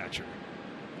second catcher.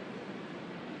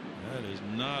 That is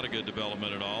not a good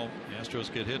development at all. The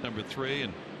Astros get hit number 3,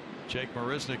 and Jake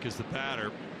Marisnick is the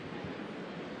batter.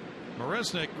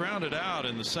 Marisnick grounded out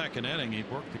in the second inning. He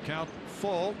worked the count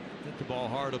full, hit the ball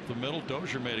hard up the middle.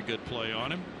 Dozier made a good play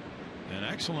on him. An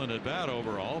excellent at bat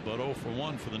overall, but 0 for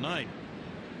 1 for the night.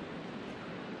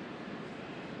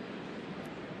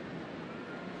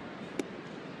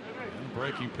 And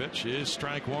breaking pitch is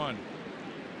strike 1.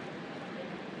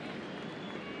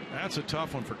 That's a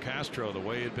tough one for Castro, the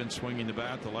way he had been swinging the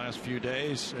bat the last few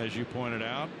days, as you pointed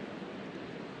out.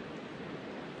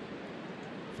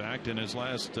 In fact, in his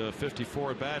last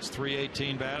 54 at bats,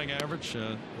 .318 batting average,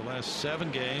 the last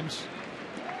 7 games.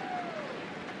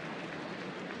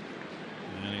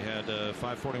 And he had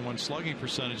 .541 slugging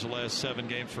percentage the last 7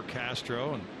 games for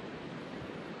Castro, and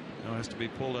now has to be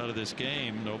pulled out of this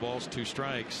game. No balls, 2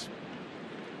 strikes.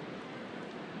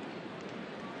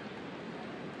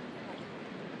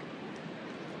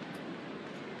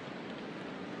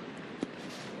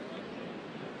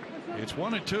 It's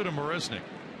 1-2 to Marisnick.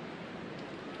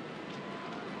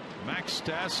 Max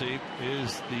Stassi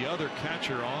is the other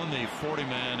catcher on the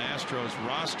 40-man Astros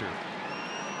roster.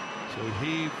 So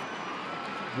he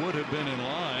would have been in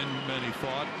line, many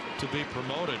thought, to be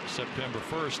promoted September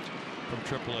 1st from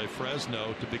AAA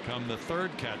Fresno to become the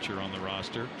 3rd catcher on the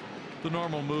roster. The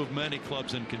normal move many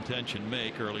clubs in contention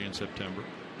make early in September.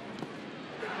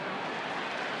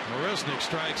 Marisnick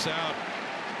strikes out.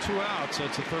 2 outs.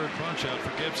 That's a 3rd punch out for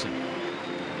Gibson.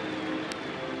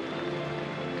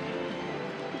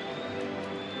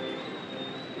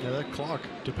 Yeah, that clock,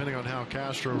 depending on how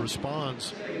Castro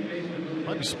responds,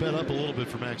 might be sped up a little bit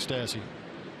for Max Stassi.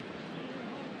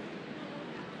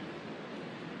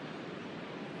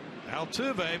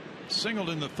 Altuve singled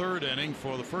in the 3rd inning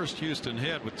for the first Houston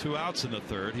hit with 2 outs in the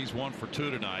 3rd. He's 1 for 2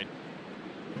 tonight.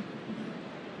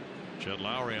 Jed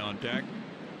Lowry on deck.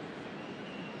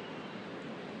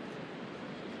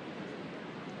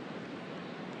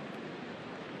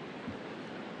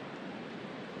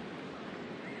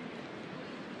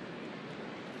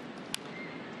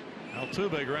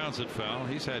 Altuve grounds it foul.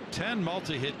 He's had 10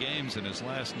 multi-hit games in his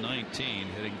last 19,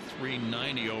 hitting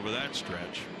 .390 over that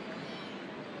stretch.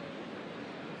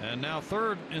 And now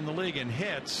 3rd in the league in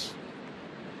hits.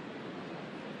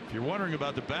 If you're wondering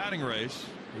about the batting race,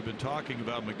 we've been talking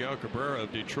about Miguel Cabrera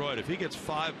of Detroit. If he gets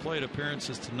 5 plate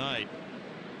appearances tonight,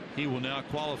 he will now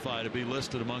qualify to be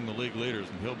listed among the league leaders,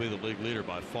 and he'll be the league leader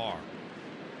by far.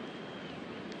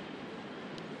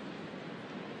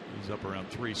 He's up around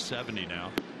 .370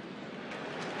 now.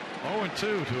 0-2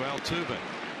 to Altuve.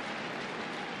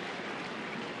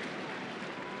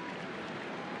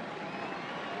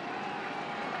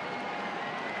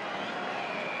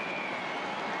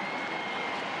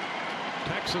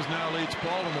 Texas now leads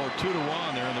Baltimore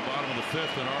 2-1. They're in the bottom of the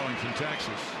fifth in Arlington,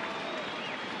 Texas.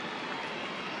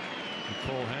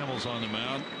 Cole Hamels on the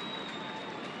mound.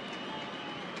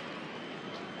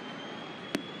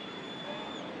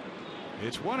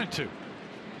 It's 1-2.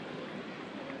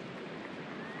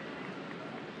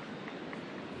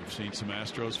 We've seen some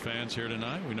Astros fans here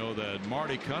tonight. We know that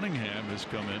Marty Cunningham has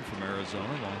come in from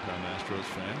Arizona, longtime Astros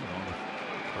fan, along with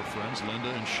her friends Linda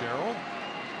and Cheryl.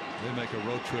 They make a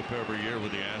road trip every year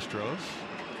with the Astros.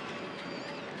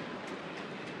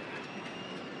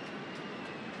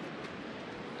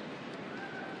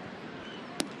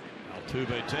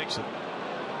 Altuve takes it.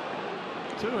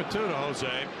 2-2 to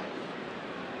Jose.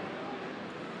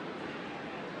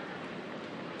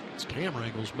 This camera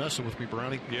angle's messing with me,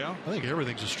 Brownie. Yeah, I think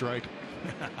everything's a strike.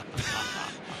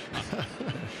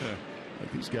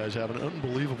 These guys have an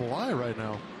unbelievable eye right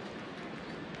now.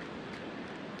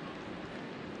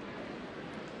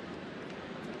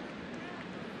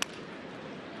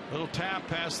 Little tap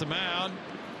past the mound.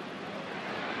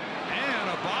 And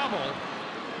a bobble.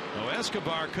 No,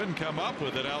 Escobar couldn't come up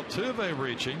with it. Altuve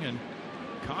reaching and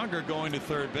Conger going to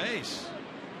third base.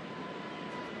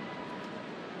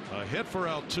 A hit for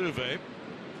Altuve.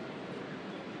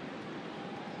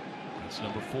 That's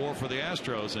number 4 for the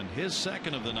Astros and his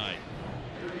second of the night.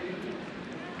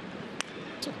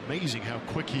 It's amazing how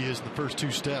quick he is in the first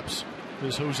 2 steps.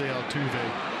 This Jose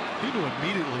Altuve. He knew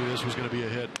immediately this was going to be a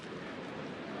hit.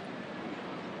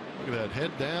 Look at that,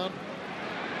 head down.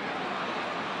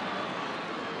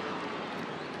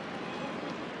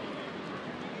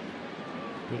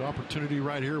 Good opportunity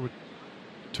right here with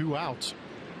 2 outs.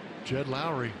 Jed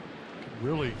Lowry can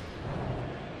really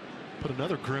put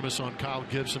another grimace on Kyle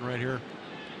Gibson right here.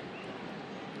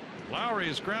 Lowry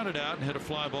is grounded out and hit a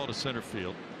fly ball to center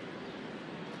field.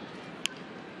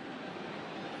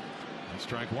 And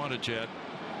strike 1 to Jed.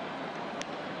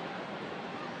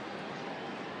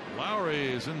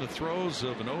 Lowry is in the throes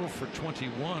of an 0 for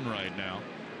 21 right now.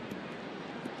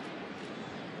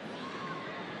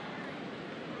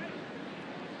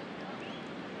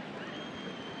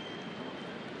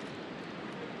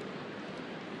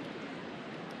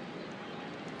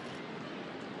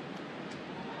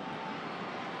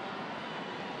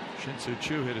 Shin-Soo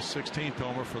Choo hit his 16th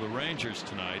homer for the Rangers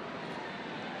tonight.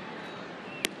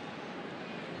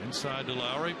 Inside to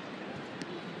Lowry.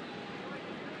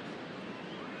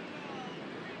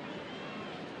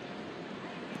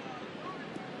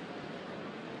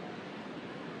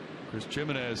 Chris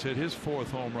Jimenez hit his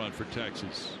 4th home run for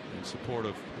Texas in support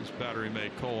of his battery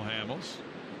mate Cole Hamels.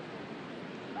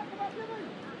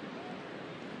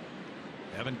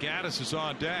 Evan Gattis is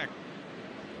on deck.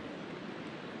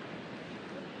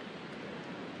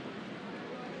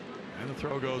 And the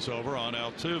throw goes over on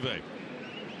Altuve.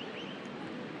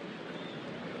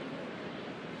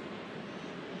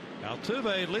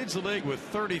 Altuve leads the league with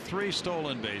 33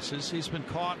 stolen bases. He's been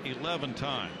caught 11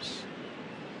 times.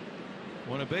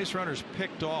 When a base runner's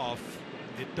picked off,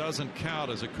 it doesn't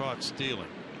count as a caught stealing.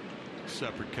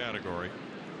 Separate category.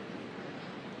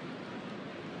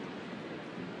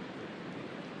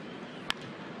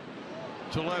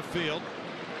 To left field,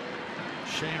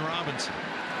 Shane Robinson.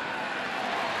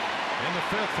 In the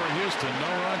 5th for Houston, no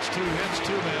runs, 2 hits,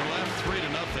 2 men left,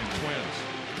 3-0 Twins.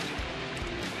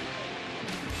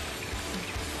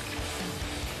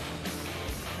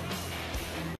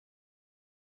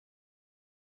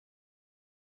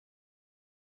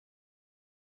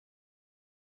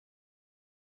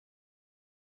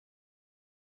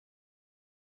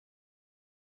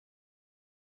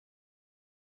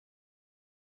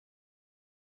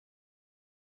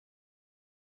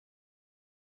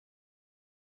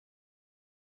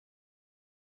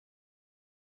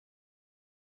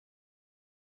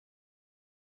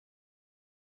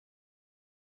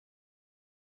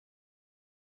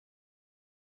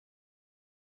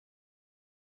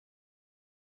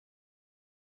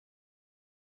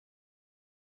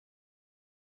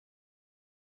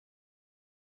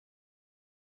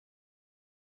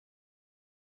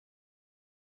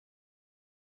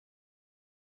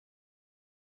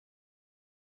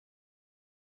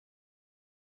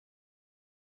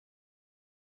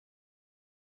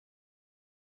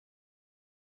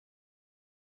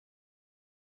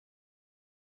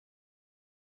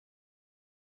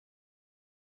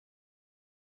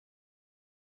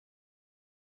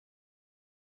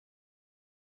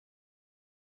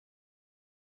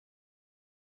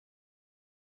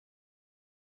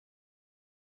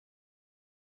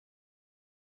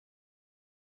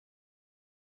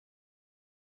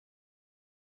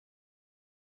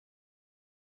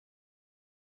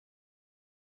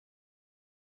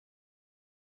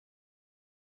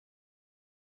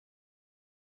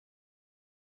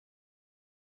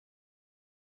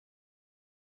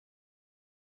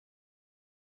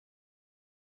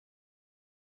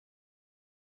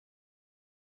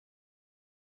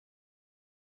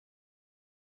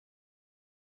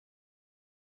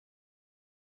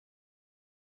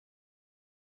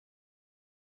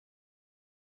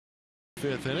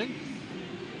 fifth inning.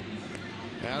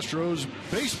 Astros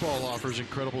baseball offers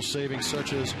incredible savings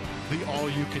such as the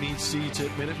all-you-can-eat seats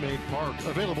at Minute Maid Park,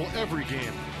 available every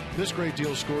game. This great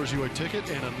deal scores you a ticket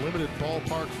and unlimited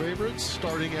ballpark favorites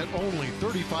starting at only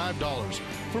 $35.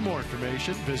 For more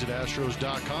information, visit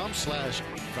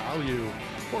astros.com/value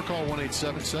or call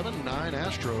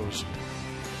 1-877-9-ASTROS.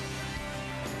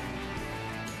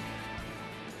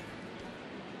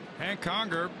 Hank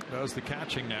Conger does the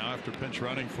catching now after pinch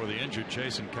running for the injured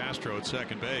Jason Castro at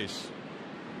second base.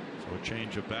 So a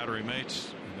change of battery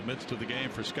mates in the midst of the game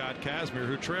for Scott Kazmir,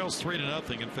 who trails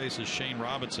 3-0 and faces Shane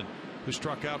Robinson, who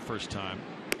struck out first time.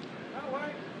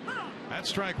 That's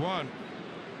strike one.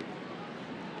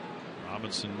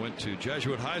 Robinson went to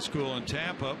Jesuit High School in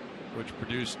Tampa, which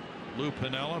produced Lou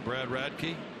Piniella, Brad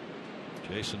Radke,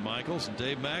 Jason Michaels, and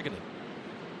Dave Magadan.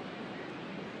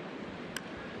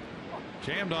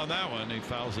 Jammed on that one. He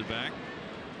fouls it back.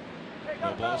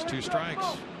 No balls, 2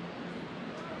 strikes.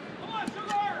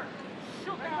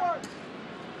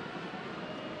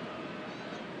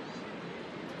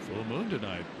 Full moon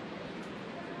tonight.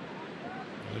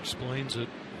 That explains it.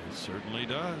 It certainly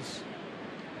does.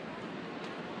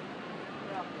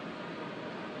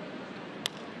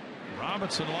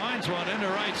 Robinson lines one into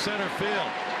right center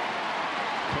field.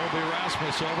 Kobe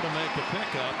Rasmus over to make the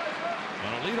pickup.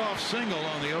 And a leadoff single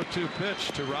on the 0-2 pitch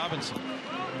to Robinson.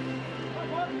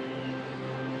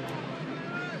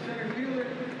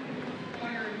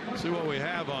 See what we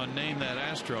have on Name That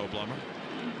Astro, Blummer.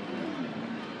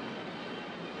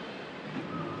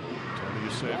 Tony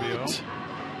Eusebio.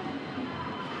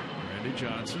 Randy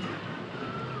Johnson.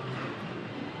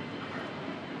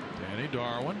 Danny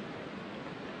Darwin.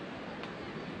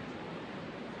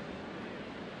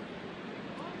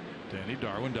 Danny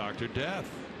Darwin, Dr. Death.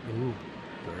 Ooh,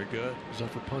 very good. Is that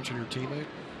for punching your teammate?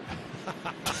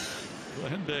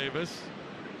 Glenn Davis.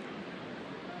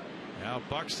 Now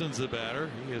Buxton's the batter.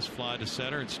 He is fly to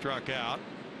center and struck out.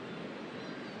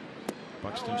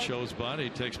 Buxton shows bunt. He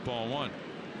takes ball 1.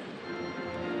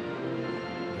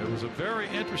 It was a very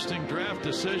interesting draft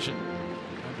decision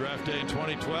on draft day in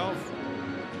 2012.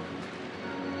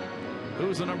 Who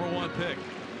was the number 1 pick?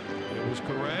 It was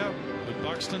Correa with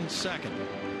Buxton second.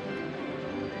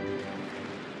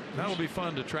 That'll be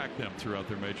fun to track them throughout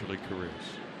their major league careers.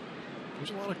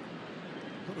 There's a lot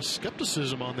of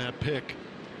skepticism on that pick.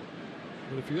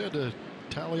 But if you had to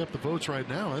tally up the votes right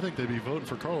now, I think they'd be voting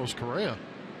for Carlos Correa.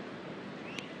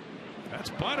 That's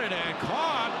bunted and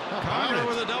caught. Conger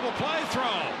with a double play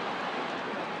throw.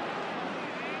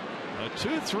 A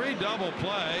 2-3 double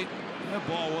play. That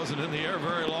ball wasn't in the air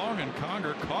very long, and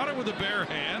Conger caught it with a bare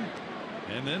hand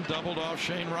and then doubled off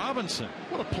Shane Robinson.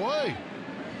 What a play.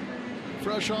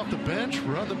 Fresh off the bench,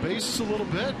 run the bases a little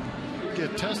bit,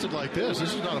 get tested like this.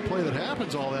 This is not a play that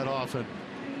happens all that often.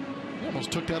 He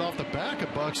almost took that off the back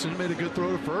of Buxton, made a good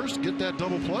throw to first, get that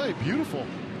double play. Beautiful.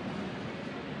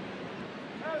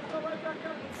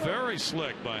 Very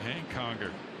slick by Hank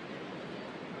Conger.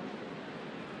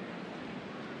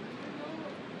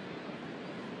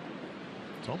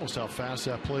 It's almost how fast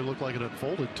that play looked like it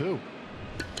unfolded, too.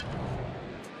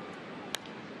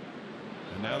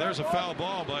 And now there's a foul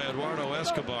ball by Eduardo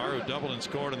Escobar, who doubled and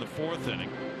scored in the 4th inning.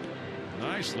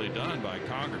 Nicely done by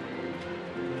Conger.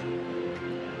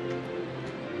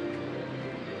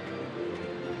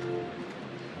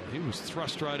 He was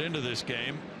thrust right into this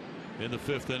game in the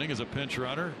 5th inning as a pinch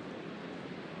runner.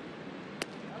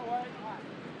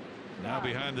 Now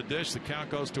behind the dish, the count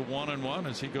goes to 1-1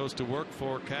 as he goes to work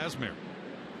for Kazmir.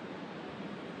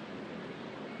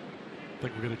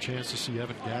 Think we get a chance to see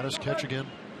Evan Gattis catch again?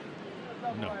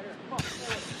 No.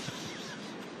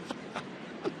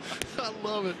 I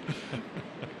love it.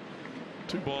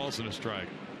 2 balls and a strike.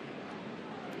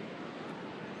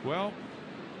 Well,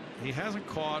 he hasn't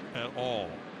caught at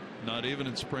all, not even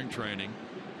in spring training.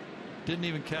 Didn't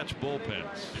even catch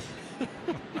bullpens.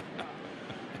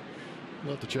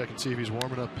 We'll have to check and see if he's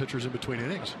warming up pitchers in between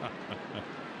innings.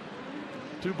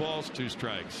 2 balls, 2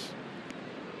 strikes.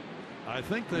 I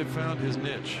think they've found his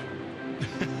niche.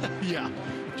 Yeah,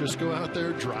 just go out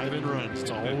there, drive in runs.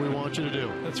 That's all we want you to do.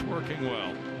 That's working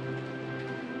well.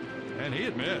 And he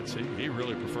admits he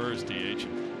really prefers DH.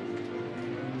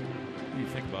 You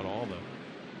think about all the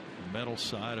mental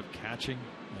side of catching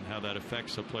and how that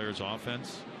affects a player's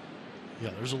offense. Yeah,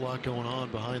 there's a lot going on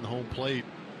behind the home plate.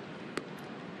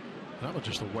 That was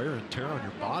just the wear and tear on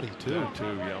your body too.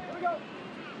 Yeah.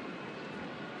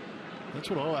 That's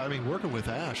what I mean. Working with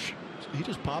Ash, he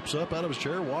just pops up out of his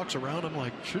chair, walks around. I'm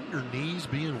like, shouldn't your knees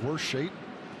be in worse shape?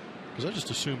 Because I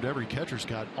just assumed every catcher's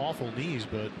got awful knees,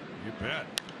 but you bet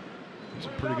he's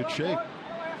in pretty good shape.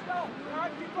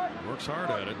 Works hard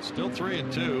at it. Still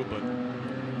 3-2, but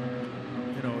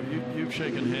you know, you've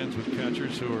shaken hands with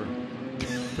catchers who are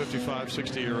 55,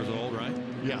 60 years old, right?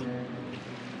 Yeah.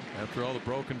 After all the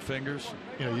broken fingers.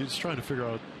 Yeah, you're just trying to figure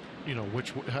out, you know,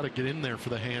 how to get in there for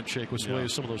the handshake with the way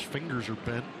some of those fingers are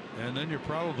bent. And then you're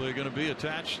probably going to be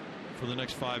attached for the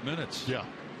next 5 minutes. Yeah.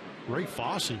 Ray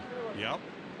Fosse. Yep.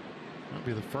 That'd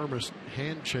be the firmest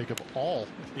handshake of all.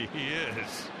 He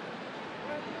is.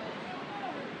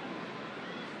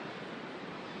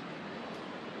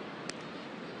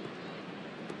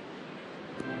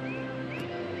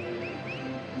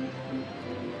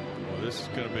 Well, this is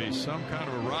going to be some kind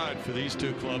of a ride for these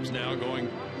two clubs now going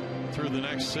through the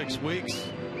next 6 weeks.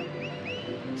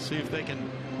 See if they can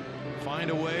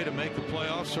find a way to make the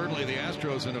playoffs. Certainly the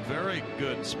Astros in a very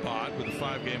good spot with a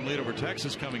 5-game lead over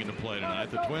Texas coming into play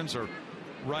tonight. The Twins are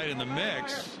right in the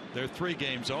mix. They're 3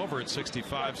 games over at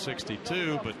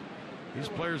 65-62, but these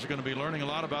players are going to be learning a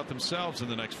lot about themselves in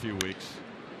the next few weeks.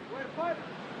 I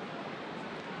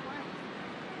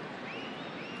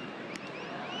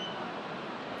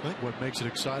think what makes it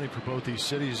exciting for both these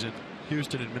cities in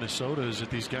Houston and Minnesota is that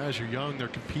these guys are young. They're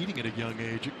competing at a young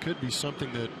age. It could be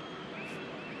something that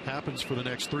happens for the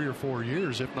next 3 or 4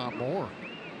 years, if not more.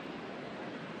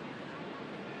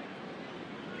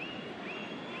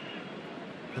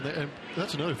 And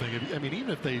that's another thing. I mean, even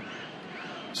if they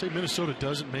say Minnesota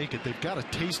doesn't make it, they've got a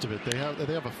taste of it. They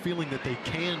have a feeling that they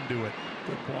can do it.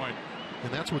 Good point.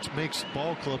 And that's what makes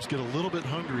ball clubs get a little bit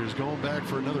hungry, is going back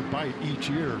for another bite each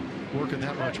year, working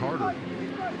that much harder.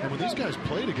 And when these guys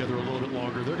play together a little bit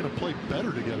longer, they're going to play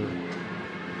better together.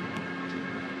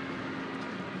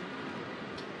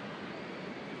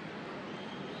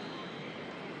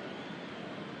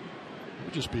 It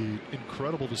would just be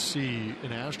incredible to see an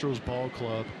Astros ball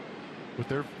club with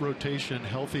their rotation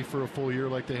healthy for a full year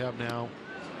like they have now.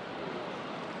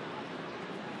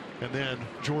 And then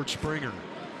George Springer,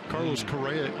 Carlos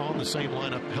Correa on the same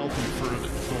lineup, healthy for the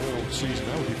whole season.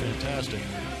 That would be fantastic.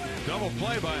 Double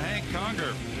play by Hank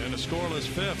Conger in a scoreless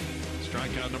 5th.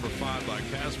 Strikeout number 5 by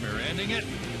Kazmir, ending it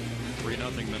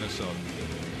 3-0 Minnesota.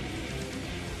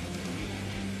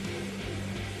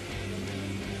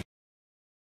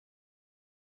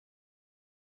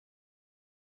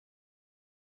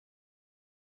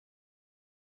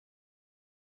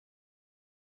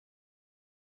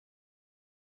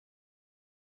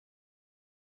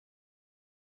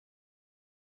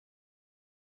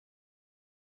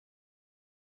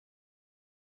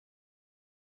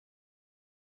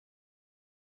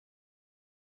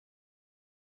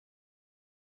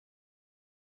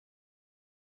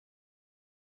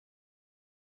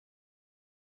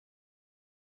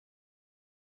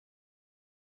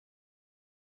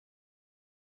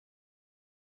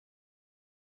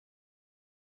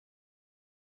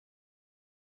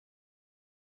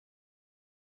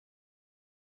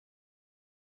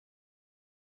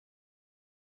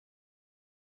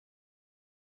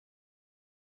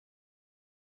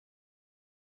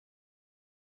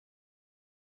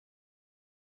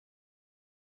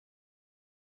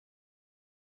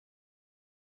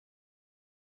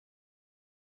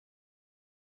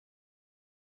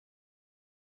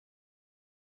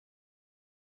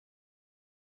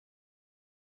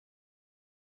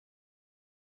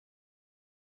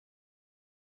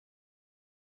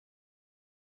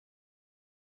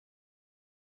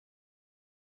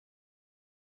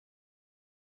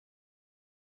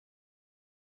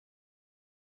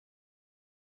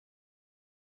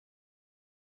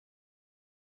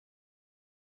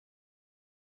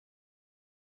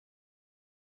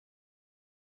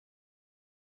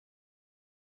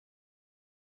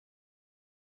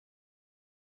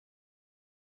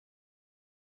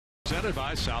 Presented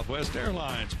by Southwest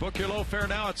Airlines. Book your low fare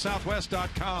now at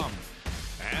southwest.com.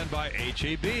 And by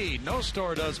HEB. No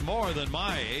store does more than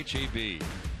my HEB.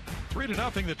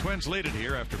 3-0, the Twins lead it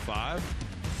here after 5.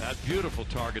 That beautiful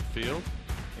Target Field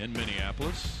in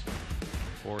Minneapolis.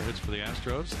 4 hits for the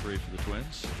Astros, 3 for the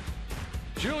Twins.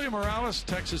 Julia Morales,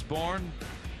 Texas-born,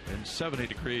 in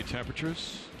 70-degree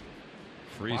temperatures.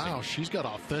 Freezing. Wow, she's got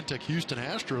authentic Houston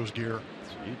Astros gear.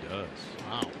 She does.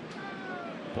 Wow.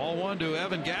 Ball 1 to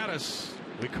Evan Gattis.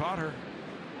 We caught her.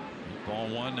 Ball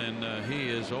 1, and he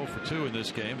is 0 for 2 in this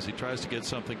game as he tries to get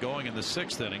something going in the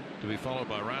 6th inning, to be followed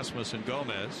by Rasmus and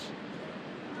Gomez.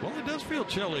 Well, it does feel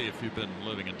chilly if you've been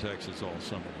living in Texas all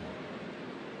summer.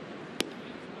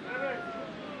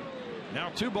 Now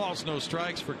 2 balls, no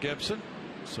strikes for Gibson,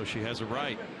 so she has a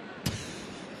right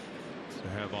to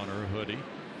have on her hoodie.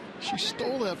 She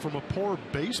stole that from a poor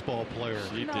baseball player.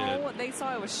 She did. They saw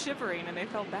I was shivering and they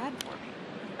felt bad for me.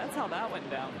 That's how that went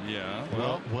down. Yeah.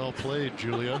 Well played,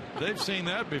 Julia. They've seen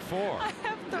that before. I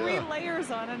have 3 layers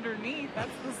on underneath.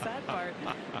 That's the sad part.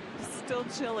 Still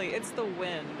chilly. It's the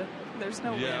wind. There's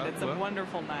no wind. It's a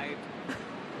wonderful night.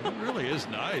 It really is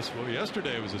nice. Well,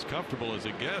 yesterday was as comfortable as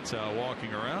it gets out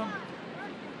walking around.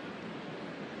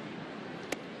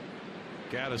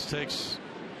 Gaddis takes,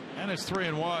 and it's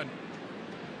 3-1.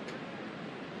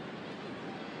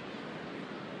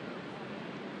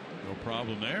 No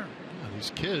problem there. Yeah,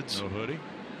 these kids. No hoodie.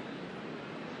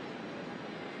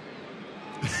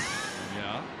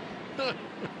 Yeah.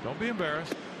 Don't be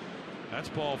embarrassed. That's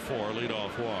ball 4,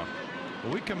 leadoff walk.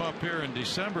 Well, we come up here in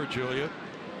December, Julia.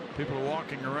 People are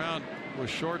walking around with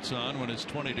shorts on when it's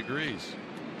 20 degrees.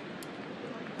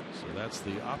 So that's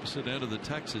the opposite end of the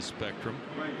Texas spectrum.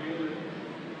 Are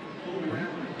you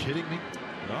kidding me?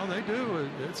 No, they do.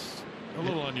 It's a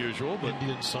little unusual, but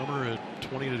Indian summer at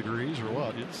 20 degrees or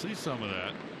what? You'd see some of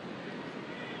that.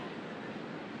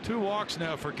 2 walks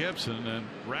now for Gibson, and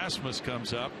Rasmus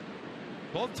comes up.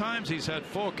 Both times he's had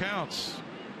full counts.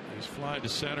 He's flying to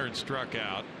center and struck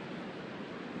out.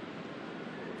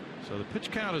 So the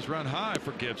pitch count has run high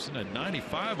for Gibson at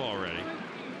 95 already.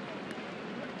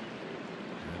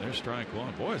 And there's strike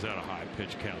 1. Boy, is that a high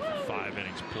pitch count for 5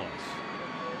 innings plus.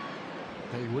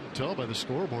 Hey, you wouldn't tell by the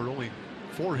scoreboard. Only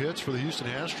 4 hits for the Houston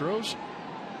Astros.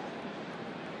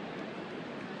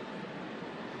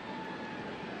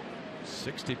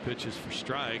 .60 pitches for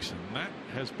strikes, and that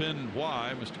has been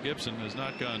why Mr. Gibson has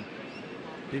not gone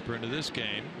deeper into this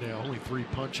game. Yeah, only 3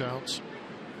 punch outs.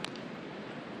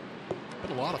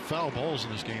 Been a lot of foul balls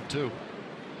in this game too.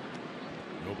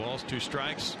 No balls, 2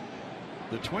 strikes.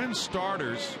 The Twins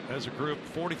starters as a group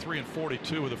 43 and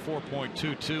 42 with a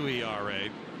 4.22 ERA.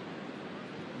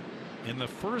 In the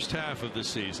first half of the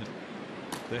season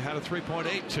they had a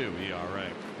 3.82 ERA,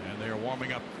 and they are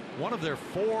warming up one of their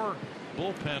 4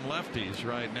 bullpen lefties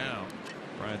right now,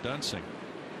 Brian Dunsing.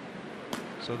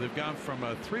 So they've gone from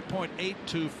a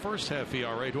 3.82 first half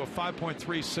ERA to a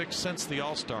 5.36 since the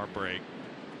All-Star break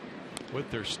with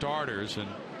their starters, and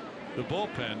the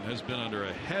bullpen has been under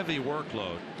a heavy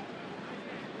workload.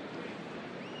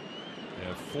 They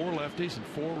have 4 lefties and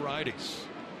 4 righties.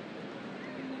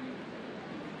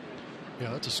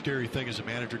 Yeah, that's a scary thing as a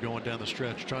manager going down the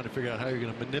stretch, trying to figure out how you're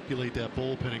going to manipulate that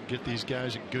bullpen and get these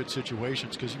guys in good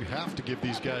situations, because you have to give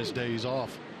these guys days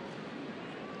off.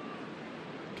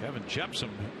 Kevin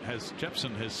Jepsen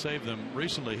has saved them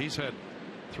recently. He's had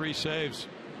 3 saves.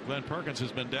 Glenn Perkins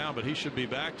has been down, but he should be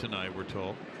back tonight, we're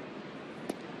told.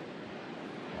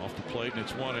 Off the plate, and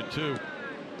it's 1-2.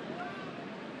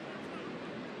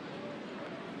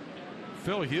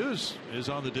 Phil Hughes is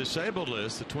on the disabled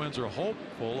list. The Twins are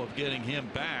hopeful of getting him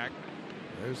back.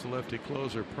 There's the lefty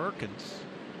closer, Perkins.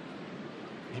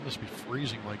 He must be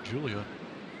freezing like Julia.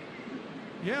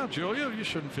 Yeah, Julia, you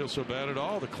shouldn't feel so bad at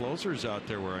all. The closer's out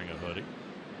there wearing a hoodie.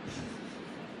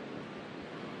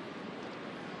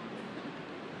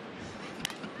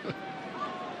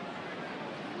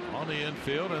 On the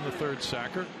infield, and the 3rd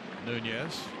sacker,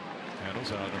 Nunez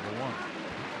handles out number 1.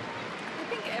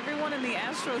 I think everyone in the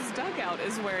Astros dugout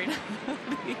is wearing a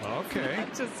hoodie. Okay.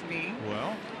 Not just me.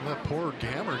 Well, that poor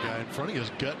Gammer guy in front of you is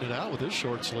gutting it out with his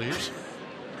short sleeves.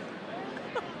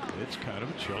 it's kind of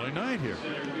a chilly night here.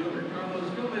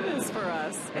 It is for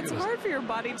us. It's hard for your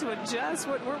body to adjust.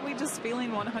 Weren't we just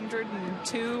feeling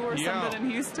 102 or something in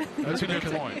Houston? That's a good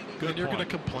point. And you're going to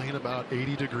complain about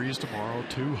 80 degrees tomorrow,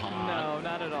 too hot. No,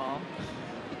 not at all.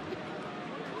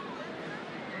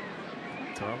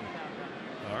 Tough.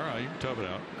 All right, you can tough it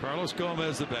out. Carlos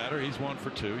Gomez, the batter. He's 1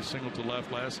 for 2. He singled to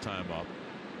left last time up.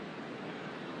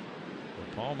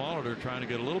 But Paul Molitor trying to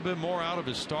get a little bit more out of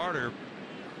his starter.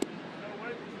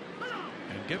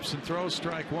 And Gibson throws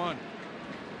strike 1.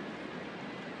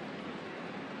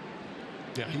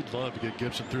 Yeah, he'd love to get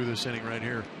Gibson through this inning right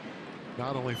here.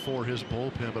 Not only for his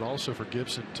bullpen, but also for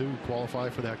Gibson to qualify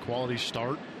for that quality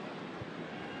start.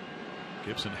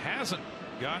 Gibson hasn't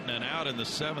gotten an out in the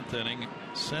 7th inning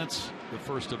since the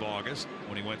 1st of August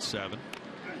when he went 7.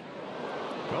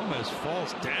 Gomez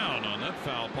falls down on that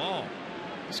foul ball.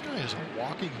 This guy is a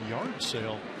walking yard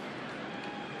sale.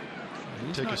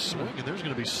 Take a swing and there's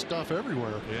going to be stuff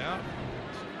everywhere. Yeah.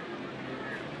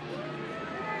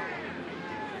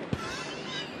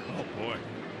 Oh boy.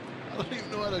 I don't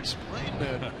even know how to explain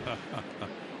that.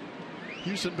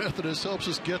 Houston Methodist helps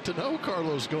us get to know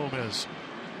Carlos Gomez.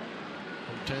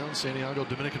 Hometown Santiago,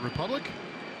 Dominican Republic.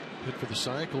 Hit for the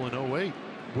cycle in 08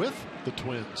 with the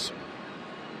Twins.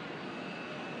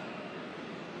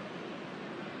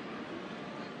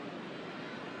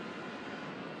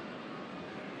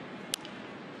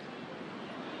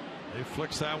 He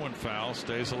flicks that one foul,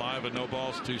 stays alive at no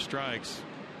balls, 2 strikes.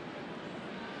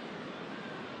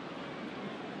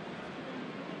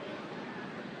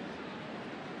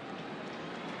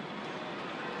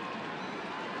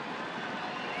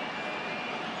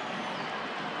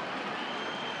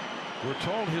 We're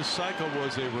told his cycle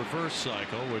was a reverse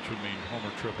cycle, which would mean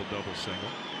homer, triple, double, single.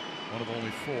 One of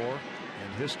only 4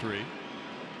 in history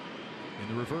in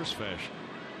the reverse fashion.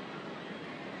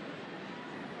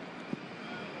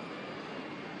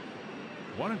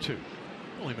 One and two.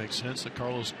 Only makes sense that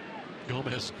Carlos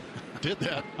Gomez did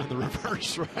that in the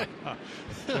reverse, right?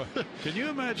 Well, can you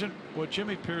imagine what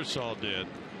Jimmy Pearsall did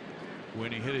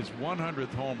when he hit his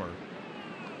 100th homer?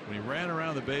 When he ran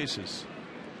around the bases,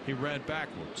 he ran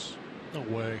backwards. No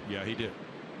way. Yeah, he did.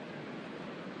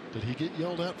 Did he get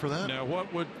yelled at for that? Now,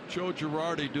 what would Joe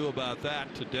Girardi do about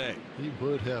that today? He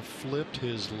would have flipped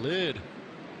his lid.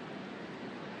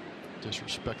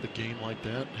 Disrespect the game like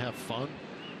that. Have fun.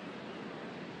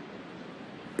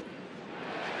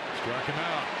 Struck him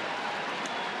out.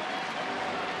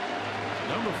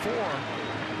 Number 4.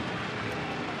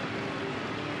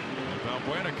 And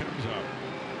Valbuena comes up.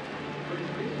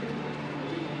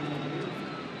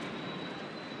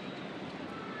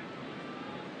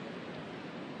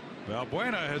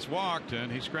 Valbuena has walked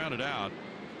and he's grounded out.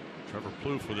 Trevor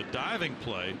Plouffe with a diving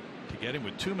play to get him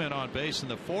with 2 men on base in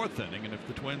the 4th inning, and if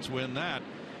the Twins win that,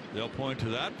 they'll point to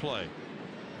that play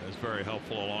as very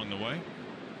helpful along the way.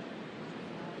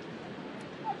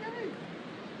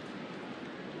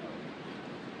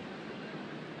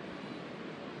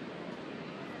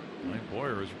 Lane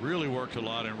Boyer has really worked a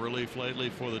lot in relief lately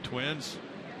for the Twins.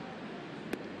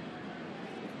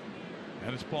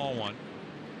 And it's ball 1.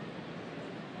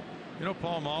 You know,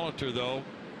 Paul Molitor, though,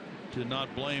 did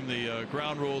not blame the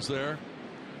ground rules there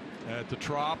at the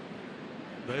Trop.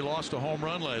 They lost a home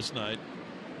run last night.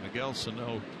 Miguel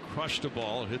Sano crushed a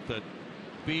ball, hit that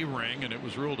B ring, and it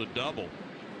was ruled a double.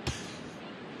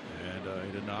 And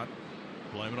he did not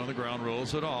blame it on the ground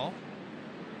rules at all.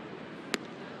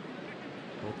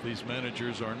 Both these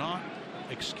managers are not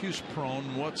excuse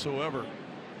prone whatsoever.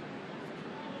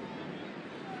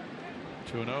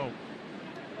 2-0.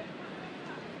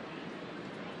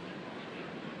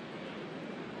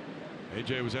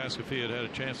 AJ was asked if he had had a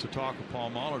chance to talk with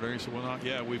Paul Molitor. He said, well, not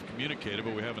yet. We've communicated,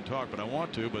 but we haven't talked. But I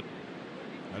want to, but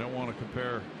I don't want to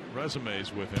compare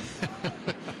resumes with him.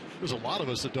 There's a lot of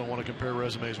us that don't want to compare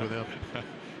resumes with him.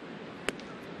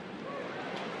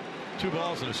 2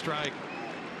 balls and a strike.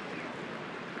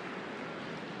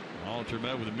 Molitor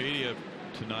met with the media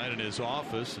tonight in his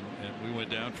office, and we went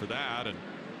down for that. And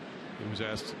he was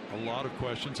asked a lot of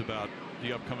questions about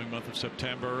the upcoming month of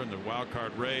September and the wild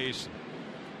card race.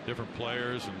 Different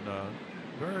players, and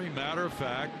very matter of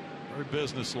fact, very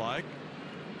businesslike.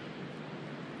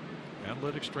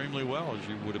 Handled it extremely well, as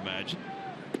you would imagine.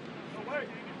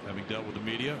 Having dealt with the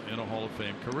media in a Hall of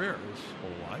Fame career his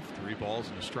whole life. 3 balls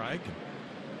and a strike. And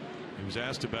he was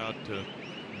asked about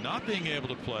not being able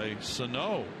to play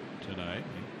Sano tonight.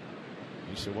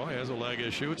 He said, well, he has a leg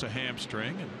issue. It's a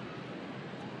hamstring, and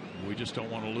we just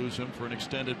don't want to lose him for an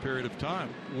extended period of time.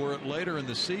 Were it later in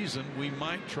the season, we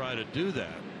might try to do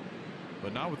that,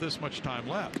 but not with this much time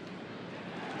left.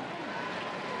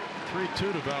 3-2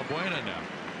 to Valbuena now.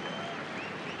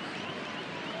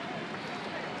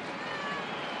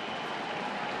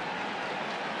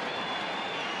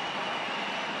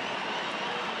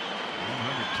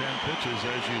 Pitches,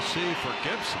 as you see, for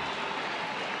Gibson.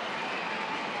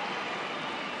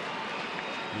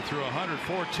 He threw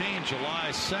 114 July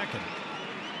 2nd,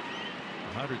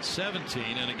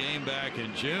 117 in a game back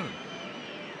in June.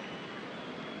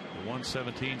 The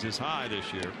 117's his high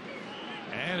this year,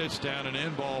 and it's down and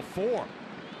in, ball 4.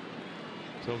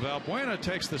 So Valbuena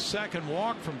takes the 2nd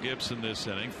walk from Gibson this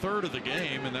inning, 3rd of the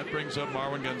game, and that brings up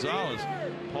Marwin Gonzalez.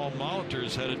 Paul Molitor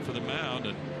is headed for the mound,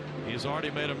 and he's already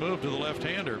made a move to the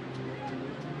left-hander.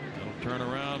 That'll turn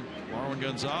around Marwin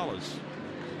Gonzalez.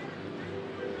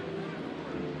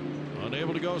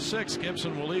 Unable to go 6.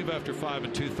 Gibson will leave after 5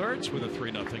 2/3 with a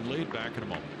 3-0 lead. Back in a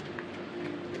moment.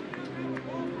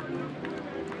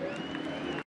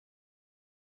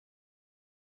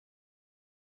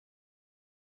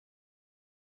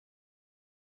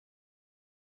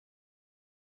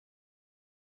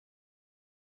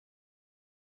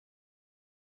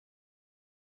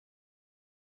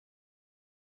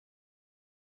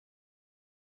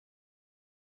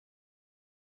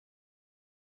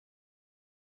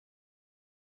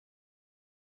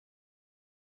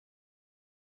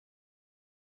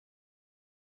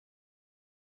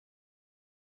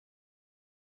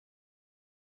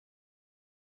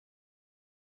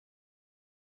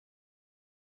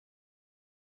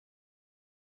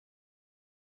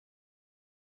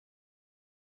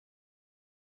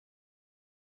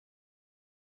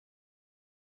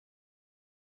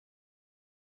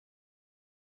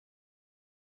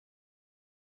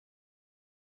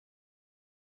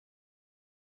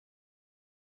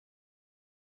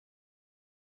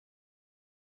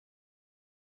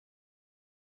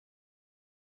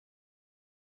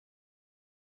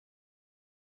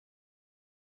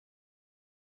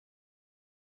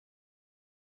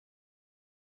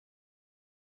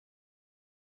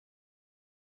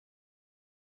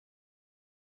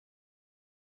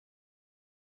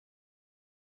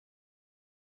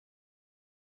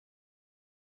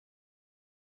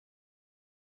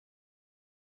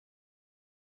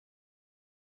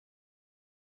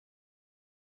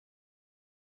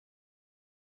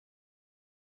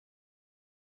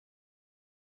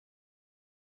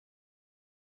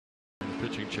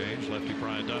 Lefty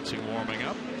Brian Dunsing warming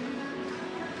up.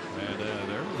 And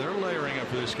they're layering up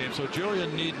for this game. So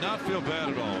Julian need not feel bad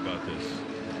at all about this.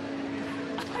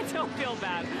 I don't feel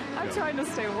bad. I'm trying to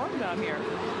stay warm down here.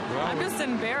 Well, I'm just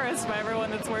embarrassed by everyone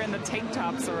that's wearing the tank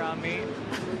tops around me.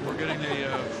 We're getting the...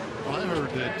 I heard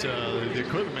that the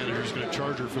equipment manager is going to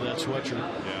charge her for that sweatshirt.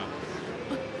 Yeah.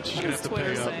 She's going to have to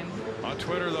pay up. On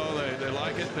Twitter, though, they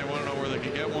like it. They want to know where they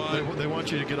can get one. They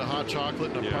want you to get a hot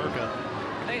chocolate and a parka.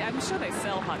 I'm sure they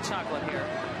sell hot chocolate here.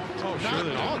 Oh, Not sure they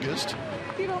in do. August.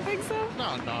 You don't think so?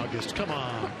 Not in August. Come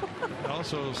on. They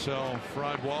also sell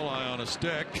fried walleye on a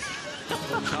stick.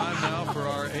 Time now for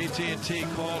our AT&T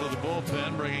call to the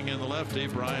bullpen, bringing in the lefty,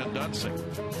 Brian Dunsing.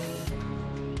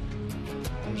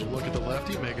 There's a look at the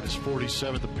lefty making his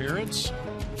 47th appearance.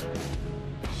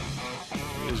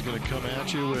 He's going to come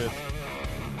at you with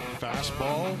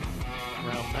fastball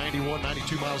around 91,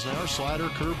 92 miles an hour, slider,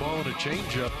 curveball, and a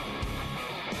changeup.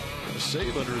 And a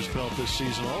save under his belt this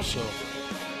season also.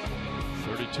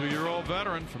 32-year-old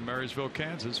veteran from Marysville,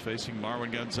 Kansas, facing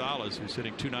Marwin Gonzalez, who's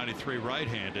hitting .293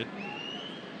 right-handed.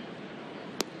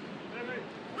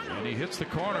 And he hits the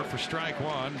corner for strike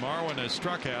one. Marwin has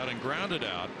struck out and grounded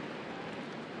out.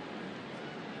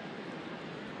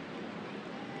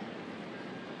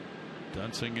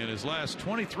 Dunsing in his last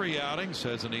 23 outings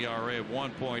has an ERA of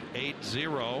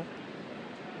 1.80.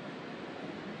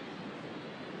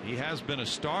 He has been a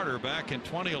starter. Back in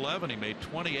 2011, he made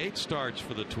 28 starts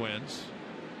for the Twins,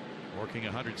 working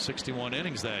 161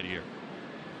 innings that year.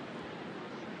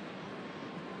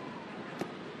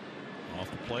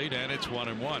 Off the plate, and it's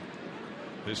 1-1.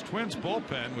 This Twins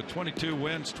bullpen with 22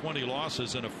 wins, 20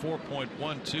 losses, and a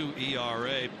 4.12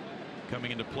 ERA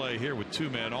coming into play here with 2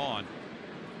 men on.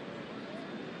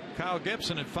 Kyle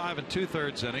Gibson in 5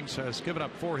 2/3 innings has given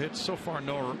up 4 hits so far,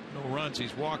 no runs.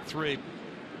 He's walked 3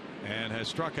 and has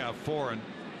struck out 4, and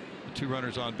the 2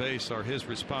 runners on base are his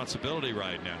responsibility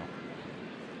right now.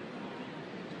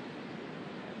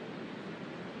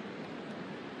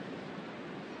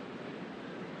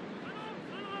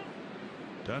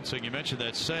 Dunsing, you mentioned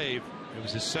that save. It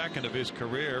was his second of his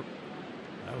career.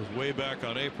 That was way back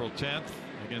on April 10th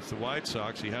against the White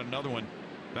Sox. He had another one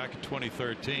back in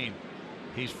 2013.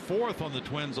 He's 4th on the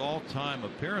Twins all-time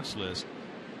appearance list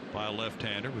by a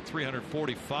left-hander with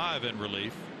 345 in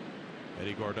relief.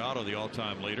 Eddie Guardado, the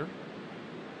all-time leader.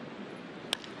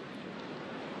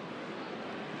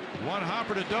 One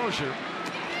hopper to Dozier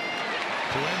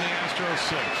to win the Astros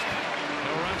 6th.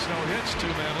 No runs, no hits, 2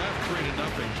 men left,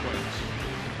 3-0 Twins.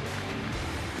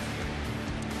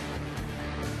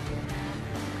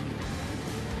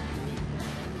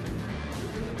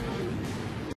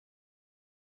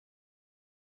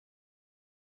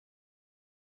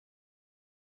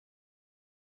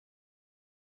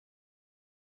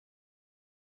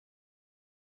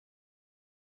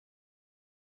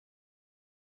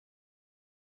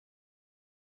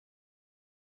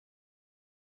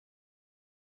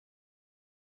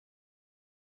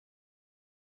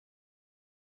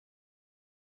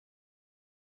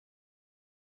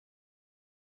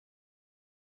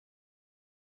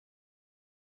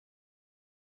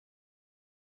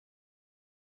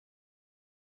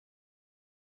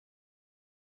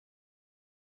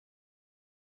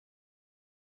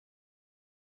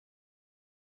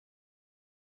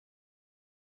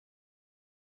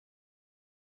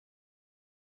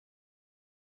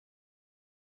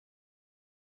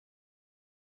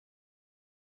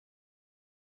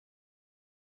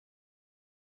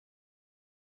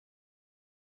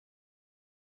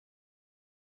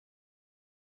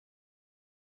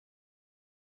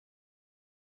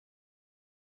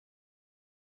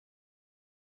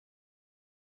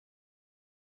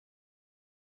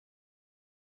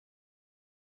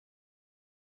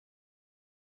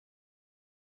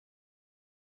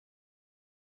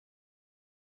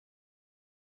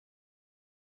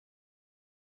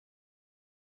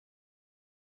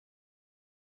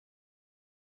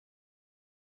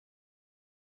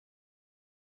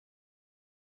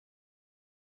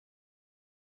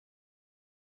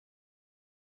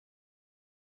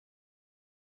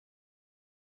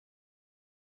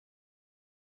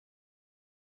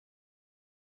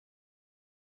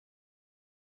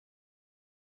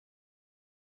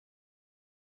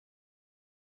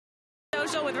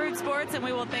 Social with Root Sports, and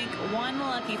we will thank one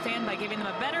lucky fan by giving them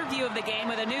a better view of the game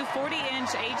with a new 40-inch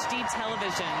HD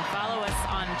television. Follow us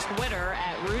on Twitter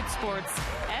at Root Sports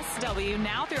SW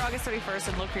now through August 31st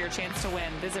and look for your chance to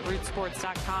win. Visit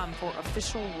rootsports.com for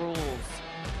official rules.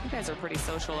 You guys are pretty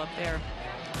social up there.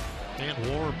 And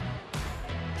warm.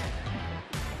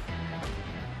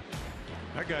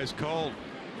 That guy's cold.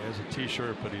 He has a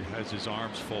t-shirt, but he has his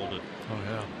arms folded. Oh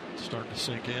yeah, it's starting to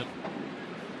sink in.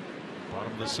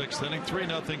 Bottom of the 6th inning,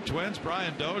 3-0 Twins.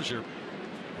 Brian Dozier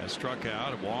has struck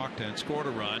out, walked, and scored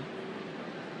a run.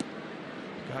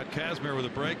 Got Kazmir with a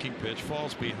breaking pitch,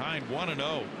 falls behind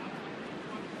 1-0.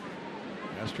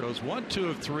 Astros 1 2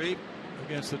 of 3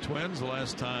 against the Twins the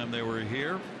last time they were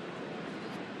here.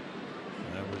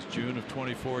 That was June of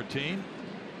 2014.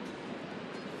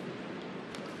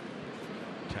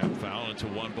 Tap foul into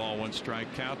 1 ball 1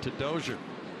 strike count to Dozier.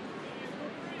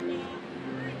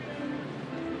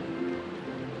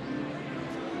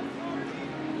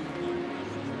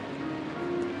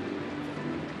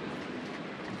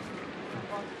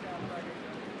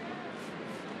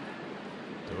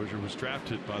 Dozier was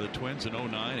drafted by the Twins in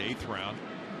 09, 8th round.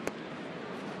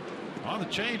 On the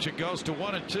change, it goes to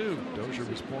 1-2. Dozier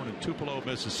was born in Tupelo,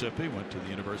 Mississippi, went to the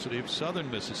University of Southern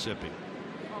Mississippi.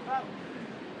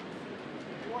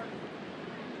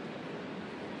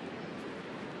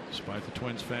 Despite the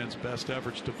Twins fans' best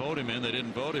efforts to vote him in, they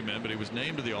didn't vote him in, but he was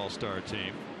named to the All-Star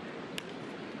team.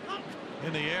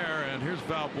 In the air, and here's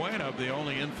Valbuena, the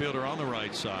only infielder on the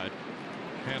right side,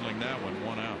 handling that one,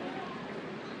 1 out.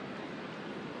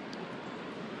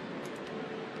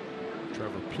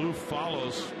 Trevor Plouffe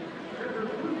follows.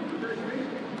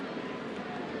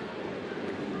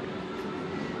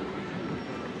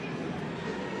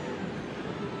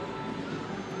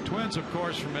 Twins, of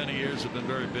course, for many years have been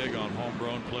very big on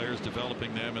homegrown players,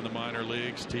 developing them in the minor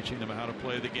leagues, teaching them how to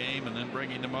play the game, and then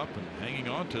bringing them up and hanging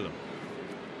on to them.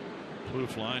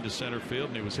 Plouffe lined to center field,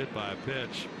 and he was hit by a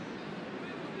pitch.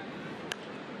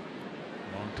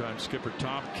 Longtime skipper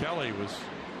Tom Kelly was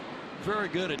very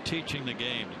good at teaching the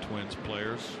game to Twins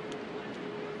players.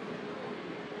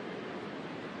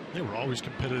 They were always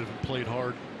competitive and played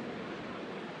hard.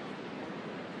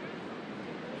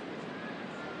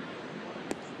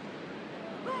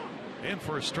 In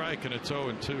for a strike, and it's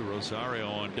 0-2. Rosario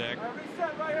on deck.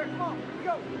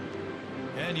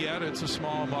 And yet it's a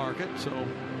small market, so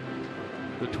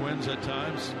the Twins at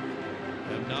times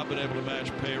have not been able to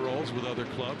match payrolls with other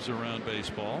clubs around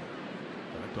baseball.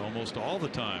 In fact, almost all the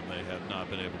time they have not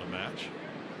been able to match.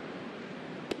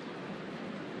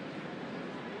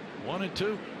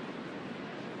 1-2.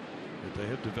 But they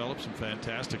have developed some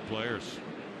fantastic players.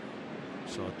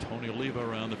 Saw Tony Oliva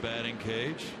around the batting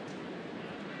cage.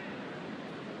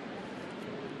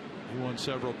 He won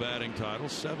several batting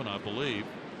titles, 7 I believe.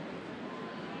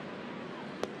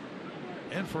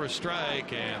 In for a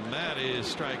strike, and that is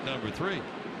strike number 3.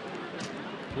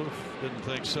 Plouffe didn't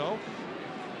think so.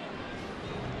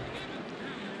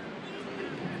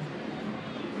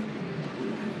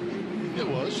 It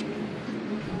was.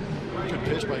 Good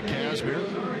pitch by Kazmir.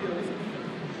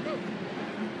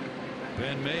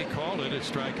 Ben May called it at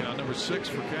strikeout number 6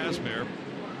 for Kazmir.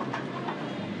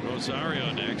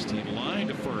 Rosario next. He lined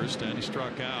to first, and he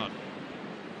struck out.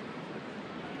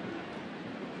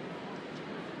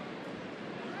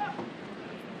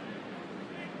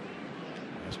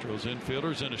 Astros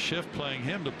infielders in a shift, playing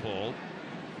him to pull.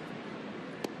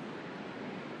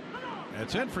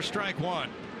 That's in for strike 1.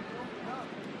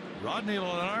 Rodney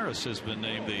Linares has been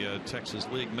named the Texas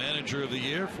League Manager of the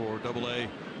Year for AA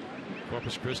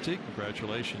Corpus Christi.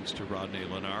 Congratulations to Rodney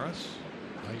Linares.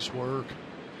 Nice work.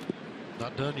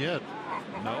 Not done yet.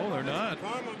 No, they're not.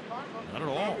 Not at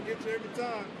all.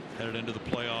 Headed into the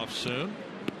playoffs soon.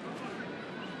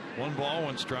 1 ball,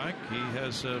 1 strike. He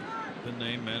has been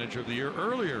named Manager of the Year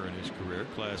earlier in his career,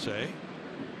 Class A.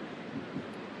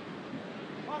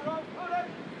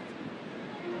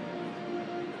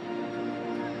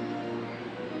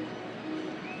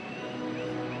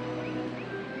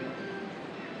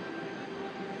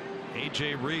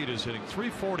 A.J. Reed is hitting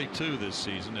 .342 this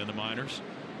season in the minors.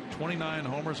 29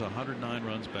 homers, 109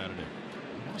 runs batted in.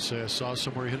 I want to say I saw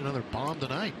somewhere he hit another bomb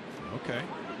tonight. Okay.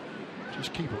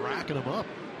 Just keep racking them up.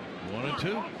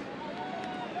 1-2.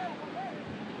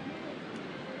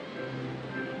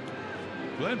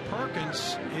 Glenn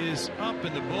Perkins is up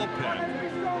in the bullpen.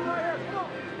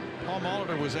 Paul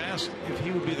Molitor was asked if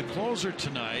he would be the closer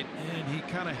tonight, and he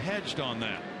kind of hedged on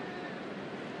that.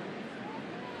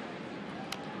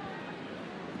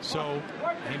 So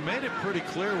he made it pretty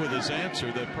clear with his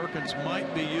answer that Perkins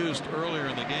might be used earlier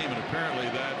in the game, and apparently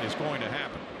that is going to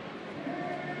happen.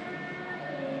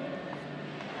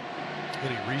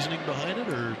 Any reasoning behind it,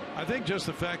 or? I think just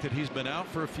the fact that he's been out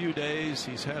for a few days,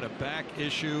 he's had a back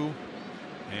issue,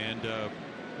 and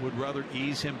would rather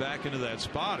ease him back into that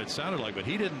spot, it sounded like, but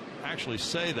he didn't actually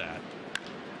say that.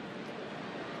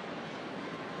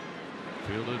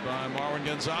 Fielded by Marwin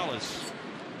Gonzalez.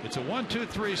 It's a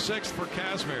 1-2-3-6 for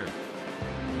Kazmir.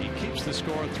 He keeps the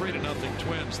score 3-0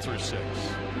 Twins through 6.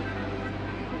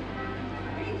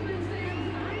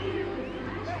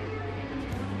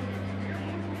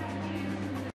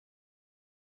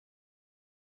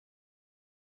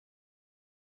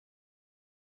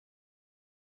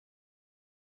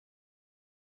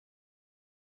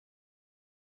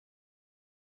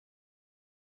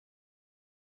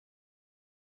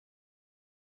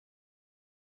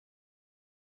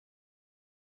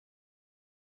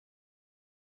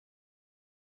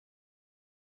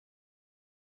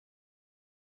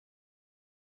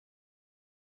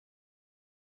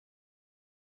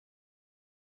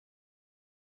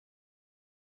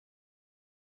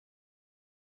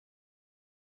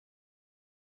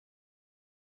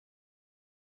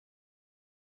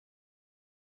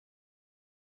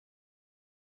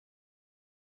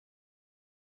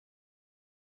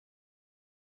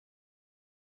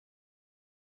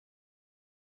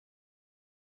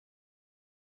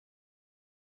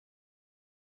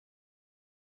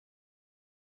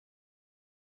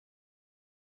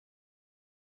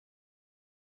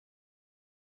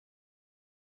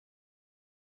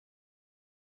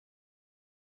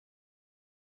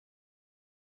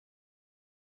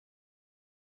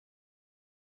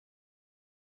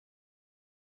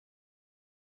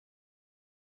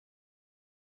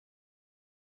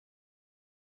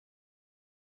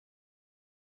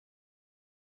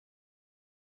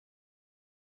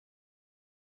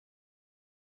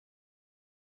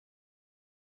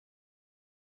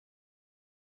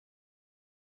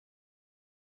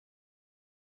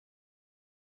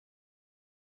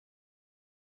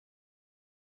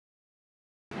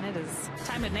 And it is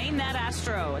time to name that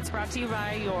Astro. It's brought to you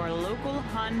by your local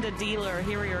Honda dealer.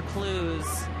 Here are your clues.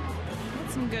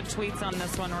 Got some good tweets on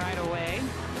this one right away.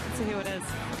 Let's see who it is.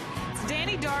 It's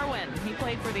Danny Darwin. He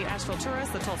played for the Asheville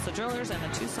Tourists, the Tulsa Drillers, and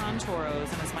the Tucson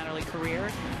Toros in his minor league career.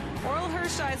 Oral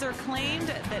Hershiser claimed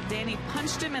that Danny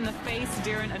punched him in the face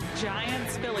during a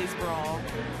Giants Phillies brawl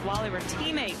while they were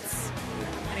teammates.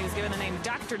 And he was given the name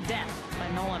Dr. Death by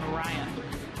Nolan Ryan.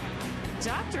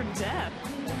 Dr. Death?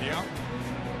 Yeah.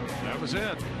 That was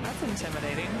it. That's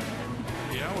intimidating.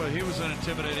 Yeah, well, he was an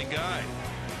intimidating guy.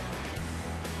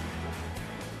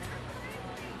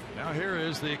 Now here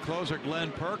is the closer,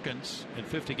 Glenn Perkins. In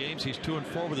 50 games, he's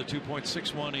 2-4 with a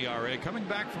 2.61 ERA. Coming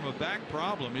back from a back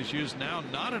problem, he's used now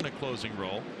not in a closing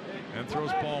role, and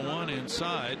throws ball one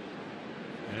inside.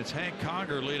 And it's Hank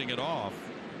Conger leading it off.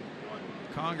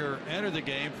 Conger entered the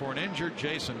game for an injured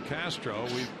Jason Castro.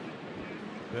 We've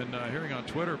been hearing on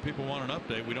Twitter people want an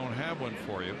update. We don't have one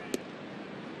for you.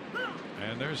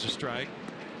 And there's a strike.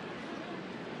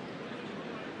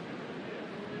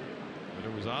 But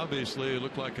it was obviously, it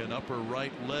looked like an upper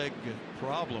right leg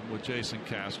problem with Jason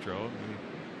Castro.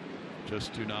 We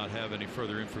just do not have any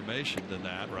further information than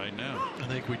that right now. I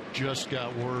think we just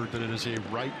got word that it is a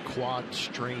right quad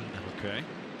strain. Okay.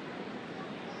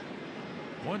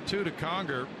 1-2 to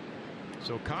Conger.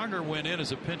 So Conger went in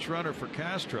as a pinch runner for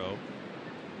Castro.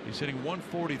 He's hitting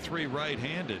 143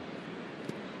 right-handed.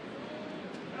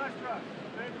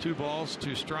 2 balls,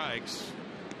 2 strikes.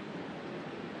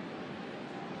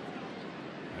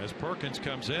 As Perkins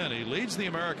comes in, he leads the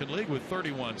American League with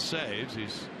 31 saves.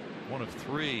 He's one of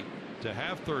 3 to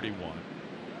have 31.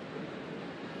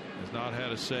 Has not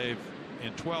had a save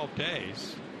in 12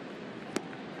 days.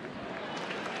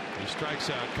 He strikes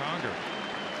out Conger.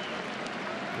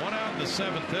 1 out in the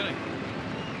 7th inning.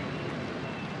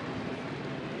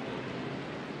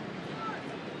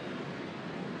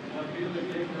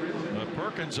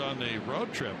 Perkins on the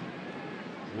road trip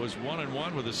was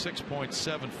 1-1 with a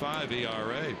 6.75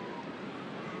 ERA.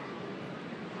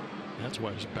 That's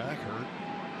why his back hurt.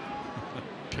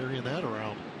 Carrying that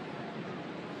around.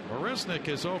 Marisnik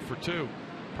is 0 for 2.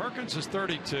 Perkins is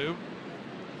 32.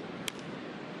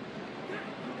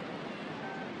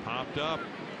 Popped up.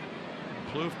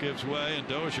 Plouffe gives way and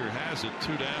Dozier has it.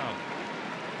 2 down.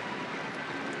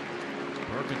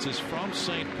 Perkins is from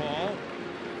St. Paul.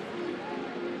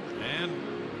 And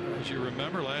as you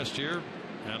remember last year,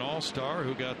 an all-star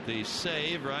who got the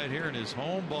save right here in his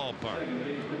home ballpark.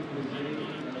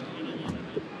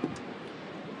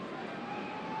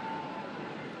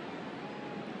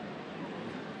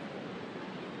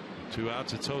 Two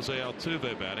outs. It's Jose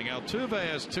Altuve batting.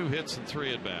 Altuve has 2 hits and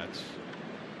 3 at-bats.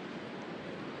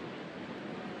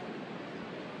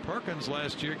 Perkins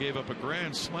last year gave up a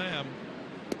grand slam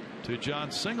to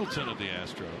John Singleton of the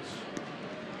Astros,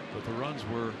 but the runs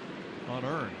were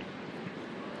unearned.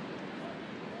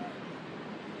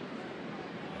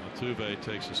 Altuve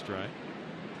takes a strike.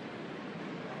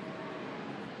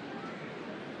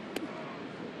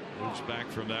 Moves back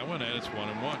from that one, and it's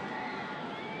 1-1.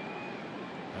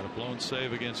 Had a blown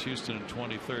save against Houston in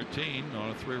 2013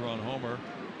 on a 3-run homer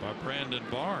by Brandon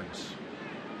Barnes.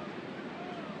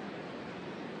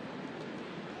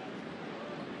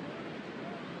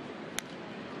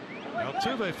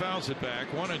 Altuve fouls it back,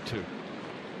 1-2.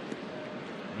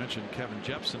 I mentioned Kevin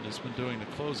Jepsen has been doing the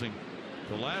closing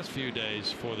the last few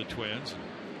days for the Twins.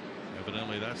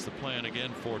 Evidently that's the plan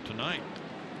again for tonight.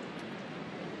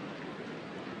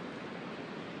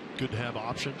 Good to have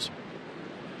options.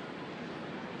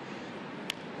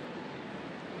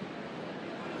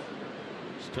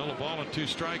 Still a ball and 2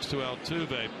 strikes to Altuve.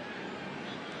 The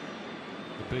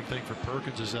big thing for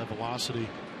Perkins is that velocity.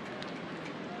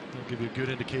 It'll give you a good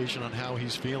indication on how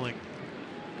he's feeling.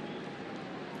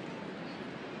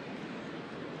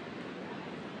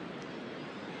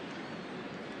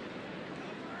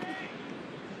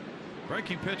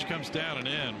 Breaking pitch comes down and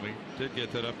in. We did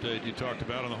get that update you talked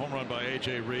about on the home run by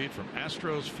A.J. Reed from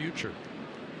Astros future.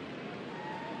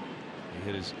 He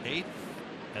hit his 8th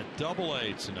at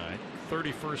Double-A tonight.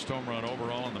 31st home run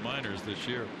overall in the minors this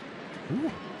year. Ooh.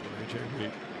 For A.J.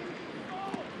 Reed.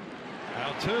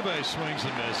 Altuve swings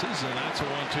and misses, and that's a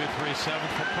 1-2-3-7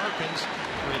 for Perkins.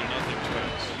 3-0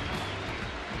 Twins.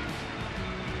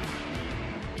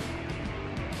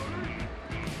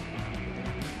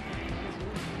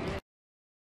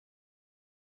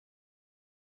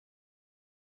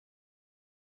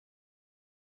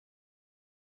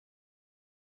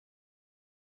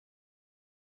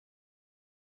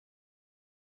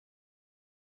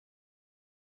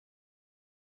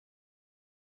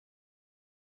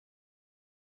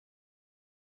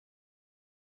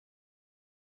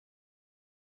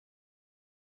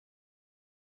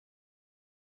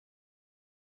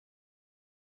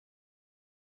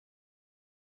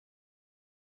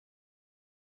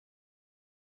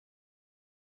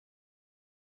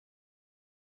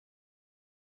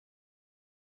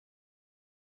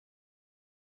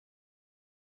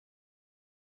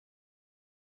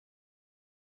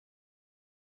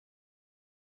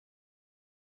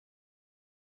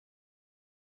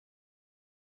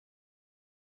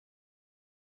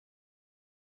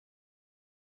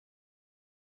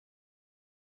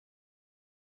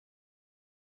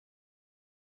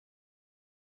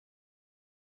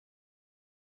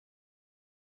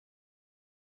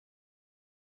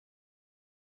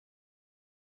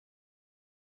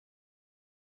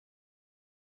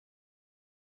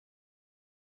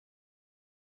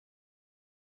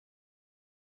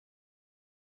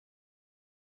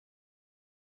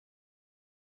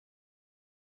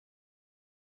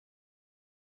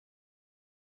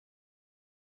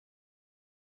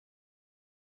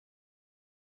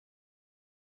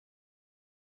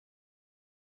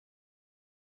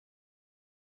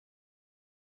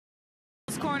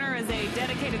 Corner is a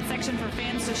dedicated section for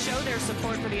fans to show their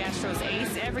support for the Astros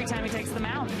ace every time he takes the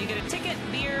mound. You get a ticket,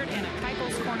 beard, and a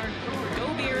Keipel's Corner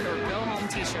Go Beard or Go Home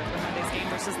t-shirt for Monday's game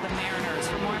versus the Mariners.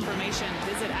 For more information,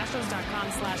 visit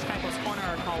astros.com/Keipel's Corner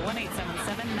or call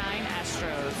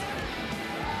 1-877-9-ASTROS.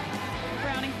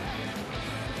 Brownie.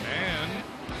 And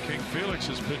King Felix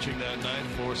is pitching that night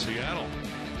for Seattle.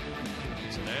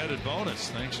 It's an added bonus.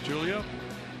 Thanks, Julia.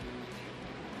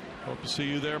 Hope to see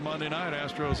you there Monday night,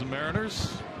 Astros and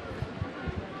Mariners.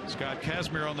 Scott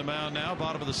Kazmir on the mound now,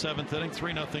 bottom of the 7th inning,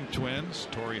 3-0 Twins.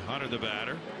 Torrey Hunter the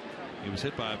batter. He was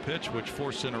hit by a pitch which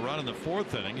forced in a run in the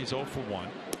 4th inning. He's 0 for 1.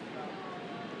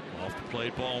 Off the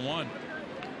plate, ball 1.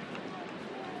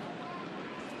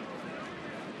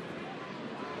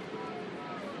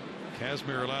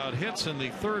 Kazmir allowed hits in the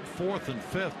 3rd, 4th, and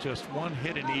 5th, just 1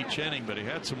 hit in each inning, but he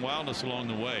had some wildness along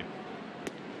the way.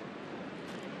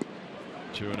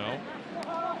 2-0.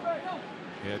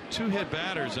 He had 2 hit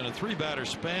batters and a 3-batter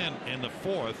span in the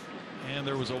 4th, and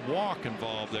there was a walk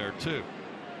involved there too.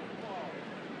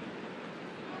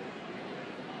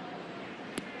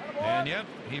 And yet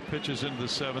he pitches into the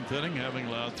 7th inning, having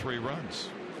allowed 3 runs.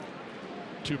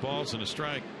 2 balls and a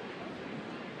strike.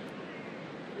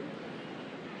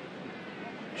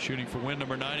 Shooting for win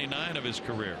number 99 of his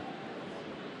career.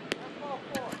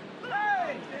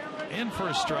 In for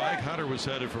a strike. Hunter was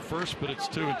headed for first, but it's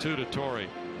 2-2 to Torrey.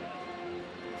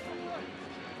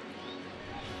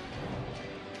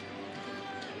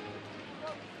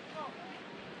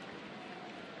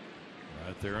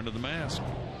 Right there under the mask.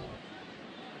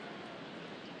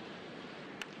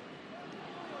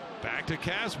 Back to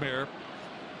Kazmir.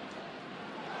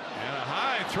 And a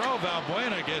high throw.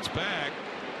 Valbuena gets back.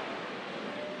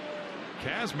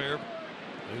 Kazmir,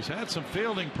 who's had some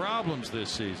fielding problems this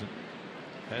season,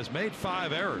 has made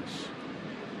 5 errors.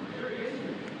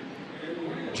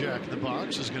 Jack in the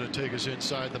Box is going to take us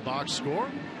inside the box score.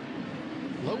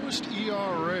 Lowest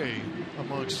ERA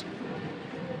amongst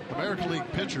American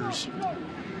League pitchers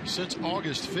since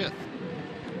August 5th.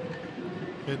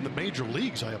 In the major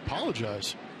leagues, I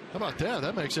apologize. How about that?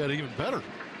 That makes that even better.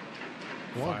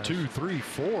 1, 2, 3,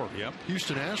 4. Yep.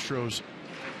 Houston Astros.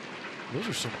 Those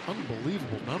are some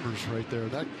unbelievable numbers right there.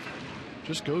 That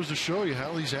just goes to show you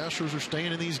how these Astros are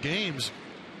staying in these games.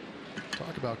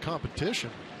 Talk about competition.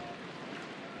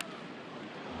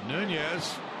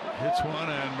 Nunez hits one,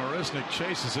 and Marisnik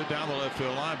chases it down the left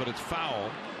field line, but it's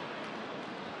foul.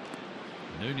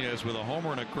 Nunez with a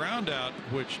homer and a ground out,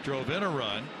 which drove in a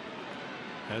run.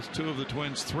 Has 2 of the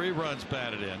Twins' 3 runs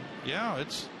batted in. Yeah,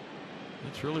 it's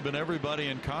really been everybody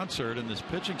in concert in this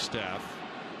pitching staff.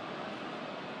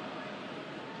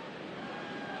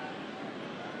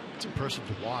 It's impressive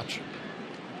to watch.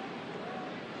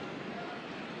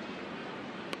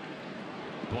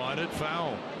 Blinded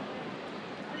foul.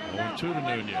 0-2 to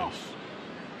Nunez.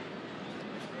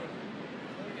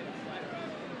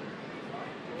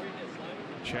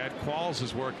 Chad Qualls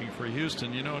is working for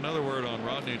Houston. You know, another word on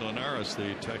Rodney Linares,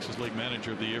 the Texas League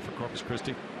Manager of the Year for Corpus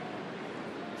Christi.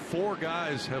 4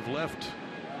 guys have left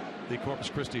the Corpus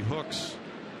Christi Hooks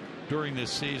during this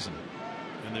season,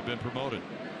 and they've been promoted.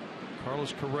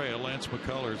 Carlos Correa, Lance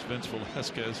McCullers, Vince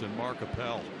Velasquez, and Mark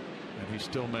Appel, and he's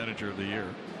still Manager of the Year.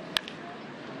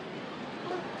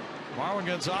 Marwin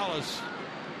Gonzalez,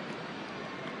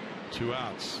 2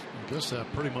 outs. I guess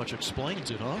that pretty much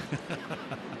explains it, huh?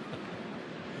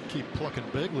 Keep plucking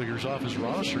big leaguers off his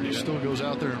roster, and he still goes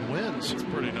out there and wins. It's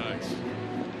pretty nice.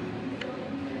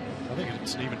 I think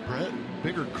it's an even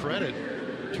bigger credit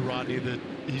to Rodney that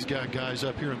he's got guys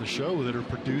up here in the show that are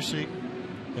producing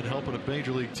and helping a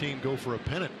major league team go for a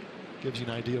pennant. Gives you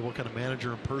an idea of what kind of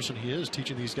manager and person he is,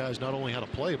 teaching these guys not only how to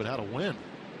play but how to win.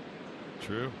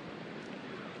 True.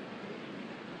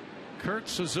 Kurt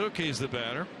Suzuki's the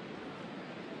batter,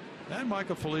 and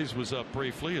Michael Feliz was up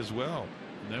briefly as well,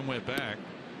 and then went back.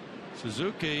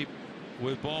 Suzuki,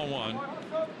 with ball 1,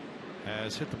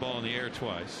 has hit the ball in the air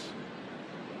twice.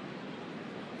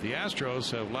 The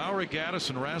Astros have Lowry, Gaddis,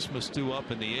 and Rasmus due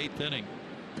up in the 8th inning.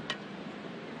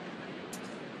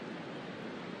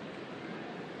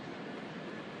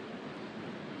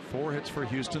 Four hits for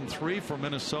Houston, 3 for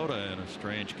Minnesota in a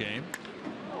strange game.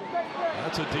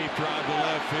 That's a deep drive to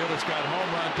left field. It's got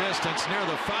home run distance near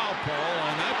the foul pole,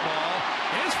 and that ball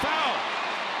is foul.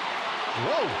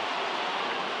 Whoa.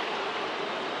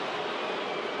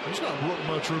 There's not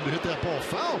much room to hit that ball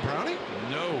foul, Brownie.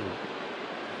 No.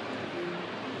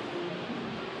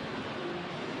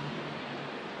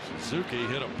 Suzuki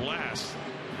hit a blast,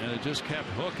 and it just kept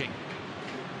hooking.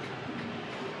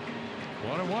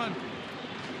 1-1.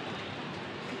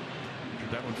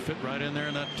 Did that one fit right in there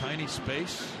in that tiny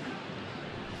space?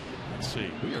 Let's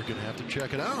see. We are going to have to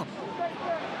check it out.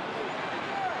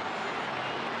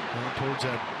 Going towards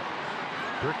that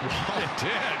brick wall. It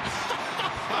did.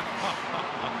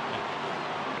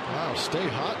 Wow, stay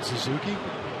hot, Suzuki.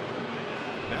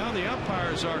 Now the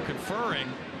umpires are conferring.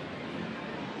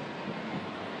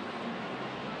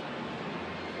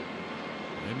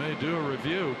 They may do a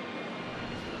review.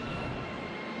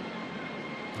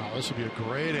 Oh, this would be a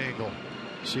great angle.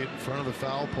 See it in front of the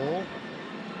foul pole.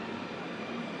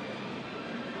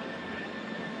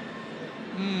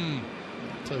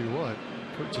 I'll tell you what,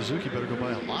 Kurt Suzuki better go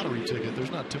buy a lottery ticket.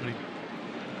 There's not too many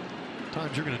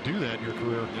times you're going to do that in your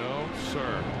career. No,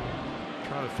 sir.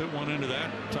 Try to fit one into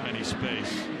that tiny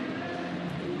space.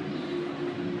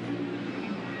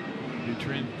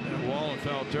 Between that wall and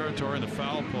foul territory and the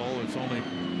foul pole, it's only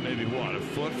maybe what, a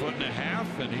foot and a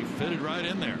half, and he fitted right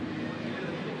in there.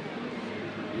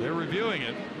 They're reviewing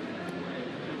it.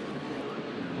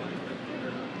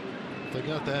 If they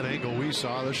got that angle we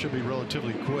saw, this should be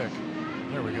relatively quick.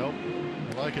 There we go.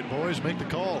 I like it, boys. Make the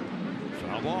call.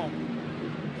 Foul ball.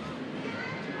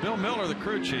 Bill Miller, the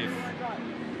crew chief,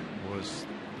 was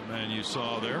the man you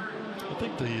saw there. I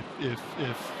think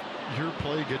if your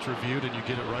play gets reviewed and you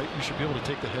get it right, you should be able to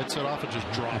take the headset off and just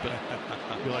drop it.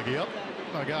 Be like, yep,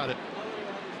 I got it.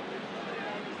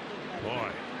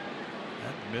 Boy,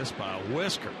 that missed by a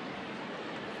whisker.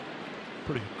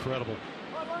 Pretty incredible.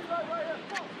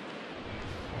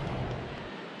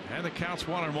 And the count's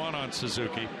 1-1 on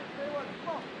Suzuki.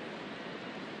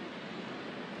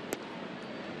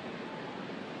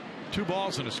 Two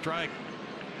balls and a strike.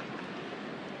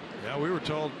 Yeah, we were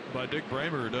told by Dick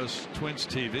Bramer, who does Twins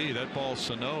TV, that ball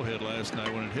Sano hit last night,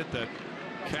 when it hit that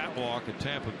catwalk at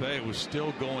Tampa Bay, it was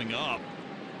still going up.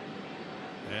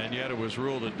 And yet it was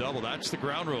ruled a double. That's the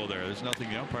ground rule there. There's nothing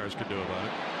the umpires could do about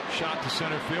it. Shot to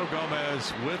center field.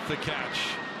 Gomez with the catch.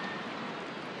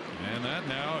 And that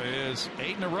now is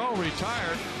 8 in a row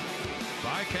retired.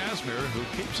 by Kazmir,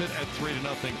 who keeps it at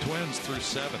 3-0 Twins through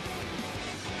 7.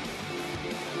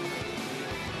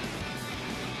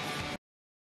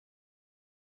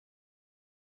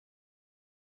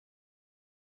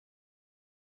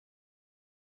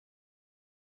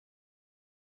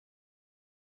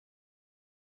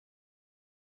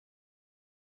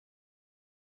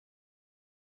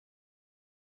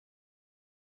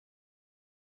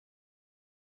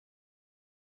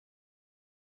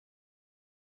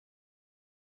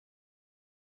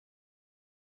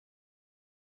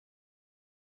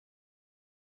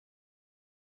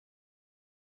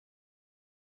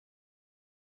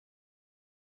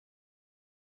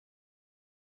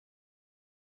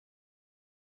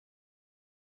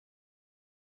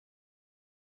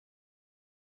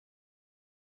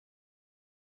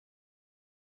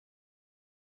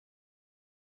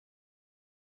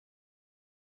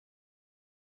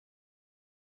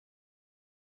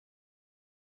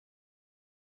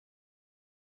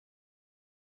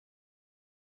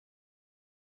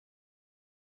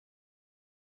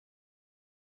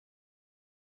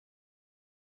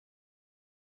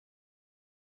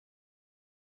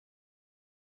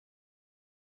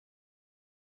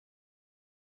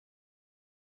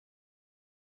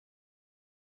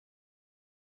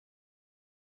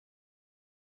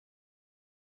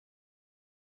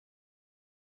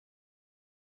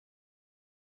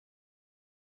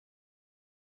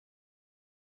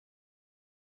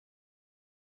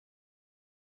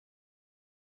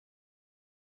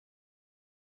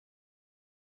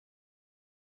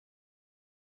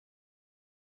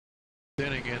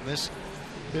 Inning, and this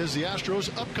is the Astros'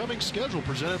 upcoming schedule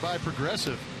presented by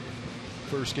Progressive.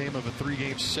 First game of a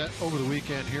 3-game set over the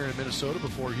weekend here in Minnesota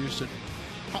before Houston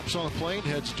hops on a plane,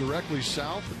 heads directly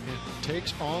south, and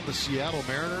takes on the Seattle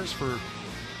Mariners for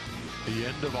the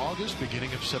end of August,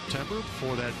 beginning of September,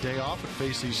 before that day off, and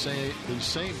face these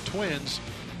same Twins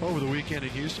over the weekend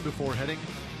in Houston before heading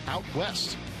out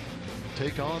west.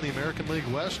 Take on the American League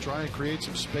West, try and create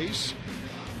some space,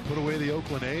 put away the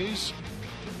Oakland A's.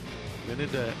 Then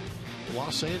into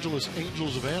Los Angeles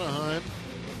Angels of Anaheim.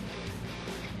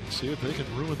 See if they can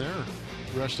ruin their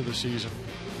rest of the season.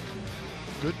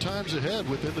 Good times ahead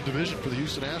within the division for the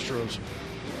Houston Astros.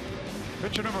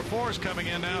 Pitcher number 4 is coming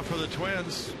in now for the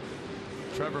Twins.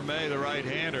 Trevor May, the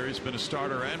right-hander. He's been a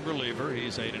starter and reliever.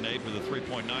 He's 8-8 with a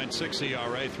 3.96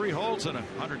 ERA. 3 holds in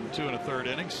 102 1/3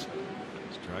 innings.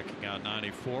 Striking out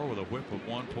 94 with a whip of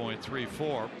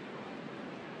 1.34.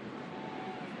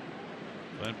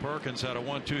 Glenn Perkins had a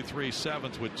 1-2-3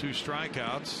 7th with 2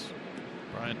 strikeouts.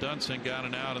 Brian Dunston got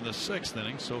an out in the 6th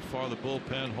inning. So far the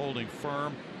bullpen holding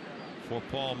firm for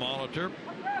Paul Molitor.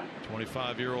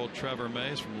 25-year-old Trevor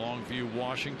Mays from Longview,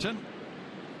 Washington,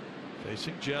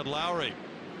 facing Jed Lowry.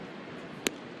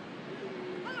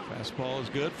 Fastball is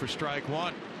good for strike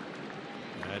 1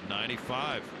 at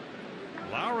 95.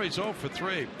 Lowry's 0 for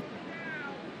 3.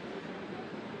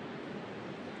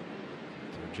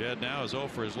 Jed now is 0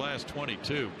 for his last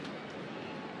 22.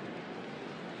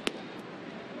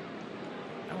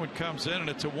 That one comes in and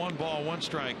it's a 1-ball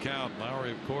 1-strike count.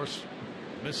 Lowry, of course,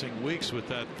 missing weeks with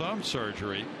that thumb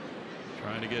surgery,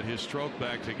 trying to get his stroke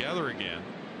back together again.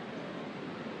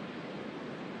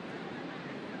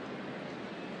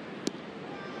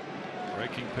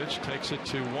 Breaking pitch takes it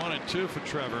to 1-2 for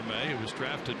Trevor May, who was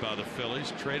drafted by the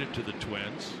Phillies, traded to the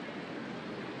Twins.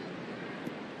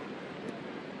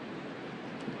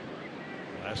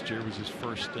 Last year was his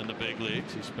first in the big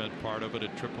leagues. He spent part of it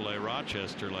at AAA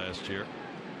Rochester last year.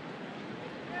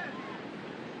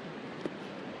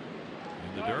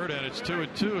 In the dirt, and it's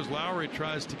 2-2 as Lowry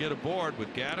tries to get aboard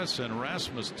with Gaddis and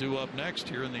Rasmus due up next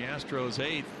here in the Astros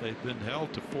 8th. They've been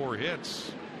held to 4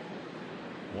 hits,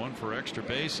 1 for extra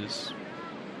bases.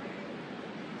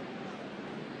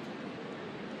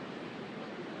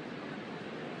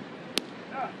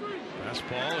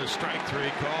 Fastball is strike 3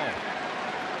 call.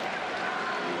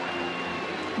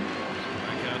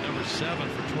 Strikeout number 7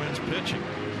 for Twins pitching.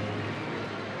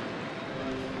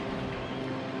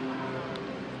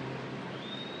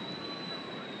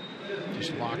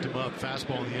 Just locked him up.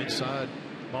 Fastball on the inside.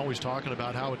 I'm always talking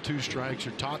about how at 2 strikes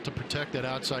you're taught to protect that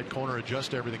outside corner,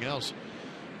 adjust everything else.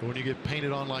 But when you get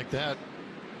painted on like that,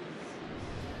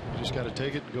 you just got to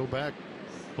take it and go back,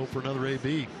 hope for another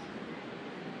AB.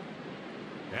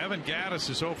 Evan Gaddis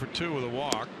is 0 for 2 with a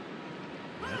walk.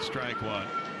 That's strike 1.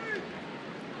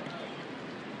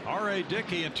 R.A.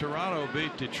 Dickey in Toronto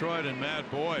beat Detroit and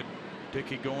Matt Boyd.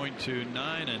 Dickey going to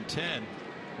 9-10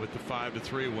 with the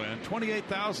 5-3 win.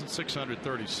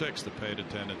 28,636 the paid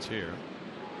attendance here.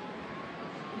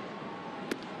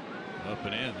 Up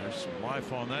and in. There's some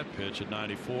life on that pitch at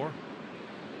 94.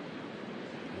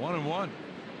 1-1.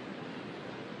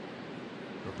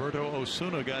 Roberto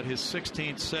Osuna got his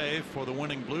 16th save for the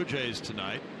winning Blue Jays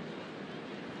tonight.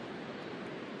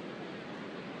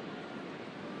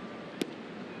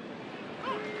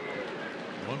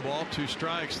 One ball, 2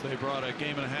 strikes. They brought a 1.5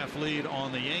 game lead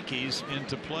on the Yankees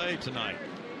into play tonight.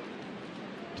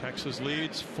 Texas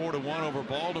leads 4-1 over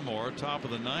Baltimore. Top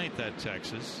of the 9th at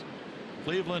Texas.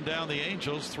 Cleveland down the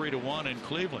Angels 3-1 in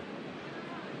Cleveland.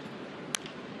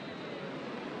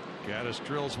 Gaddis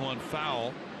drills one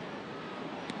foul.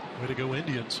 Way to go,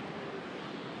 Indians.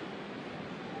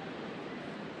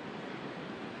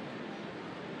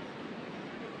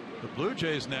 The Blue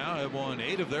Jays now have won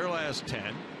 8 of their last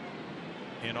 10.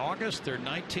 In August, they're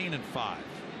 19-5.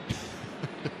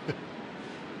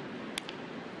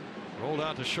 Rolled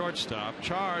out to shortstop,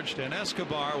 charged, and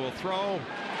Escobar will throw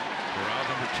for out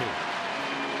number 2.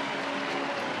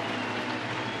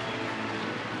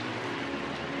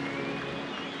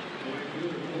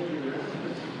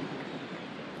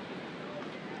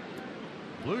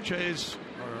 Blue Jays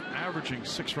are averaging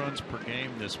 6 runs per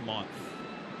game this month.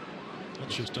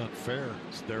 That's just unfair.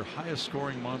 It's their highest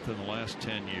scoring month in the last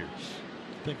 10 years.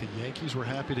 I think the Yankees were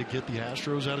happy to get the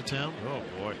Astros out of town. Oh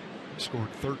boy, they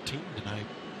scored 13 tonight.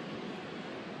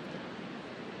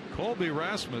 Colby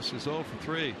Rasmus is 0 for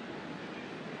 3.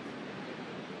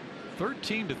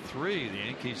 13-3. The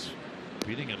Yankees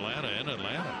beating Atlanta in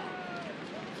Atlanta.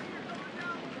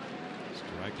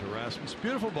 Strike to Rasmus.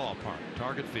 Beautiful ballpark.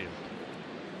 Target Field.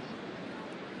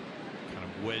 Kind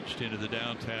of wedged into the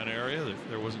downtown area.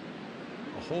 There wasn't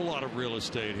a whole lot of real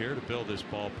estate here to build this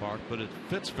ballpark, but it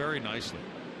fits very nicely.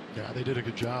 Yeah, they did a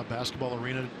good job. Basketball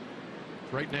arena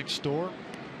right next door.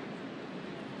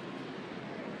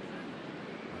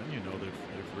 And you know,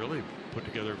 they've really put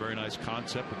together a very nice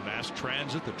concept of mass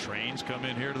transit. The trains come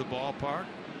in here to the ballpark.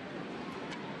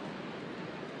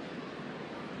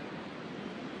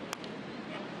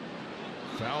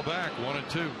 Foul back,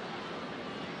 1-2.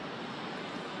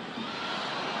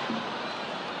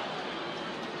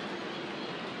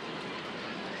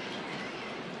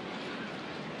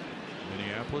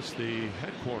 Minneapolis, the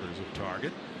headquarters of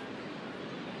Target.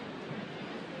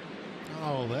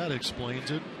 Oh, that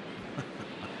explains it.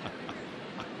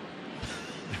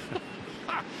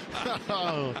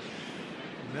 Oh,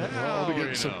 I'll be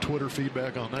getting some Twitter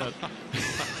feedback on that.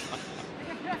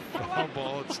 Foul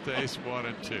ball, it stays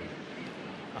 1-2.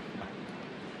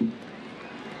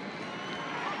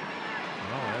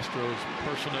 Well, Astros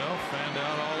personnel fanned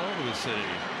out all over the city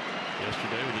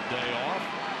yesterday with a day off.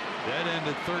 That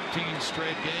ended 13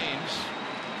 straight games.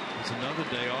 There's another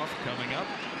day off coming up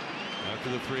after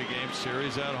the 3-game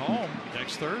series at home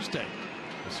next Thursday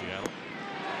in Seattle.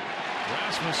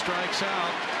 Rasmus strikes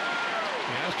out.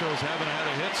 The Astros haven't had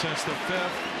a hit since the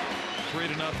 5th.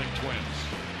 3-0 Twins.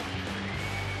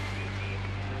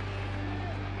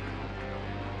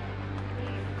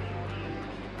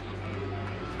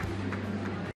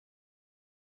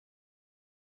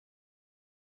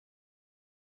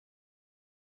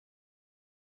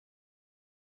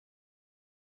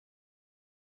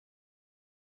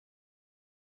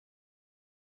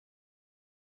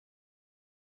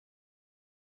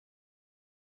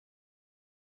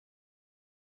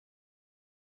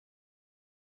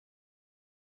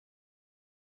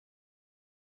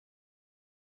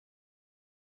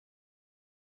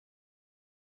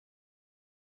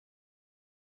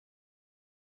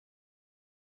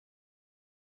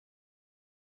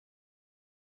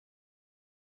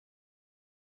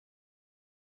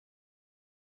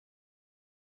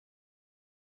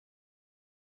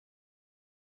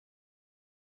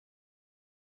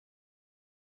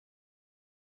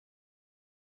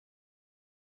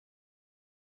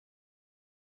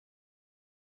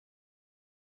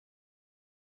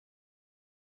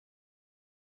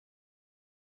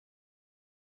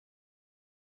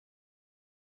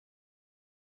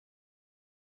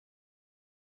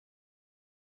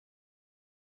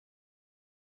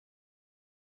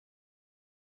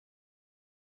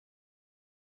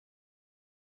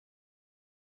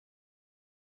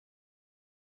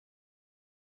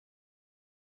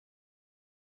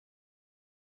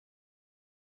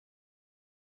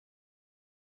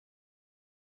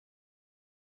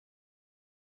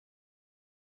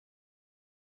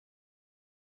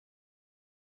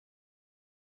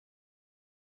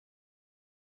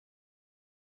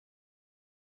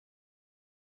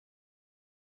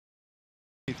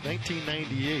 In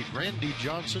 1998, Randy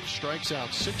Johnson strikes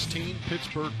out 16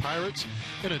 Pittsburgh Pirates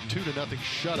in a 2-0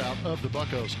 shutout of the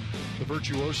Buccos. The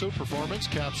virtuoso performance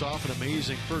caps off an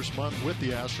amazing first month with the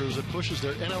Astros that pushes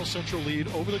their NL Central lead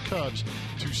over the Cubs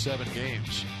to 7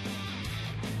 games.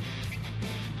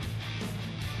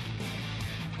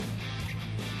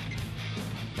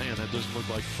 That doesn't look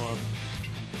like fun.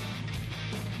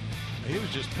 He was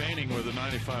just painting with a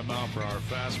 95-mile-per-hour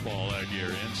fastball that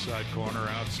year. Inside corner,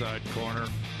 outside corner,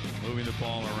 moving the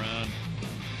ball around.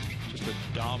 Just a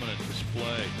dominant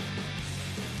display.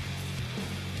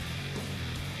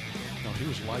 No, he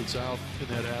was lights out in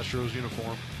that Astros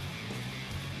uniform.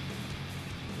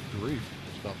 Grief.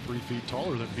 He's about 3 feet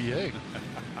taller than VA.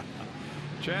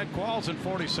 Chad Qualls in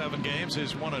 47 games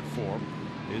is 1-4.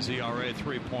 His ERA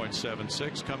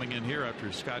 3.76, coming in here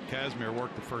after Scott Kazmir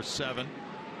worked the first 7.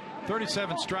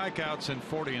 37 strikeouts in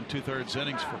 40 2/3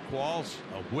 innings for Qualls.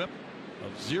 A whip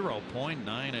of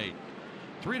 0.98.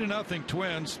 3-0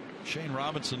 Twins. Shane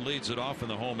Robinson leads it off in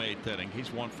the home 8th inning.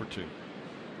 He's 1 for 2.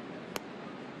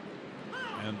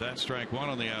 And that's strike 1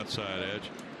 on the outside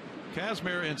edge.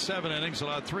 Kazmir in 7 innings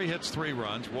allowed 3 hits, 3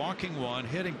 runs, walking 1,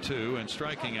 hitting 2, and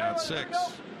striking out 6.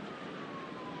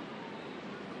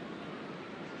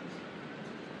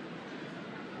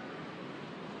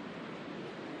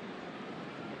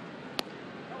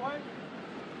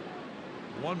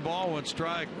 One ball, 1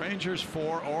 strike. Rangers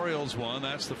 4, Orioles 1.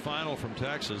 That's the final from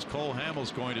Texas. Cole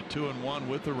Hamels going to 2-1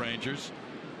 with the Rangers,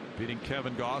 beating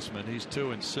Kevin Gossman. He's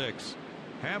 2-6.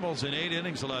 Hamels in 8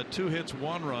 innings allowed 2 hits,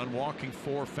 1 run, walking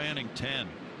 4, fanning 10.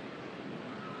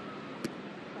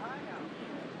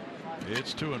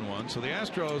 It's 2-1. So the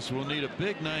Astros will need a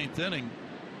big 9th inning.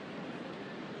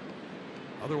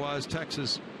 Otherwise,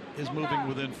 Texas is moving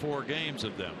within 4 games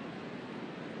of them.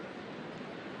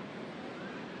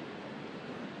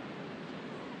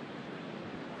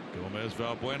 Gomez,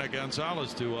 Valbuena,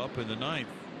 Gonzalez 2 up in the 9th.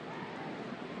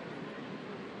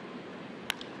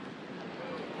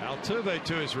 Altuve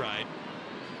to his right.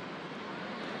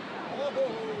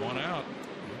 1 out.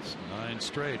 It's 9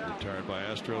 straight retired by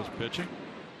Astros pitching.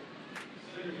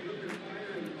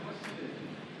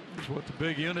 Here's what the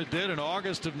big unit did in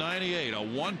August of '98. A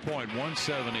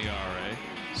 1.17 ERA,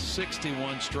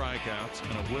 61 strikeouts,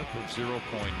 and a whip of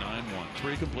 0.91.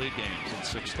 3 complete games and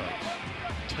 6 strikes.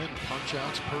 10 punch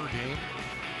outs per game.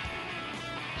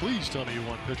 Please tell me you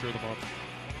won pitcher of the month.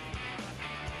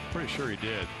 Pretty sure he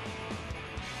did.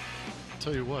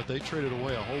 Tell you what, they traded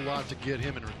away a whole lot to get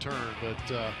him in return,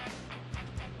 but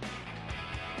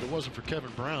if it wasn't for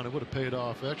Kevin Brown, it would have paid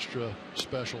off extra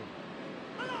special.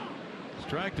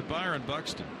 Strike to Byron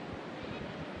Buxton.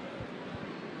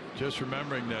 Just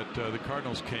remembering that the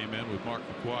Cardinals came in with Mark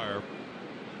McGwire,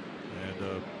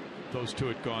 and those two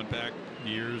had gone back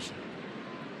years.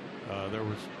 There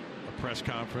was a press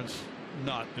conference,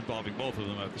 not involving both of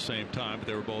them at the same time, but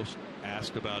they were both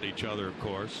asked about each other, of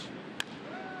course.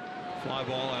 Fly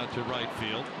ball out to right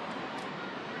field.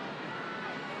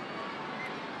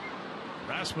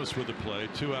 Rasmus with the play,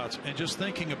 2 outs. And just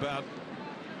thinking about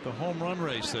the home run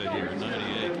race that year in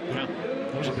 '98. Yeah,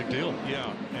 that was a big deal.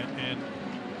 Yeah, and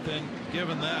then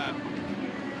given that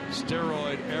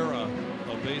steroid era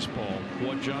of baseball,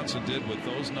 what Johnson did with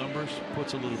those numbers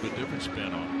puts a little bit different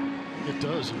spin on it. It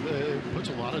does. It puts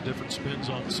a lot of different spins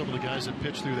on some of the guys that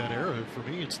pitched through that era. For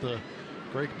me, it's the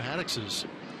Greg Maddoxes,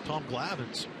 Tom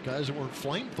Glavitt's, guys that weren't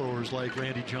flamethrowers like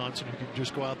Randy Johnson, who could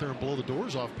just go out there and blow the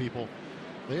doors off people.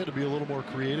 They had to be a little more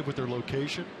creative with their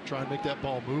location, try and make that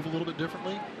ball move a little bit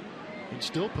differently, and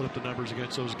still put up the numbers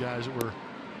against those guys that were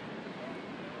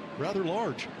rather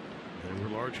large. They were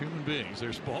large human beings.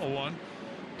 There's ball 1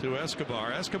 to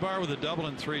Escobar. Escobar with a double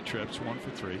and 3 trips, 1 for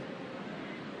 3.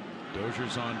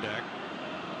 Dozier's on deck.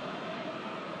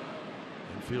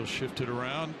 Infield shifted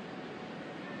around.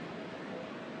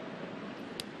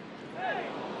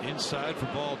 Inside for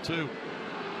ball 2.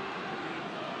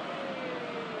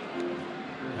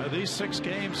 Now these 6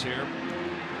 games here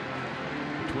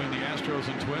between the Astros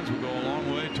and Twins will go a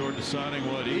long way toward deciding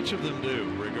what each of them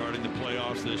do regarding the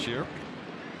playoffs this year.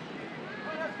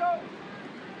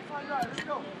 Let's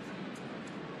go.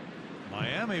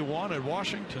 Miami won at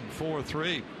Washington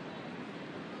 4-3.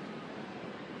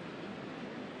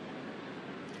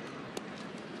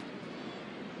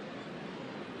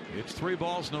 It's 3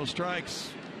 balls, no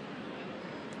strikes.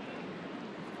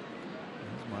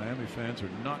 These Miami fans are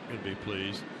not going to be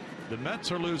pleased. The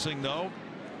Mets are losing, though.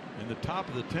 In the top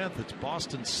of the 10th, it's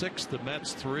Boston 6, the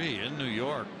Mets 3 in New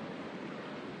York.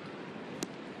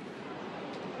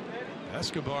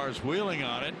 Escobar's wheeling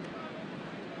on it.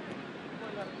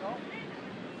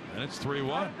 And it's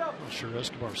 3-1. I'm not sure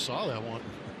Escobar saw that one.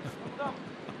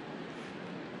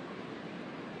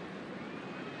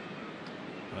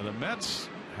 Now the Mets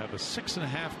have a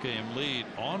 6.5 game lead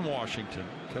on Washington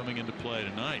coming into play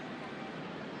tonight.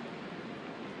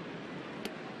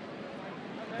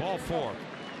 Ball 4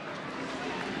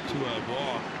 to a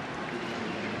walk.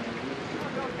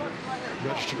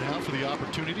 Register now for the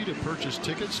opportunity to purchase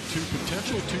tickets to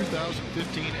potential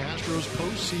 2015 Astros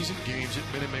postseason games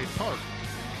at Minute Maid Park.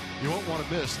 You won't want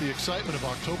to miss the excitement of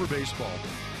October baseball.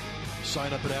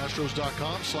 Sign up at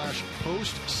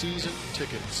astros.com/postseason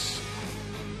tickets.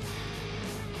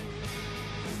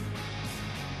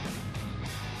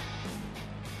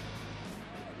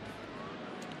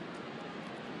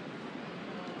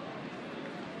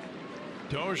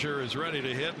 Dozier is ready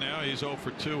to hit now. He's 0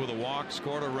 for 2 with a walk,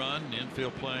 scored a run.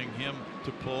 Infield playing him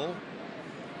to pull.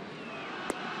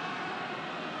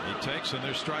 He takes, and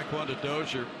there's strike one to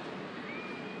Dozier.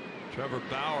 Trevor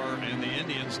Bauer and the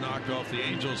Indians knocked off the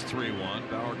Angels 3-1.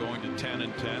 Bauer going to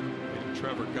 10-10. And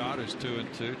Trevor got his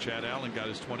 2-2. Chad Allen got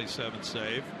his 27th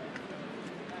save.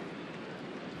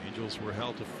 The Angels were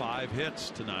held to 5 hits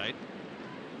tonight.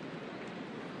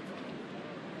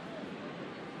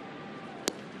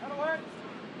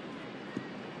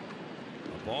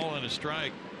 Ball and a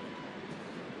strike.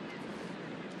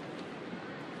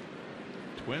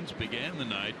 Twins began the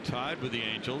night tied with the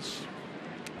Angels,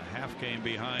 a half game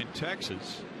behind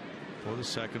Texas for the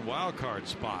second wild card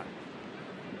spot.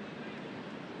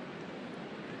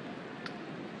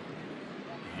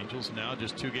 The Angels now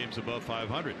just 2 games above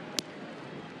 500.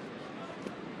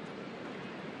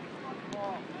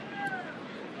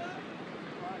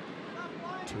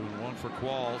 Two and one for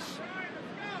Qualls.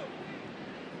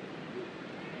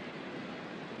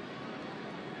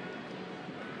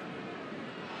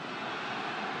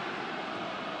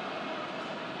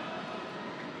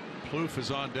 Plouffe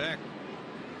is on deck.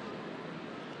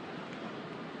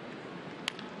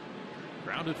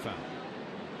 Grounded foul.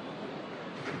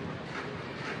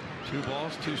 2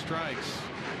 balls, 2 strikes.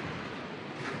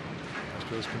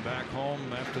 Astros come back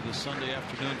home after the Sunday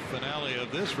afternoon finale of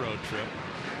this road trip.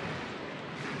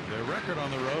 Their record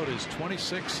on the road is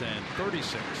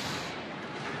 26-36.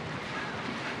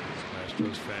 Some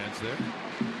Astros fans there.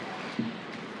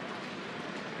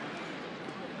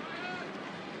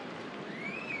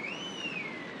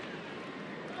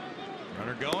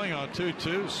 Runner going on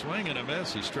 2-2, swing and a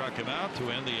miss. He struck him out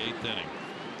to end the 8th inning.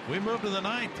 We move to the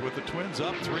 9th with the Twins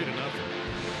up 3-0.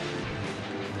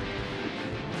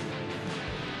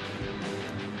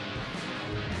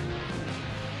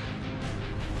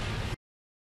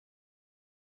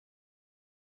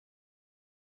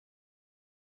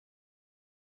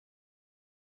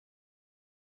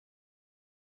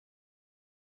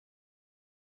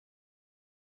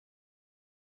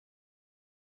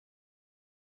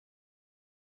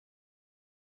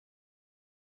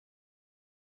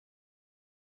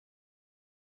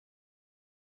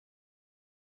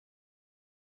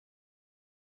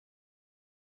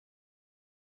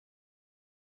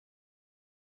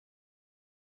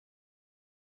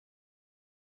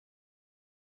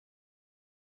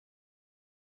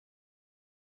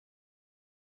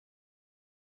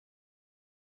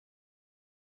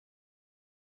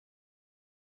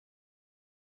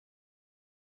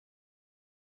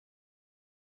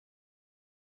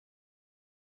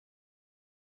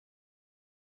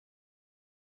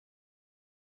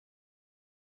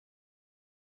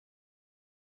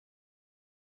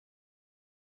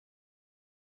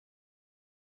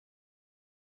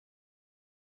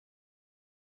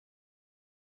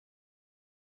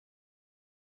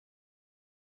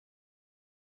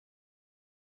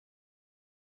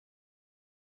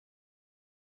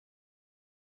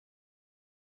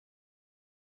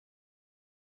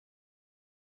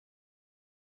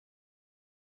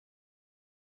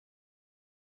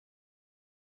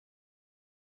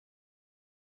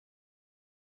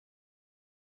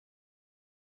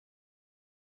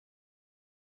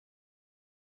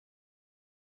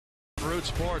 Root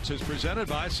Sports is presented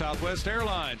by Southwest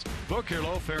Airlines. Book your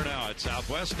low fare now at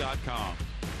southwest.com.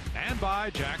 And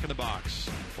by Jack in the Box.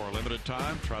 For a limited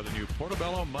time, try the new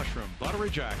Portobello Mushroom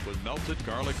Buttery Jack with melted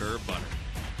garlic herb butter.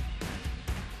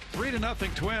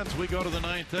 3-0 Twins. We go to the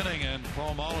 9th inning, and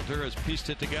Paul Molitor has pieced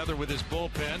it together with his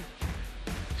bullpen.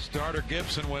 Starter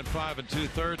Gibson went 5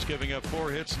 2/3, giving up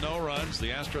 4 hits, no runs. The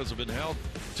Astros have been held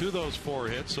to those 4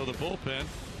 hits, so the bullpen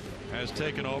has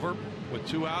taken over with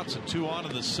 2 outs and 2 on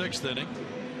in the 6th inning,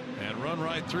 and run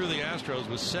right through the Astros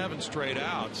with 7 straight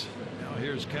outs. Now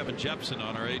here's Kevin Jepson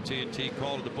on our AT&T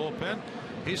call to the bullpen.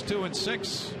 He's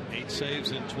 2-6, 8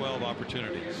 saves in 12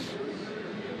 opportunities.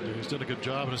 He's done a good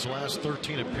job in his last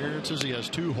 13 appearances. He has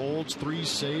 2 holds, 3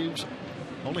 saves,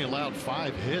 only allowed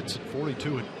 5 hits at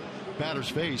 42 at batters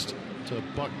faced to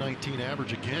 .119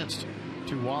 average against.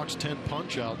 2 walks, 10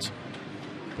 punch outs.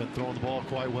 Been throwing the ball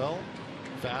quite well.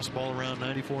 Fastball around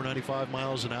 94, 95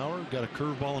 miles an hour. Got a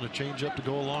curveball and a changeup to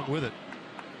go along with it.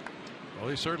 Well,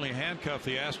 he certainly handcuffed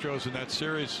the Astros in that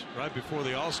series right before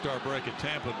the All-Star break at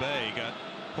Tampa Bay. He got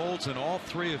holds in all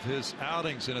 3 of his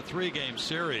outings in a 3-game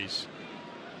series.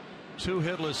 2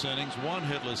 hitless innings, 1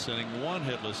 hitless inning, 1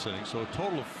 hitless inning. So a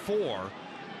total of 4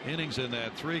 innings in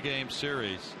that 3-game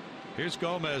series. Here's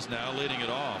Gomez now leading it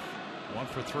off. 1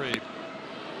 for 3.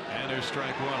 And there's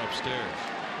strike 1 upstairs.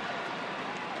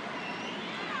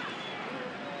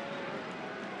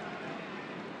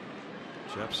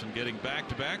 Jepson getting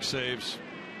back-to-back saves.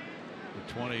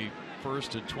 The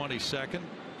 21st and 22nd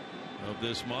of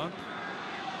this month.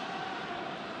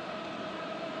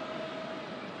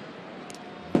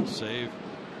 Save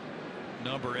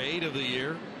number 8 of the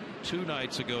year 2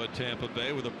 nights ago at Tampa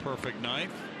Bay with a perfect 9th.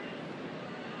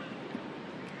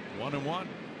 1-1.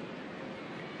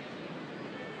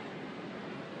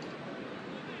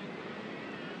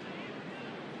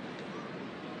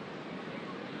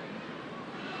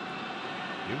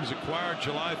 He was acquired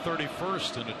July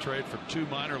 31st in a trade for 2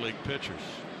 minor league pitchers.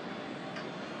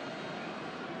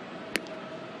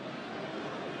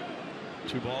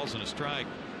 Two balls and a strike.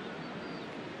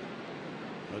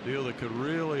 A deal that could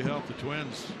really help the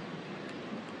Twins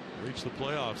reach the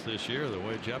playoffs this year, the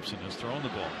way Jepson has thrown the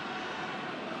ball.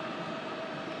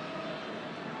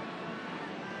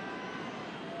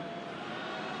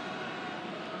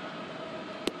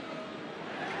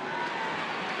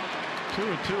 Two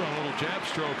and two on a little jab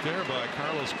stroke there by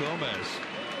Carlos Gomez.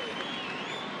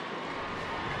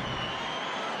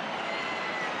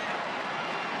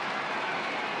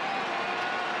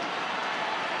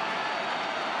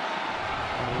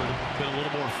 Been a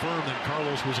little more firm than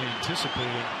Carlos was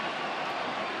anticipating.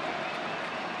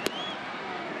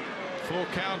 Full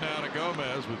count now to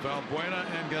Gomez with Valbuena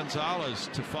and Gonzalez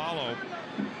to follow.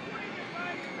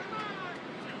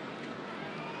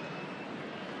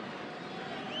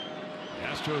 The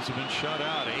Astros have been shut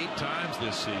out 8 times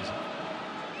this season.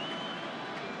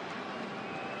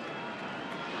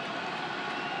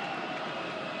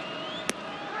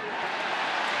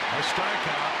 A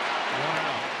strikeout, 1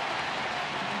 out.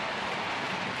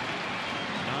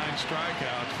 9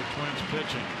 strikeouts for Twins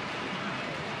pitching.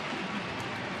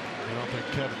 I don't think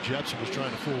Kevin Jepson was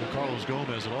trying to fool Carlos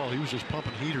Gomez at all. He was just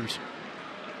pumping heaters,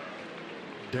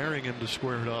 daring him to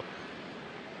square it up.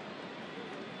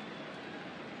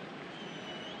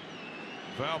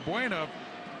 Valbuena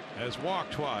has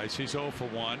walked twice. He's 0 for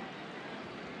 1.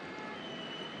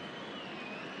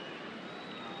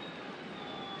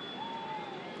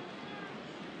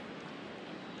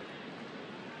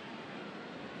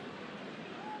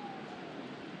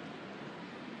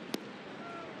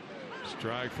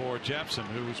 Strike for Jepson,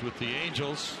 who was with the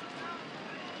Angels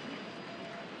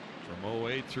from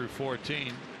 08 through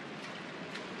 14.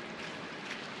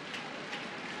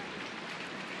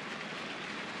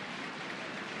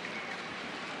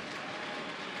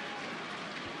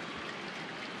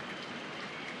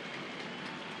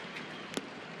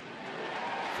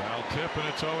 Foul tip, and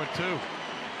it's 0-2.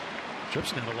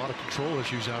 Jepson had a lot of control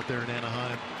issues out there in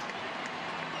Anaheim.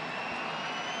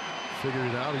 Figured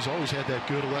it out. He's always had that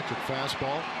good electric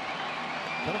fastball.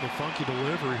 Kind of a funky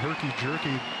delivery,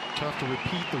 herky-jerky, tough to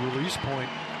repeat the release point.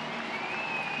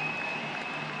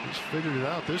 He's figured it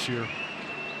out this year.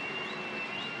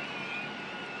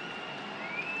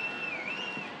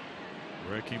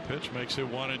 Breaking pitch makes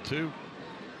it 1-2.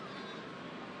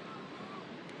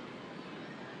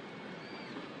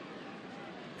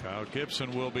 Kyle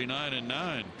Gibson will be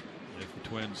 9-9 if the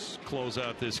Twins close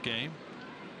out this game.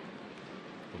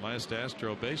 The last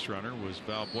Astro base runner was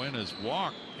Valbuena's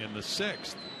walk in the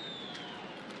 6th.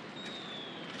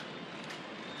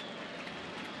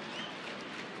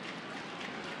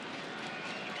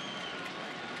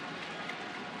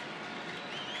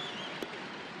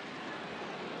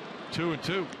 Two and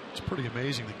two. It's pretty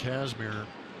amazing that Kazmir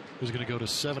is going to go to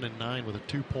 7-9 with a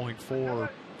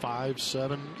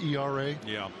 2.457 ERA.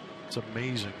 Yeah, it's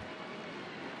amazing.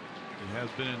 He has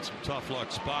been in some tough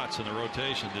luck spots in the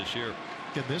rotation this year.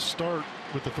 And this start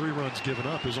with the 3 runs given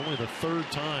up is only the 3rd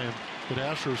time that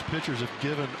Astros pitchers have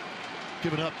given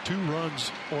up 2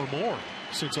 runs or more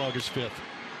since August 5th.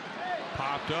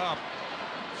 Popped up.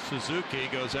 Suzuki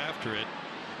goes after it.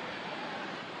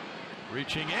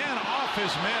 Reaching in off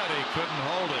his mitt. He couldn't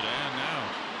hold it, and now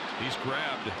he's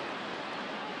grabbed.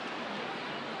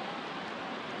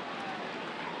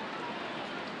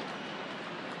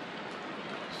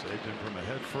 Saved him from a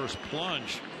head-first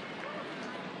plunge.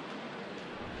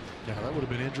 Yeah, that would have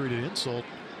been injury to insult.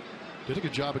 Did a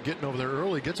good job of getting over there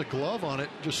early. Gets a glove on it,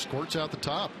 just squirts out the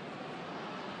top.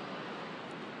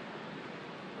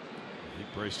 He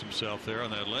braced himself there on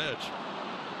that ledge.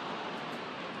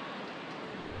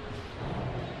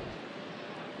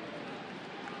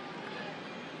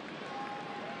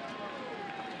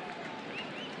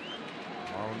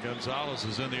 Marwin Gonzalez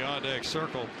is in the on-deck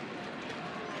circle.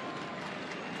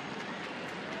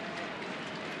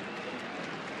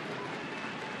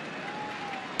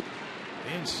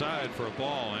 Inside for a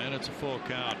ball, and it's a full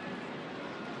count.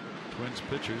 Twins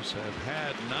pitchers have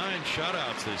had 9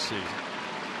 shutouts this season,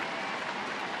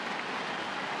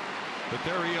 but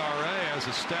their ERA as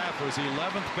a staff was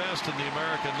 11th best in the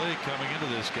American League coming into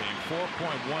this game,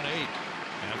 4.18,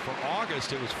 and for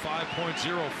August it was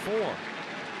 5.04.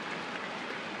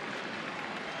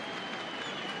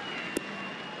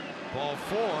 Ball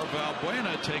 4.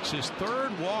 Valbuena takes his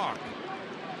 3rd walk.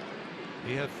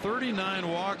 He had 39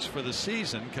 walks for the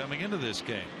season coming into this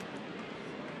game.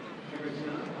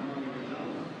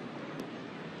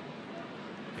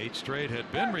 Eight straight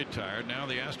had been retired. Now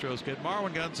the Astros get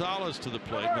Marwin Gonzalez to the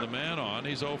plate with a man on.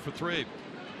 He's 0 for 3.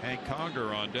 Hank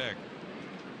Conger on deck.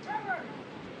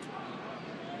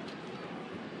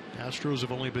 Astros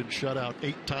have only been shut out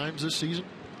 8 times this season.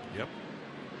 Yep.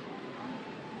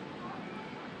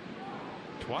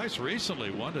 Twice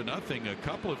recently, 1-0 a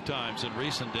couple of times in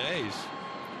recent days.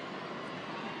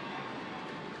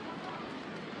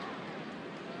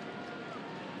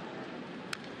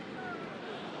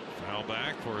 Foul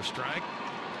back for a strike.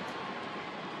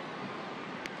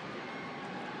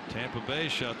 Tampa Bay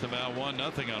shut them out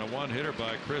 1-0 on a 1-hitter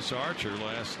by Chris Archer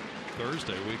last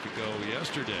Thursday, a week ago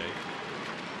yesterday.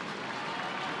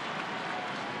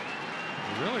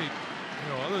 Really,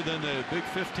 other than the big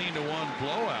 15-1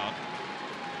 blowout,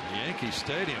 Yankee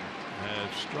Stadium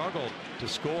has struggled to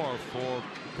score for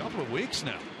a couple of weeks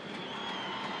now.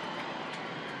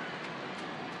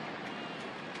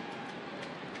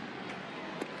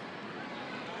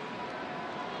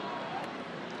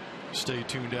 Stay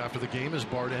tuned after the game as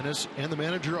Bart Ennis and the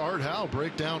manager Art Howe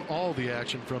break down all the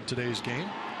action from today's game,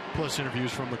 plus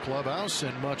interviews from the clubhouse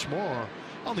and much more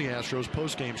on the Astros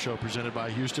postgame show presented by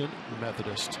Houston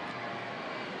Methodist.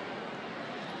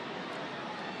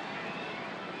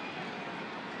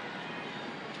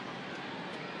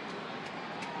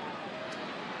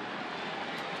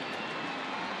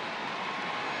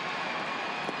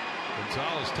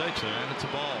 Gonzalez takes it, and it's a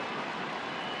ball.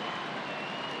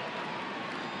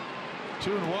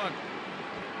 2-1.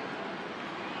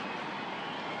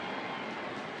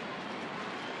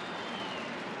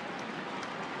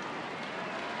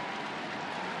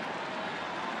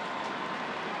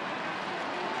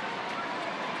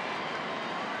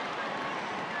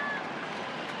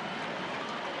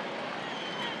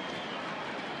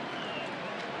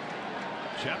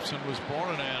 Jepson was born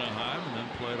in Anaheim and then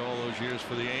played all those years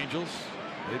for the Angels.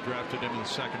 They drafted him in the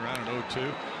 2nd round in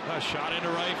 2002. A shot into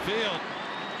right field.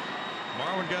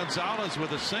 Marwin Gonzalez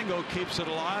with a single keeps it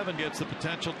alive and gets the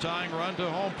potential tying run to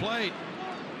home plate.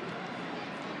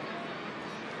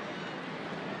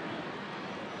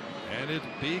 And it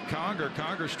beat Conger.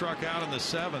 Conger struck out in the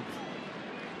 7th.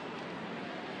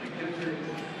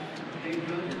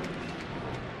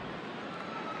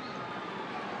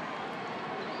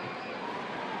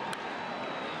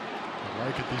 I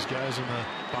like it. These guys in the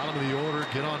bottom of the order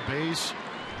get on base.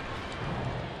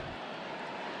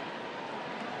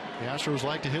 The Astros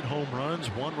like to hit home runs.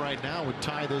 One right now would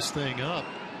tie this thing up.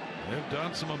 They've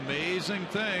done some amazing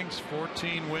things.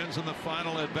 14 wins in the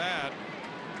final at bat.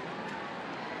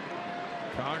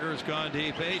 Conger's gone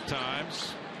deep 8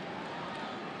 times.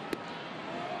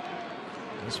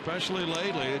 Especially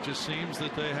lately, it just seems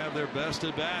that they have their best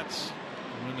at bats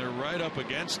when they're right up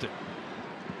against it.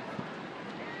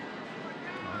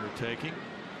 Conger taking.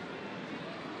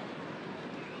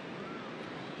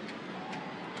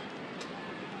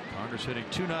 Conger's hitting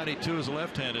 .292 as a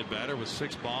left-handed batter with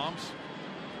 6 bombs.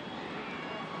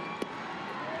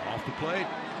 Off the plate.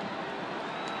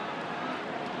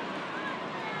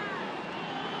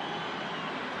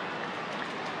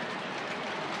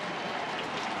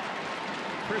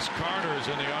 Chris Carter is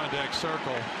in the on-deck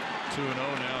circle. 2-0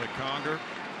 now to Conger.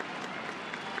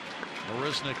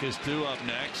 Marisnik is due up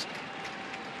next.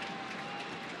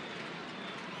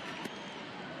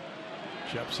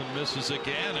 Jepson misses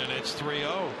again, and it's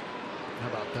 3-0. How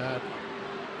about that?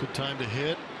 Good time to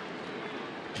hit.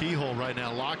 Keyhole right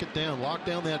now. Lock it down. Lock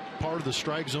down that part of the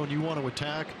strike zone you want to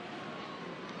attack.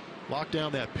 Lock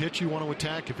down that pitch you want to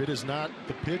attack. If it is not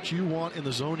the pitch you want in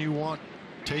the zone you want,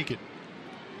 take it.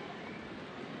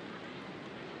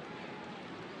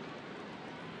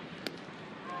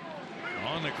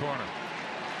 On the corner.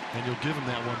 And you'll give him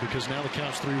that one because now the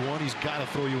count's 3-1. He's got to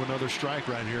throw you another strike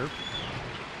right here.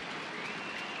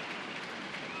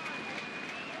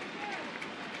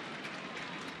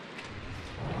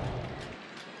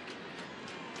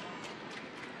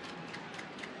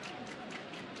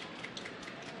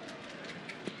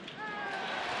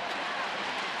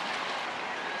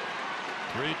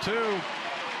 3-2.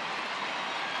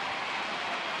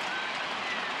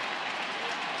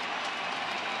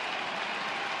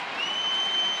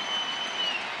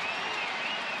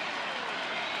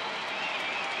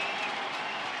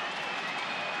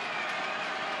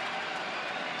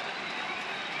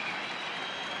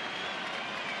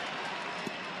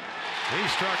 He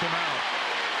struck him out.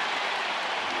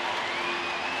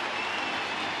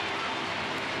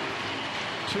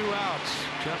 Two outs.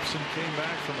 Jepson came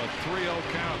back from a 3-0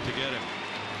 count to get him.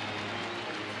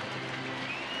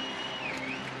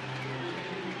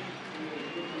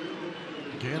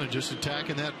 Again, just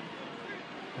attacking that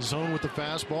zone with the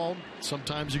fastball.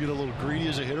 Sometimes you get a little greedy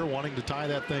as a hitter, wanting to tie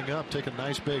that thing up, take a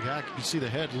nice big hack. You can see the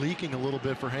head leaking a little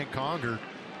bit for Hank Conger.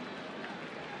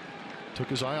 Took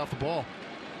his eye off the ball.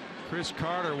 Chris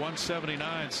Carter,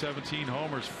 179, 17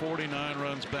 homers, 49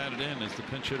 runs batted in as the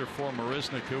pinch hitter for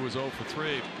Marisnick, who was 0 for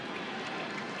 3.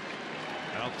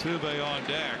 Altuve on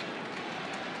deck.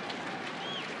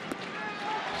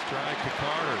 Strike to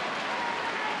Carter.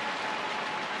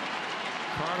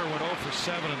 Carter went 0 for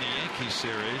 7 in the Yankees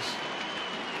series.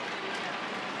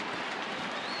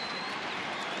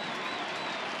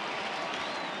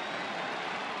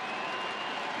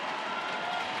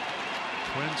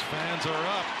 Twins fans are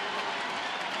up.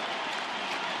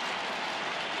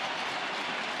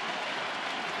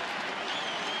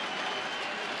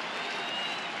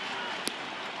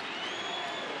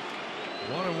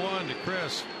 One and one to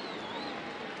Chris.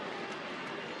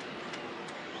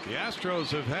 The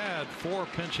Astros have had 4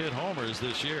 pinch hit homers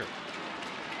this year.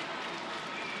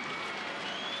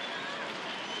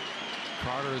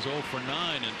 Carter is 0 for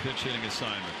 9 in pinch hitting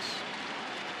assignments.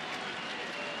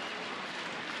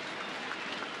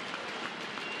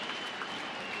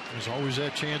 There's always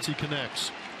that chance he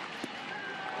connects.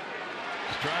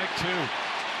 Strike 2.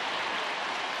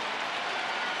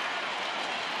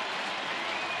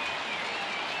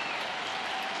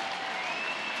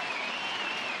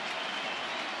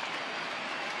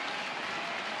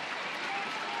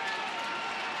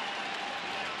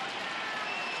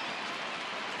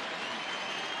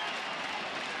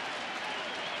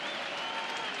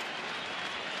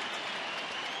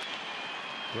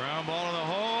 Ground ball in the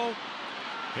hole.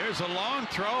 Here's a long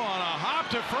throw on a hop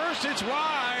to first. It's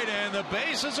wide and the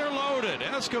bases are loaded.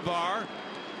 Escobar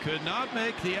could not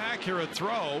make the accurate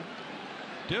throw.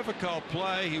 Difficult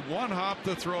play. He one-hopped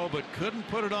the throw but couldn't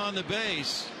put it on the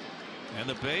base. And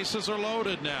the bases are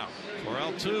loaded now for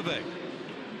Altuve.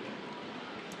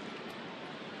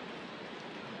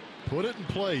 Put it in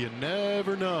play. You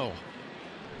never know.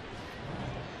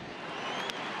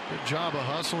 Good job of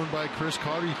hustling by Chris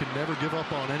Carter. You can never give up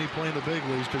on any play in the big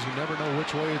leagues because you never know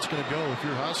which way it's going to go. If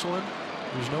you're hustling,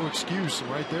 there's no excuse.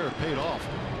 And right there, it paid off.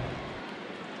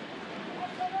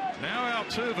 Now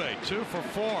Altuve, 2 for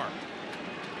 4.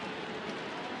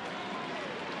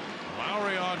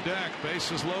 Lowry on deck,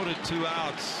 bases loaded, 2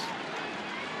 outs.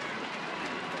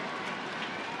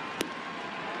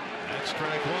 That's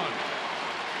strike 1.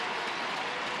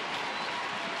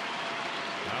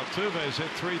 Altuve's hit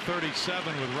 .337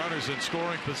 with runners in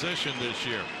scoring position this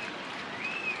year.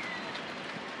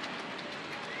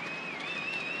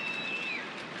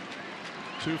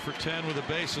 Two for 10 with the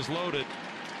bases loaded.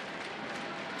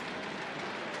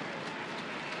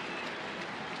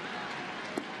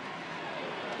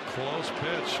 Close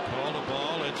pitch, called a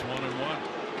ball. It's 1-1.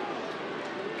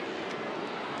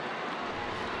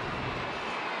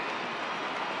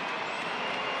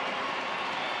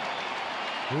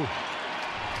 Ooh.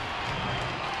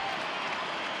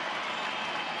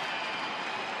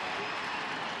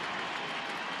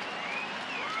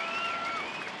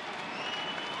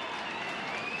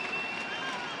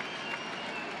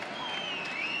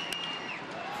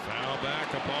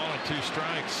 Back, a ball and 2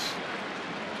 strikes.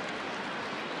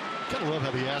 Gotta love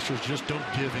how the Astros just don't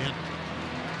give in.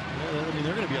 I mean,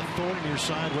 they're going to be a thorn in your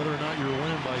side whether or not you're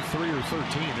winning by 3 or 13.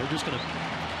 They're just going to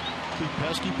be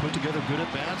pesky, put together good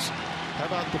at bats. How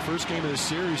about the first game of the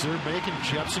series? They're making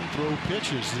Jepson throw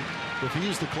pitches. If he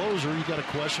is the closer, you got to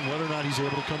question whether or not he's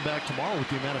able to come back tomorrow with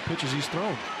the amount of pitches he's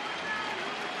thrown.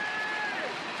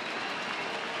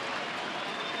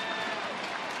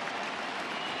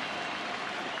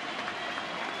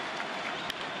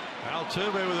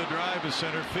 Altuve with a drive to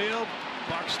center field.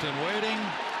 Buxton waiting,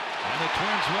 and the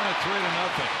Twins win it 3-0.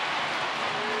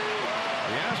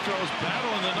 The Astros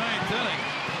battle in the 9th inning,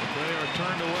 but they are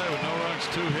turned away with no runs,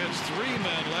 2 hits, 3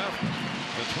 men left.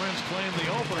 The Twins claim the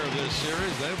opener of this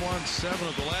series. They've won 7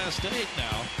 of the last 8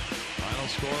 now. Final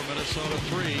score: Minnesota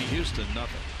 3, Houston 0.